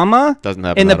trauma Doesn't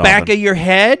happen in the that back often. of your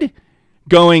head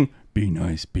going, be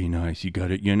nice, you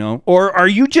got it, Or are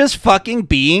you just fucking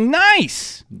being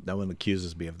nice? No one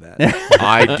accuses me of that.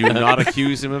 I do not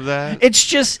accuse him of that. It's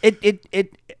just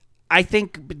I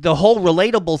think the whole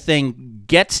relatable thing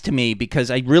gets to me because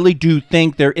I really do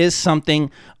think there is something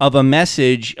of a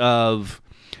message of,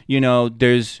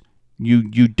 there's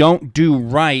you don't do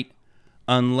right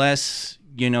unless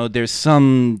there's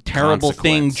some terrible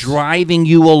thing Consequence. driving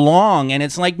you along, and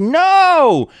it's like,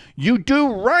 no, you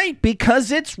do right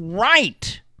because it's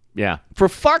right. Yeah. For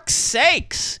fuck's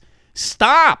sakes.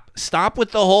 Stop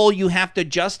with the whole you have to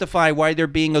justify why they're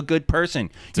being a good person.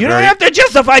 You don't have to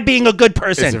justify being a good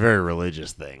person. It's a very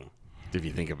religious thing, if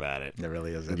you think about it. It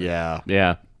really isn't. Yeah.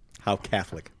 Yeah. How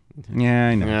Catholic. Yeah,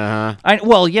 I know.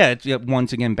 Uh-huh. It's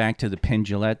once again back to the Penn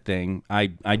Jillette thing. I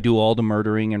do all the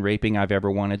murdering and raping I've ever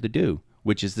wanted to do,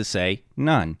 which is to say,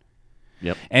 none.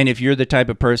 Yep. And if you're the type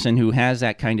of person who has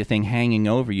that kind of thing hanging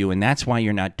over you, and that's why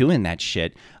you're not doing that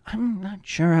shit, I'm not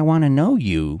sure I want to know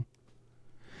you.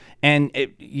 And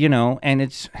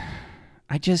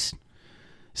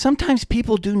sometimes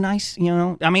people do nice,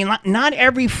 I mean, not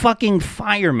every fucking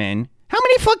fireman. How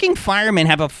many fucking firemen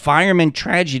have a fireman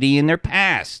tragedy in their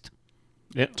past?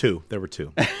 2. There were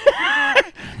 2.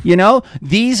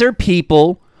 These are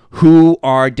people who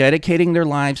are dedicating their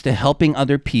lives to helping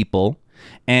other people.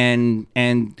 And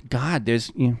God,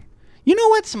 there's, you know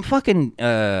what? Some fucking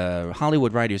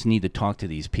Hollywood writers need to talk to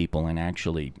these people and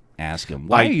actually ask them,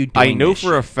 why are you doing I know this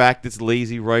for a shit? fact it's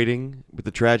lazy writing with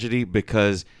the tragedy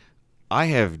because I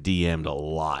have DM'd a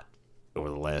lot over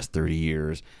the last 30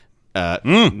 years.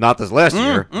 Not this last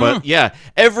year, but yeah,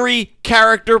 every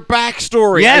character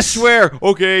backstory. Yes. I swear.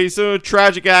 Okay, so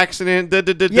tragic accident.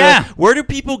 Yeah. Where do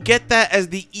people get that as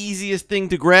the easiest thing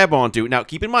to grab onto? Now,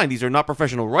 keep in mind these are not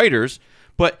professional writers,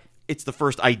 but it's the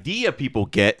first idea people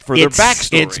get for their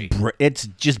backstory. It's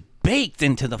just baked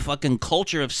into the fucking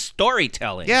culture of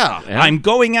storytelling. Yeah. I'm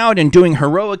going out and doing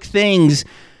heroic things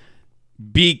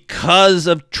because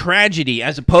of tragedy,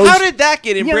 as opposed. How did that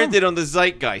get imprinted on the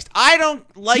zeitgeist? I don't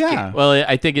like it. Well,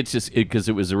 I think it's just because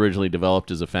it was originally developed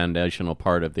as a foundational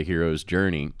part of the hero's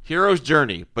journey. Hero's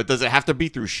journey, but does it have to be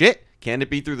through shit? Can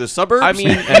it be through the suburbs? I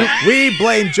mean, We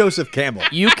blame Joseph Campbell.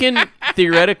 you can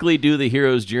theoretically do the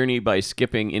hero's journey by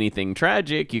skipping anything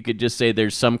tragic. You could just say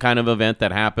there's some kind of event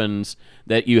that happens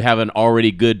that you have an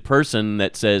already good person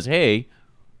that says, "Hey,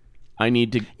 I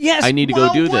need to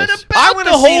go do this." I want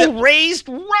to see the raised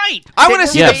right. I want to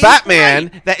see Yes. the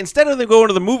Batman that instead of them going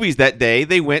to the movies that day,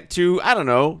 they went to, I don't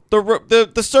know,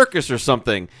 the circus or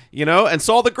something, and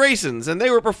saw the Graysons, and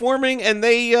they were performing, and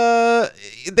they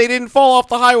didn't fall off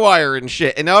the high wire and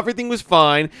shit, and now everything was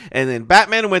fine, and then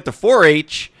Batman went to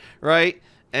 4-H, right?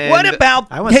 And What about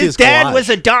I wanna see his his dad collage. was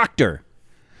a doctor?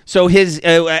 So his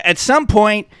at some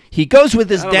point he goes with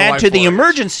his I don't know why dad to the 4-H.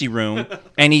 emergency room,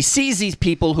 and he sees these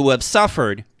people who have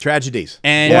suffered, Tragedies.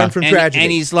 and Born from tragedy. and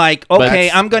he's like, okay,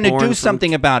 That's I'm going to born do from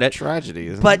something about it. Tragedy,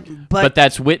 isn't it? But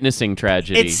that's witnessing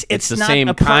tragedy. it's the not same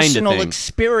a kind of personal thing.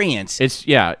 experience. It's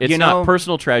You not know?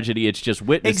 personal tragedy. It's just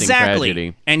witnessing Exactly.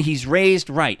 tragedy. And he's raised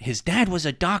right. His dad was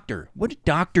a doctor. What do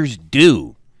doctors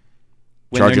do?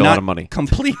 When Charge they're you a lot not of money.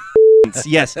 Complete.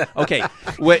 Yes. Okay.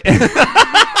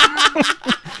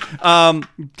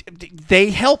 They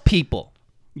help people.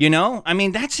 You know? I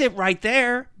mean, that's it right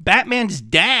there. Batman's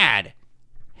dad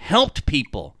helped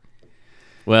people.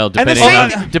 Well,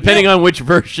 the depending on which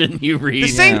version you read. The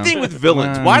same Yeah. thing with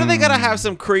villains. Why do they gotta have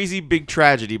some crazy big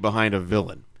tragedy behind a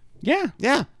villain? Yeah.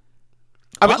 Yeah.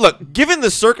 I mean, look, given the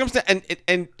circumstance,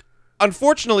 and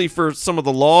unfortunately for some of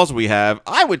the laws we have,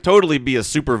 I would totally be a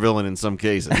supervillain in some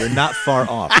cases. You're not far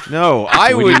off. No,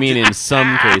 I What would. do you mean in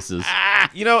some cases?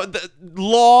 You know, the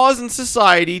laws in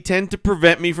society tend to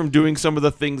prevent me from doing some of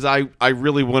the things I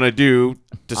really want to do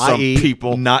to some i.e.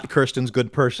 people. not Kirsten's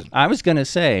good person. I was going to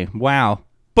say, wow.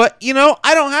 But, you know,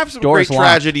 I don't have some Door's great locked.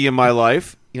 tragedy in my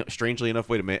life. You know, strangely enough,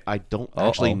 wait a minute, I don't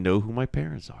actually know who my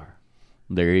parents are.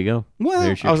 There you go. Well,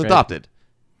 There's your I was tragedy. adopted.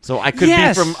 So I could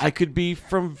Yes. be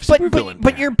from But supervillain.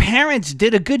 but your parents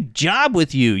did a good job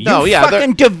with you. You're No, yeah,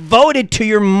 fucking devoted to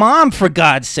your mom, for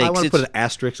God's sakes. I want to It's- put an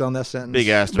asterisk on that sentence. big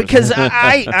asterisk. because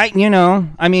I you know,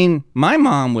 I mean, my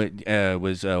mom was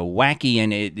wacky,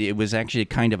 and it was actually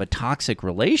kind of a toxic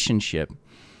relationship.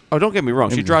 Oh, don't get me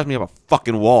wrong. She drives me up a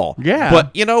fucking wall. Yeah.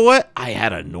 But you know what? I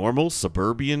had a normal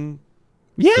suburban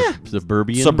Yeah,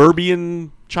 Suburban.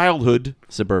 childhood.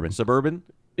 suburban.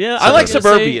 Yeah, I was like gonna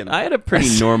suburban. say, I had a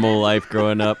pretty normal life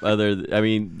growing up.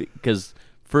 Because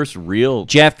first real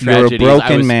Jeff, you're a tragedies, I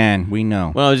broken was- man. We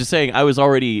know. Well, I was just saying I was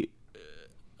already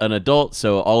an adult,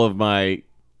 so all of my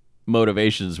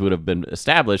motivations would have been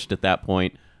established at that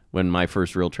point when my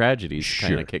first real tragedies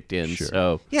kind of kicked in.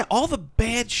 So Yeah, all the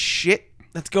bad shit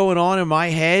that's going on in my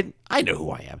head. I know who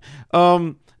I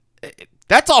am.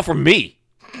 That's all from me.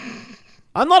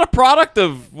 I'm not a product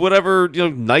of whatever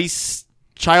nice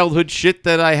childhood shit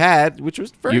that I had, which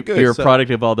was very good. you're So- a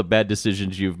product of all the bad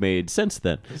decisions you've made since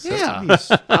then. Yeah,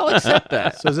 I'll accept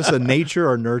that. So is this a nature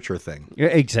or nurture thing? Yeah,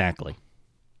 exactly.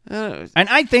 Uh, And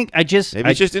I think maybe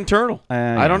it's just internal.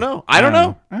 I don't know. I don't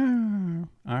know.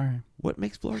 All right. What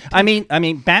makes Vlarg? I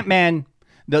mean, Batman.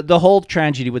 The whole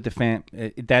tragedy with the fan.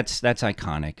 That's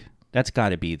iconic. That's got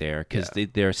to be there because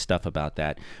there's stuff about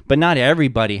that. But not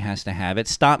everybody has to have it.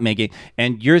 Stop making.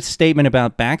 And your statement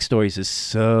about backstories is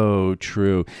so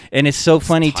true. And it's so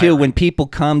funny, too, when people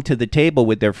come to the table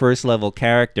with their first level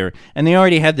character and they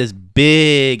already have this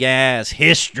big ass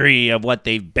history of what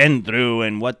they've been through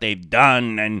and what they've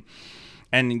done.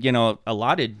 And you know, a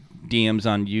lot of DMs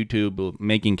on YouTube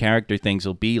making character things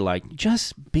will be like,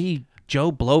 just be Joe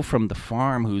Blow from the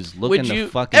farm who's looking to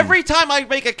fucking... Every time I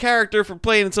make a character from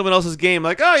playing in someone else's game,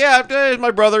 like, oh yeah, there's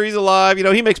my brother, he's alive.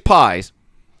 He makes pies.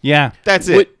 Yeah. That's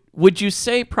it. Would you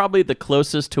say probably the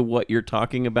closest to what you're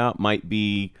talking about might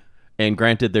be, and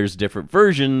granted there's different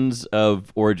versions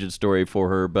of origin story for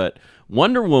her, but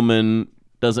Wonder Woman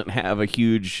doesn't have a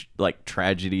huge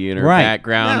tragedy in her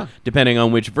background, depending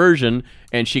on which version,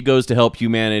 and she goes to help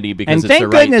humanity because And it's thank the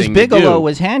right goodness thing Bigelow to do.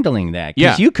 was handling that.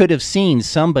 Because Yeah. you could have seen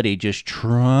somebody just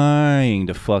trying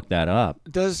to fuck that up.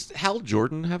 Does Hal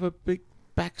Jordan have a big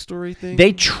backstory thing?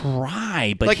 They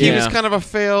try, but like he was kind of a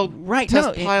failed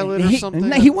test pilot or something?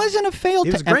 No, he wasn't a failed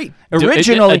He was test. great.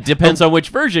 Originally, It depends on which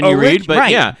version you read, but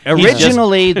right. yeah. he's just-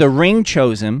 Originally, the Ring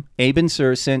chose him. Aben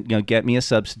Sur sent, get me a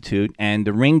substitute, and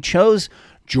the Ring chose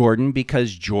Jordan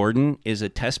because Jordan is a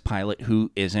test pilot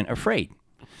who isn't afraid,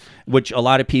 which a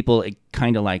lot of people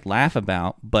kind of laugh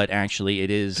about, but actually it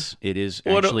is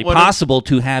actually possible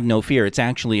to have no fear. It's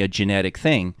actually a genetic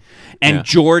thing, and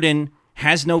Jordan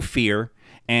has no fear,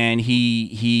 and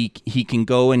he can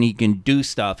go and he can do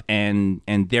stuff, and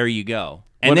there you go.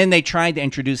 And then they tried to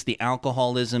introduce the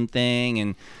alcoholism thing,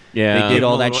 and Yeah. they did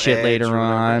all A that little shit edge later or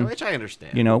whatever, on. which I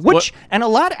understand. And a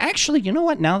lot actually, you know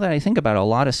what? Now that I think about it,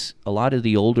 a lot of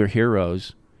the older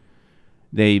heroes,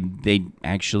 they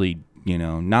actually,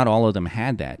 not all of them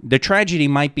had that. The tragedy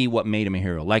might be what made him a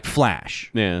hero, like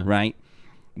Flash. Yeah. Right.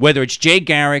 Whether it's Jay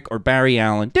Garrick or Barry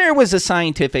Allen, there was a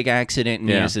scientific accident, and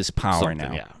there's this power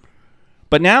now. Yeah.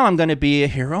 But now I'm going to be a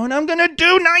hero, and I'm going to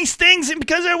do nice things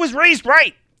because I was raised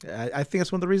right. I think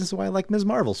that's one of the reasons why I like Ms.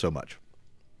 Marvel so much.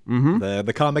 Mm-hmm.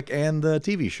 The comic and the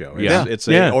TV show. It's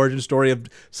an origin story of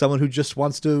someone who just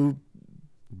wants to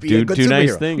be a good do superhero.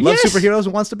 nice things. Loves Yes. superheroes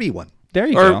and wants to be one. There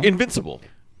you Or go. Invincible.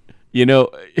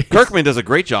 Kirk Kirkman does a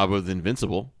great job with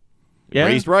Invincible. Yeah.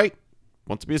 Raised right,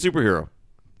 wants to be a superhero.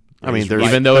 I mean, there's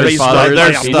Even though his there's father stuff- is a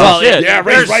there's piece stuff. of shit. Yeah,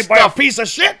 raised right by a piece of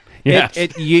shit. Yeah.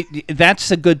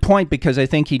 That's a good point because I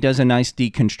think he does a nice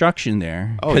deconstruction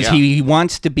there. Oh, Because yeah. he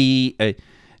wants to be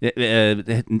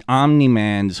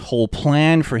Omni-Man's whole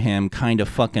plan for him kind of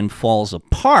fucking falls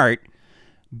apart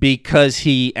because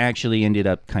he actually ended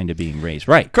up kind of being raised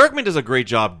right. Kirkman does a great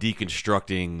job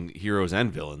deconstructing heroes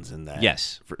and villains in that.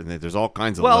 Yes. There's all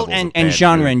kinds of Well, levels and of bad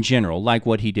genre shit. in general, like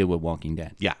what he did with Walking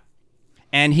Dead. Yeah.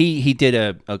 And he did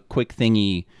a quick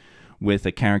thingy with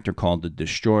a character called the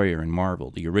Destroyer in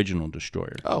Marvel, the original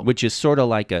Destroyer, which is sort of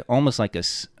like almost like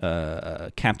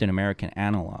a Captain American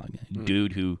analog,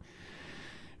 dude who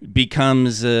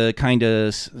becomes kind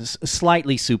of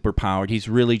slightly superpowered. He's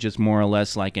really just more or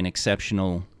less like an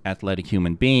exceptional athletic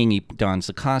human being. He dons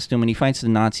the costume and he fights the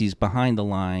Nazis behind the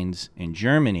lines in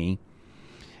Germany.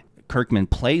 Kirkman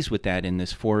plays with that in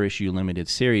this 4-issue limited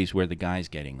series where the guy's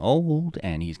getting old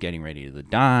and he's getting ready to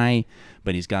die,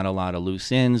 but he's got a lot of loose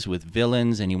ends with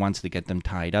villains and he wants to get them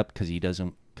tied up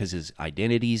because his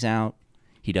identity's out.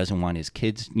 He doesn't want his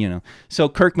kids, So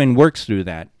Kirkman works through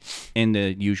that in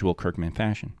the usual Kirkman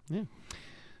fashion. Yeah.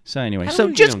 So anyway, so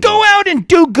just go out and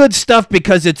do good stuff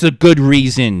because it's a good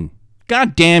reason.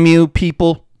 God damn you,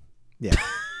 people. Yeah.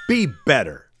 Be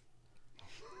better.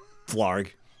 Vlarg.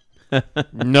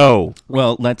 No.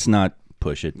 Well, let's not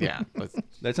push it. Yeah.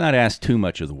 Let's not ask too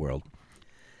much of the world.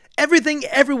 Everything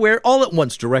Everywhere All at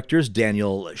Once directors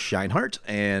Daniel Scheinert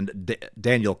and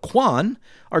Daniel Kwan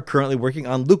are currently working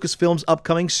on Lucasfilm's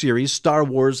upcoming series Star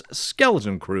Wars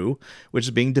Skeleton Crew, which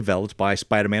is being developed by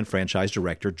Spider-Man franchise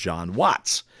director John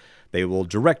Watts. They will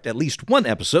direct at least one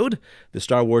episode. The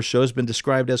Star Wars show has been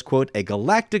described as, quote, a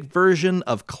galactic version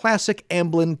of classic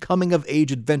Amblin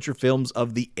coming-of-age adventure films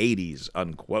of the 80s,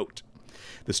 unquote.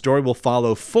 The story will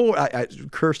follow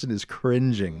Kirsten is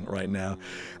cringing right now.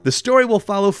 The story will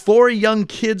follow 4 young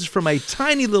kids from a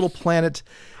tiny little planet,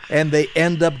 and they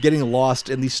end up getting lost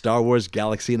in the Star Wars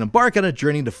galaxy and embark on a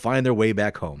journey to find their way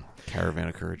back home. Caravan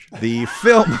of Courage. The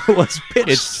film was pitched...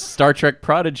 It's Star Trek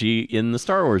Prodigy in the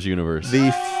Star Wars universe.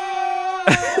 The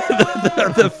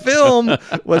film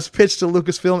was pitched to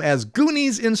Lucasfilm as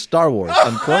Goonies in Star Wars,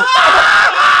 unquote.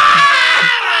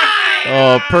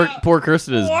 Poor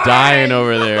Kirsten is dying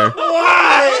over there.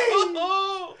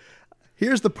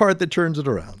 Here's the part that turns it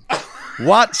around.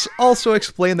 Watts also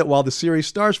explained that while the series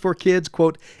stars 4 kids,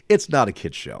 quote, it's not a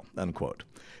kid's show, unquote.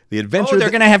 The adventure They're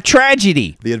going to have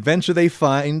tragedy. The adventure they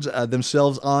find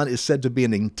themselves on is said to be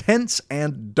an intense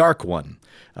and dark one.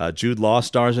 Jude Law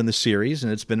stars in the series,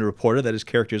 and it's been reported that his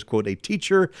character is, quote, a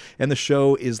teacher, and the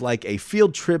show is like a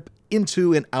field trip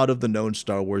into and out of the known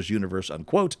Star Wars universe,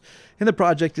 unquote. And the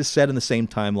project is set in the same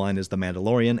timeline as The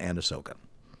Mandalorian and Ahsoka.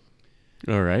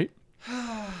 All right.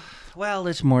 Well,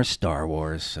 it's more Star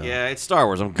Wars. So. Yeah, it's Star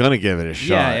Wars. I'm going to give it a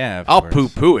shot. Yeah, of I'll course.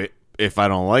 poo-poo it if I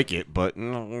don't like it, but...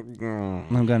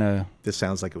 I'm going to This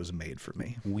sounds like it was made for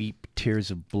me. weep tears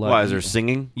of blood. Why, is there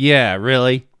singing? Yeah,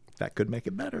 really? That could make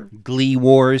it better. Glee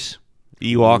Wars.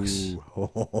 Ewoks?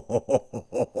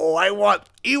 I want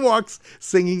Ewoks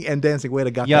singing and dancing. Wait,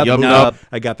 I got Yup, that. yup.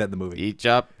 I got that in the movie. Eat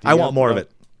chop. I want more of it.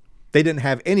 They didn't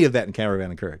have any of that in Caravan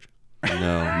of Courage.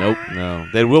 No.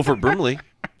 They had Wilford Brimley.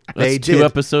 They That's 2 did,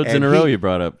 episodes in and a row you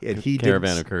brought up. And he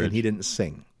Caravan didn't, of Courage. And he didn't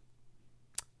sing.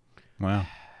 Wow.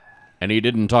 And he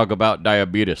didn't talk about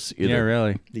diabetes either. Yeah,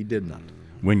 really. He did not.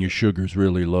 When your sugar's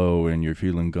really low and you're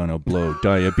feeling gonna blow,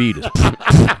 diabetes.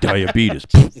 Diabetes.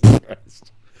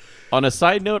 On a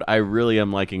side note, I really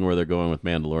am liking where they're going with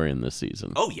Mandalorian this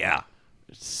season. Oh, yeah.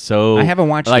 So I haven't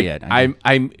watched it yet.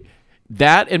 I'm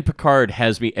that and Picard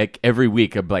has me every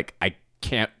week. I'm like, I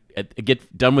can't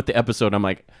get done with the episode. I'm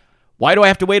like, why do I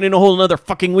have to wait in a whole another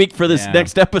fucking week for this Yeah.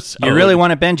 next episode? You really want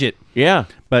to binge it. Yeah.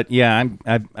 But yeah,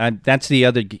 that's the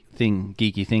other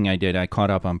geeky thing I did. I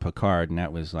caught up on Picard, and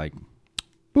that was like,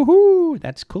 woohoo,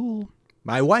 that's cool.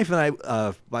 My wife and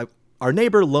I, our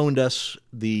neighbor loaned us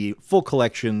the full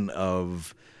collection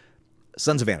of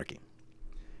Sons of Anarchy.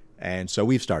 And so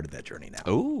we've started that journey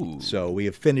now. Ooh. So we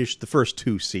have finished the first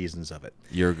 2 seasons of it.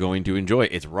 You're going to enjoy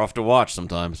it. It's rough to watch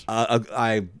sometimes.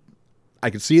 I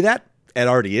can see that. It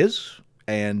already is.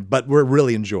 But we're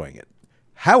really enjoying it.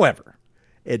 However,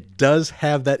 it does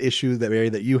have that issue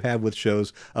that you have with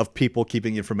shows of people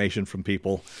keeping information from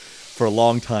people for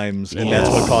long times, and that's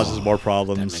what causes more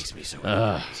problems. That makes me so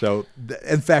angry. So,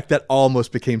 in fact, that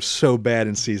almost became so bad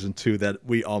in season 2 that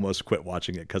we almost quit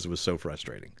watching it because it was so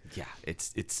frustrating. Yeah,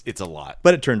 it's a lot.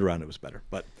 But it turned around; it was better.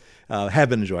 But have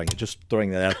been enjoying it. Just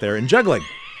throwing that out there and juggling.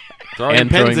 Throwing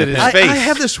And pens throwing at the his I face.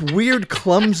 have this weird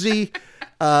clumsy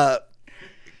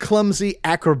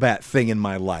acrobat thing in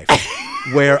my life.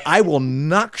 where I will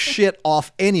knock shit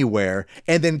off anywhere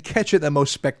and then catch it in the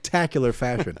most spectacular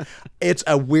fashion. It's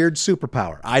a weird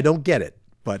superpower. I don't get it,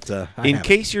 but in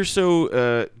case you're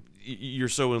so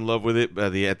in love with it,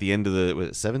 at the end of the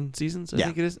 7 seasons, I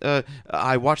think it is.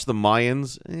 I watched the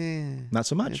Mayans. Not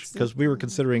so much, because we were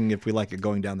considering if we like it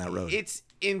going down that road. It's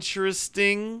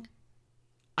interesting.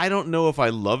 I don't know if I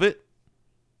love it.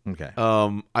 Okay.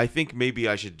 I think maybe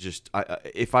I should just.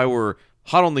 If I were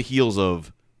hot on the heels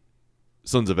of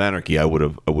Sons of Anarchy, I would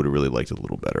have really liked it a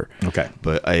little better. Okay.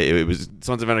 But it was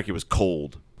Sons of Anarchy was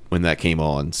cold when that came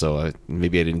on, so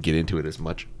maybe I didn't get into it as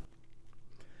much.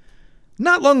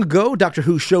 Not long ago, Doctor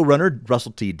Who showrunner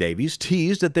Russell T Davies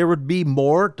teased that there would be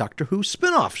more Doctor Who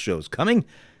spin-off shows coming,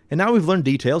 and now we've learned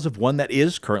details of one that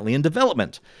is currently in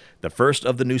development. The first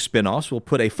of the new spin-offs will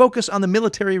put a focus on the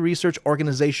military research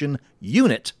organization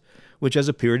UNIT, which has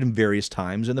appeared in various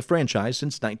times in the franchise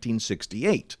since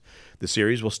 1968. The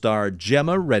series will star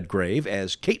Gemma Redgrave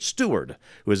as Kate Stewart,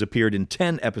 who has appeared in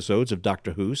 10 episodes of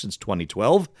Doctor Who since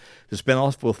 2012. The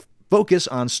spin-off will focus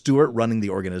on Stewart running the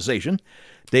organization.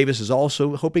 Davis is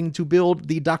also hoping to build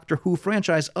the Doctor Who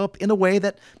franchise up in a way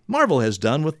that Marvel has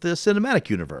done with the cinematic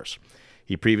universe.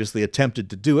 He previously attempted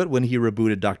to do it when he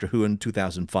rebooted Doctor Who in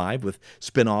 2005 with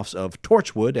spin-offs of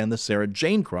Torchwood and the Sarah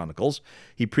Jane Chronicles.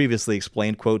 He previously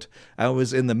explained, quote, "I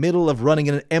was in the middle of running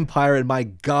an empire and my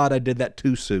God, I did that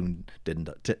too soon, didn't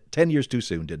I? 10 years too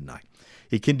soon, didn't I?"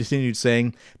 He continued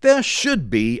saying, "There should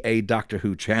be a Doctor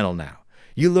Who channel now.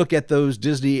 You look at those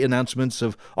Disney announcements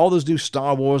of all those new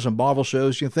Star Wars and Marvel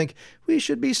shows, you think, we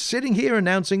should be sitting here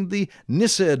announcing the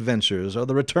Nyssa Adventures or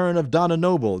the return of Donna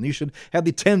Noble, and you should have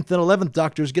the 10th and 11th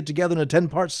Doctors get together in a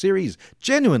 10-part series.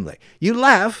 Genuinely. You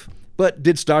laugh, but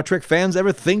did Star Trek fans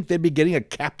ever think they'd be getting a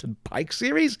Captain Pike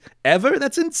series? Ever?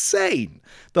 That's insane.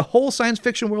 The whole science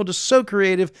fiction world is so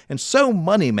creative and so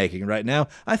money-making right now,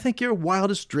 I think your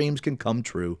wildest dreams can come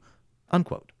true."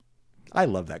 Unquote. I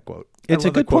love that quote. It's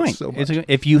a good point. So much.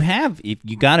 If you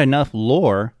got enough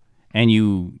lore and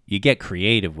you get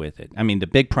creative with it. I mean, the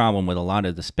big problem with a lot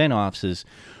of the spinoffs is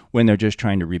when they're just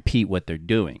trying to repeat what they're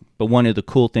doing. But one of the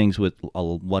cool things with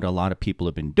what a lot of people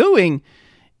have been doing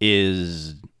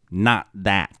is not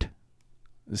that.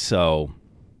 So,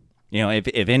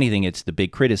 if anything, it's the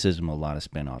big criticism of a lot of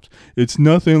spinoffs. It's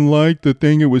nothing like the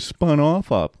thing it was spun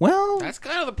off of. Well, That's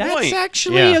kind of the point. that's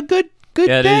actually a good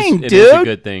Yeah, thing, it dude. is a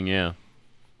good thing, yeah.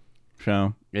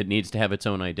 So, It needs to have its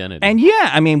own identity. and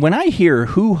yeah, I mean, when I hear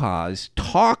hoo-ha's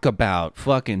talk about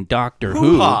fucking Doctor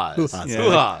Who, Hoo-ha's. Hoo-ha's.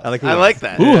 Hoo-ha's. I like I like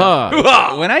that. Hoo-ha!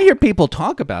 Hoo-ha! when I hear people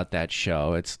talk about that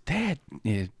show, it's that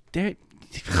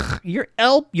you're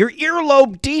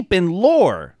earlobe deep in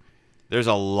lore. There's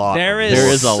a lot. There of is lore.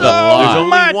 There is a so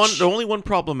lot. much. The only one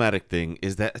problematic thing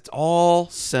is that it's all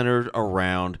centered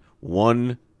around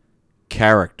one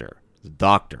character, the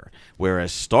Doctor.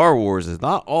 Whereas Star Wars is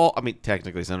not all. I mean,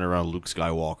 technically centered around Luke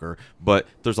Skywalker, but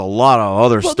there's a lot of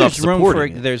other stuff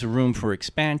supporting it. There's room for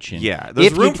expansion. Yeah,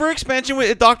 there's room for expansion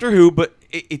with Doctor Who, but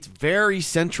it's very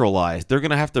centralized. They're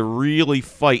going to have to really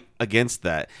fight against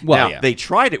that. Well, now, yeah. they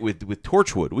tried it with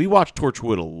Torchwood. We watched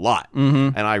Torchwood a lot,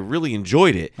 and I really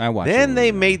enjoyed it. I watched Then it, they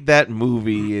yeah. made that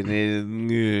movie, and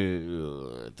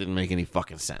it didn't make any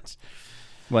fucking sense.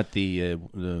 What the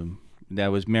that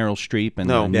was Meryl Streep and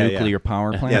No. the Yeah, nuclear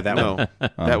power plant. Yeah, that No, one.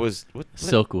 that was what?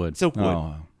 Silkwood. Silkwood.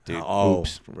 Oh, Dude. Oh,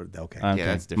 Oops. okay. okay.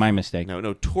 that's different. My mistake. No,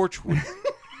 Torchwood.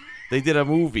 They did a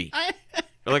movie,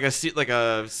 or like a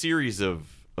series of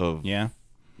Yeah.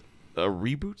 a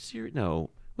reboot series. No,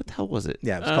 what the hell was it?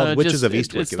 Yeah, it was called Witches of Eastwick.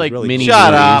 It's It was like really mini cool.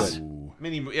 Shut up.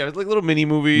 movies. Yeah, it was like little mini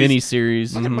movies. Mini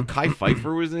series. I think Mekhi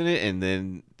Phifer was in it, and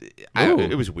then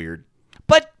it was weird.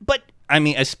 But I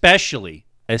mean, especially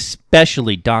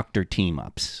Doctor Team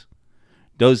Ups.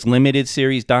 Those limited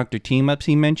series Doctor Team Ups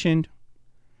he mentioned,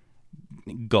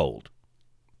 gold.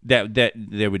 That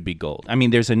there would be gold. I mean,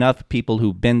 there's enough people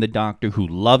who've been the Doctor who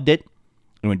loved it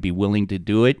and would be willing to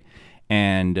do it,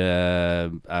 and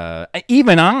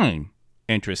even I'm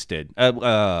interested. I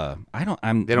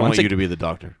don't. They don't want you to be the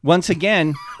Doctor. Once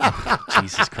again,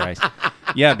 Jesus Christ.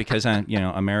 Yeah, because I'm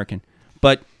American.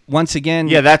 But once again,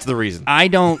 Yeah, that's the reason. I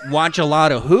don't watch a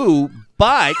lot of Who,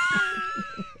 but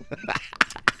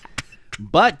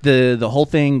the whole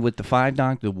thing with the Five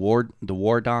Doctor, the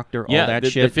War Doctor, all Yeah, that the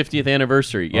shit. 50th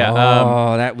anniversary. Yeah.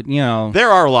 That would There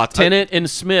are lots. Tennant and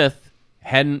Smith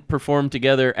hadn't performed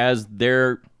together as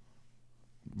their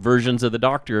versions of the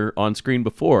Doctor on screen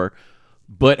before,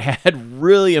 but had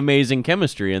really amazing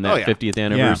chemistry in that Oh, yeah. 50th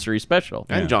anniversary special.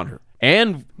 and John Hurt.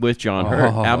 And with John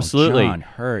Hurt, absolutely. John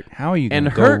Hurt. How are you going And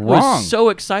to go Hurt wrong? was so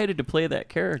excited to play that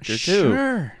character too.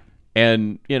 Sure.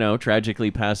 and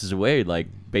tragically passes away. Like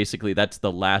basically, that's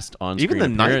the last on-screen Even the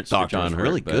Ninth appearance for Doctor John was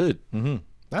really Hurt, but- good.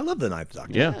 I love the Ninth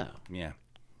Doctor. Yeah. Yeah.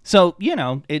 So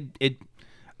it.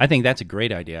 I think that's a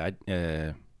great idea.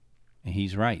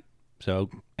 He's right. So,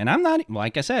 and I'm not,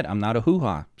 like I said, I'm not a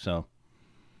hoo-ha. So,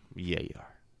 Yeah, you are.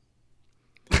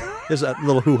 There's a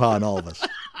little hoo-ha in all of us.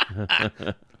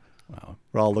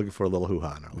 We're all looking for a little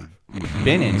hoo-ha in our life. we've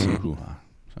been in some hoo-ha.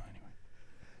 So anyway,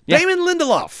 Yeah. Damon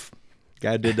Lindelof,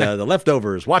 guy who did The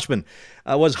Leftovers, Watchmen,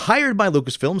 was hired by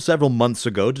Lucasfilm several months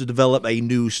ago to develop a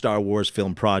new Star Wars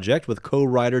film project with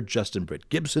co-writer Justin Britt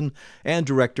Gibson and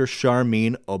director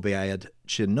Sharmeen Obaid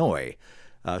Chinoy.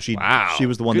 She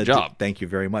was the one Good that job. did, thank you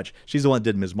very much. She's the one that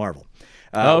did Ms. Marvel.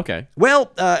 Okay.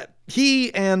 Well,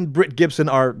 he and Britt Gibson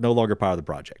are no longer part of the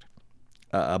project.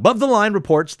 Above the Line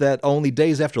reports that only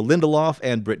days after Lindelof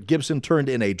and Britt Gibson turned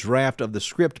in a draft of the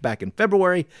script back in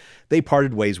February, they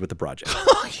parted ways with the project.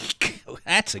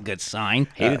 that's a good sign.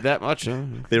 Hated that much, huh?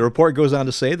 The report goes on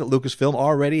to say that Lucasfilm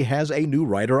already has a new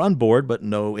writer on board, but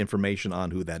no information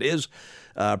on who that is.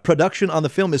 Production on the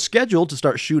film is scheduled to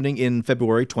start shooting in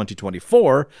February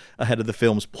 2024, ahead of the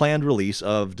film's planned release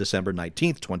of December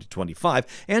 19th, 2025,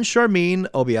 and Sharmeen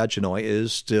Obaid Chinoy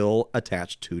is still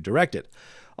attached to direct it.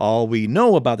 All we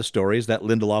know about the stories that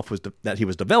Lindelof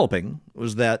was developing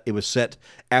was that it was set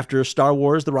after Star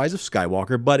Wars: The Rise of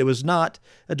Skywalker, but it was not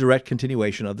a direct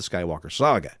continuation of the Skywalker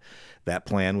saga. That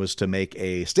plan was to make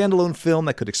a standalone film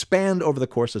that could expand over the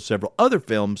course of several other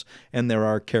films, and there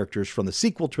are characters from the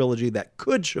sequel trilogy that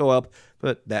could show up,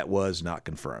 but that was not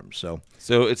confirmed. So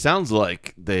So it sounds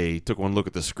like they took one look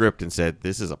at the script and said,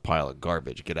 "This is a pile of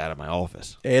garbage. Get out of my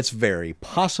office." it's very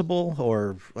possible,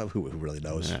 or well, who really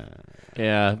knows?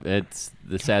 Yeah, it's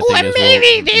the sad Or thing is maybe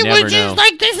we'll they never were just know.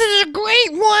 like, this is a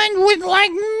great one with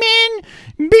like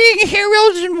men being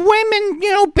heroes and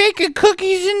women, baking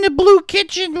cookies in the blue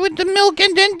kitchen with the milk,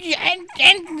 and then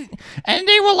and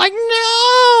they were like,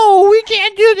 no, we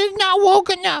can't do this, not woke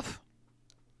enough.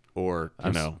 Or,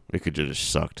 it could have just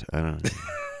sucked. I don't know.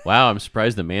 Wow, I'm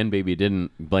surprised the man baby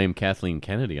didn't blame Kathleen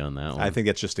Kennedy on that one. I think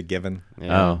it's just a given.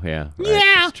 Oh yeah, right, Yeah.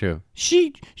 that's true.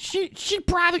 She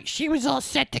was all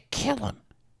set to kill him,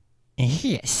 and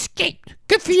he escaped.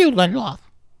 Good for you, Lindelof.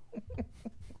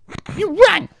 You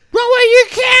run where you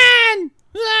can.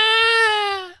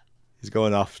 Ah! He's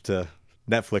going off to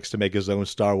Netflix to make his own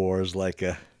Star Wars, like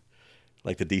the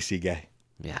DC guy.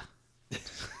 Yeah.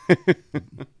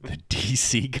 The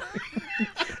DC guy.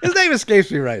 His name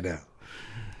escapes me right now.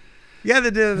 Yeah,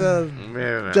 they did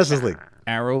Justice League.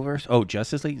 Arrowverse. Oh,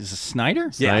 Justice League. Is it Snyder?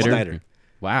 Yeah, Snyder? Snyder.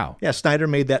 Wow. Yeah, Snyder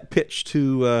made that pitch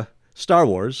to Star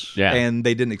Wars, Yeah. and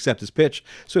they didn't accept his pitch,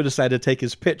 so he decided to take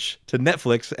his pitch to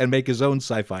Netflix and make his own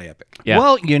sci-fi epic. Yeah.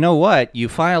 Well, you know what? You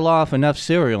file off enough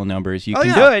serial numbers, you can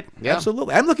yeah. do it. Yeah.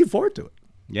 Absolutely. I'm looking forward to it.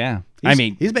 Yeah.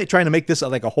 He's trying to make this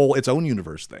like its own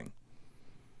universe thing.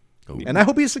 And I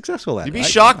hope he's successful at it. You'd be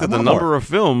shocked at the want more. number of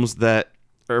films that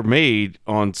are made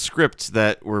on scripts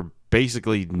that were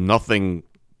basically nothing.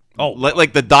 Oh,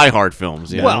 like the Die Hard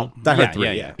films. You know? Die Hard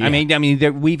 3, yeah. I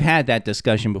mean, we've had that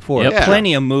discussion before. Yep. Yeah.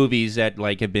 Plenty of movies that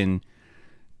have been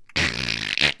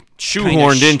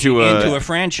shoehorned into a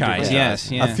franchise. Yes,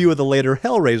 yeah. A few of the later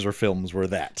Hellraiser films were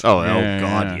that. Oh, Yeah,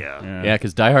 God, yeah. yeah. Yeah,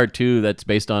 because Die Hard 2, that's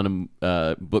based on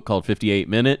a book called 58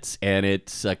 Minutes, and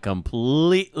it's a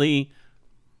completely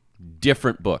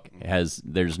different book.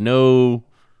 There's no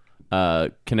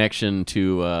connection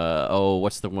to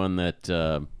what's the one that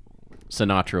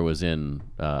Sinatra was in?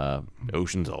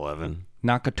 Ocean's 11.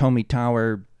 Nakatomi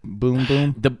Tower, Boom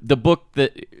Boom. The book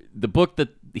that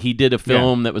he did a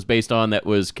film that was based on that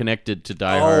was connected to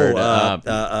Die Hard.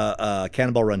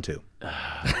 Cannonball Run 2. You're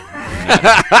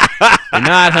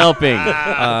not helping.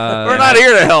 We're not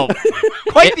here to help.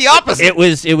 Quite the opposite. It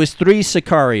was 3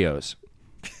 Sicarios.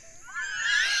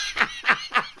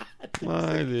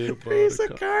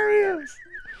 Sicarios.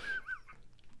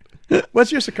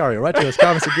 What's your Sicario? Write to us,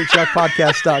 comments at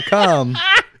GeekShockPodcast.com.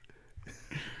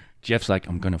 Jeff's like,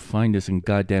 I'm gonna find this in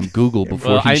goddamn Google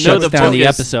before Well, he I know shuts the down book the is- I'm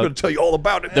episode. going to tell you all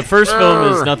about it. The first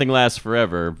film is Nothing Lasts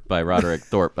Forever by Roderick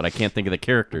Thorpe, but I can't think of the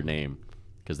character name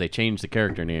because they changed the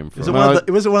character name from. Was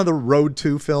it one of the Road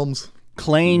 2 films?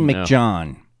 Clayne No.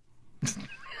 McJohn.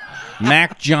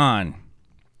 Mac John.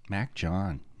 Max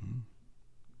John.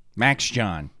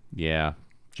 Yeah.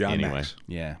 John Anyway. Max.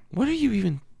 Yeah. What are you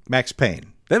even? Max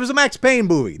Payne. That was a Max Payne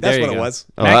movie. That's There you what it go. was.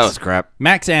 Oh, that was crap.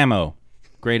 Max Ammo.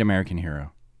 Great American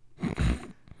hero.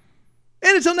 And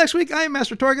until next week, I am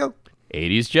Master Torgo.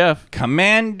 80s Jeff.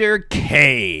 Commander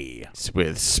K.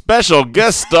 With special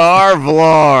guest star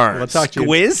Vlarg. I'll talk to you.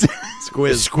 Squizz.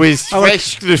 Squizz. Squeeze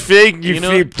fresh the fig. You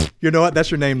know- You know what?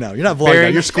 That's your name now. You're not Vlog now.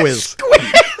 You're Squizz.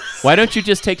 Why don't you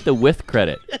just take the with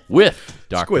credit? With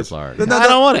Dr. Squizz. Vlarg. No, I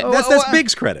don't want it. That's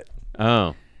Big's credit.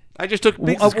 Oh. I just took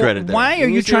Biggs' credit. There. Why are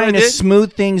you see what I trying to did?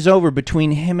 smooth things over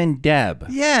between him and Deb?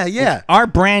 Yeah. Our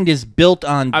brand is built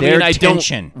on I their mean, I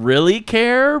tension. don't really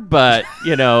care, but,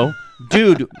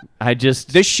 Dude, I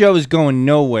just... this show is going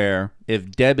nowhere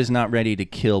if Deb is not ready to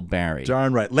kill Barry.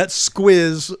 Darn right. Let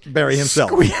Squizz bury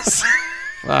himself. Squizz.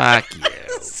 Fuck you.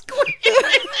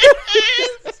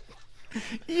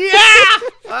 Yeah!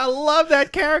 I love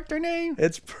that character name.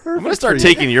 It's perfect. I'm gonna start for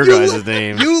you. taking your You guys' look-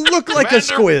 names. You look like a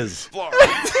Squizz. Vlarg.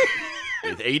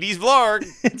 With 80s Vlarg.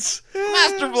 It's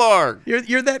Master Vlarg.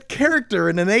 you're that character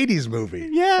in an 80s movie.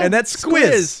 Yeah, And that's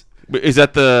Squizz. Is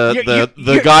that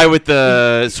the guy with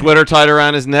the sweater tied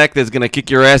around his neck that's gonna kick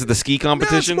your ass at the ski No, it's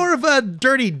competition? more of a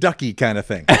dirty ducky kind of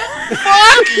thing.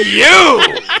 You!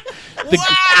 The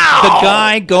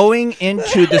guy going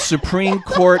into the Supreme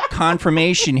Court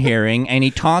confirmation hearing, and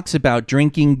he talks about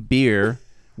drinking beer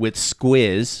with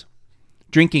Squizz,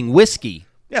 drinking whiskey.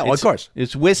 Yeah, well, of course.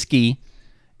 It's whiskey,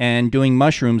 and doing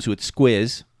mushrooms with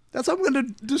Squizz. That's how I'm going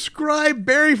to describe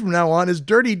Barry from now on as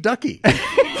dirty ducky.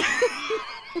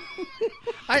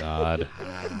 God.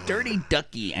 Dirty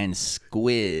Ducky and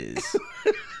Squizz.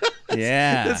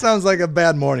 Yeah. That sounds like a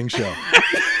bad morning show.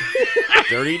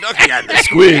 Dirty Ducky and the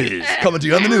Squizz. Coming to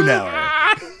you on the noon hour.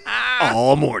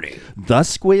 All morning. The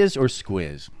Squizz or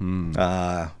Squizz?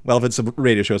 Well, if it's a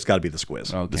radio show, it's got to be the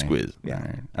Squizz. Okay. The Squizz. All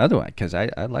right. Otherwise, because I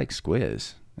like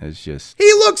Squizz. It's just,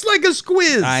 He looks like a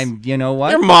Squizz. you know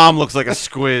what? Your mom looks like a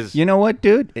Squizz. You know what,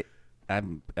 dude?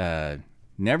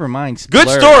 Never mind. Good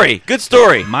Blur. story. Good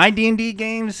story. My D&D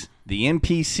games, the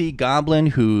NPC goblin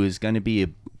who is going to be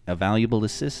a valuable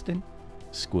assistant,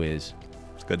 Squizz.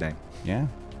 It's a good name. Yeah.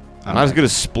 Not as good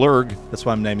as Splurg. That's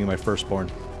why I'm naming my firstborn.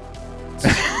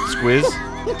 Squizz?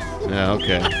 Yeah,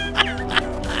 okay.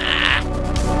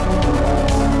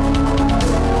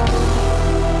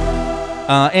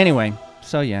 Anyway,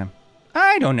 so yeah.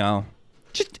 I don't know.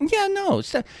 Just, yeah, no.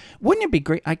 Wouldn't it be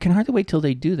great? I can hardly wait till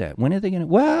they do that. When are they going to?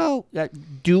 Well,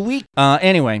 do we?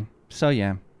 Anyway, so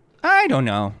yeah. I don't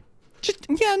know. Just,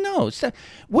 yeah, no.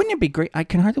 Wouldn't it be great? I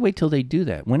can hardly wait till they do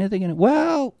that. When are they going to?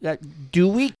 Well, do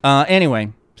we?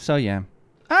 Anyway, so yeah.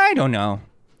 I don't know.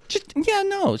 Just, yeah,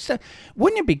 no.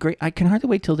 Wouldn't it be great? I can hardly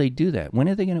wait till they do that. When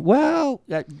are they going to? Well,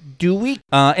 do we?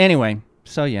 Anyway,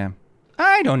 so yeah.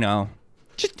 I don't know.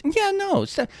 Just, yeah, no.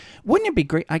 Wouldn't it be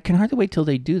great? I can hardly wait till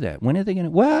they do that. When are they going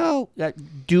to? Well,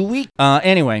 do we?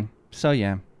 Anyway, so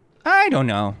yeah. I don't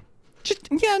know. Just,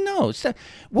 yeah, no.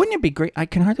 Wouldn't it be great? I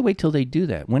can hardly wait till they do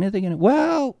that. When are they going to?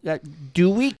 Well, do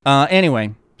we?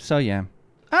 Anyway, so yeah.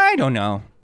 I don't know.